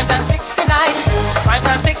 Prime time 69. Prime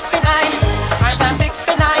time 69. Prime time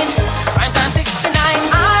 69. Prime time 69.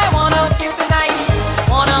 I wanna hook you tonight.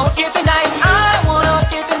 Wanna hook you tonight. I wanna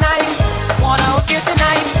hook you tonight. Wanna hook you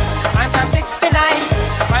tonight. Prime time 69.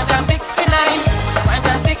 Prime time 69. Prime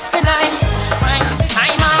time 69. Prime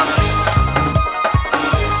time, mom.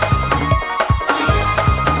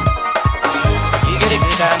 You get a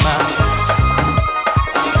good time, mom.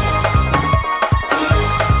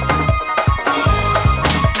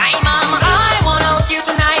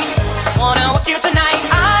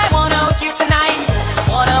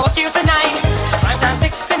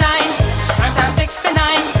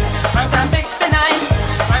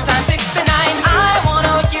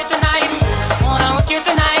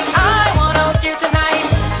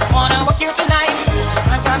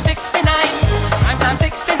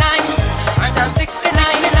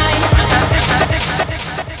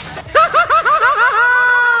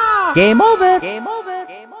 Game over. Game over.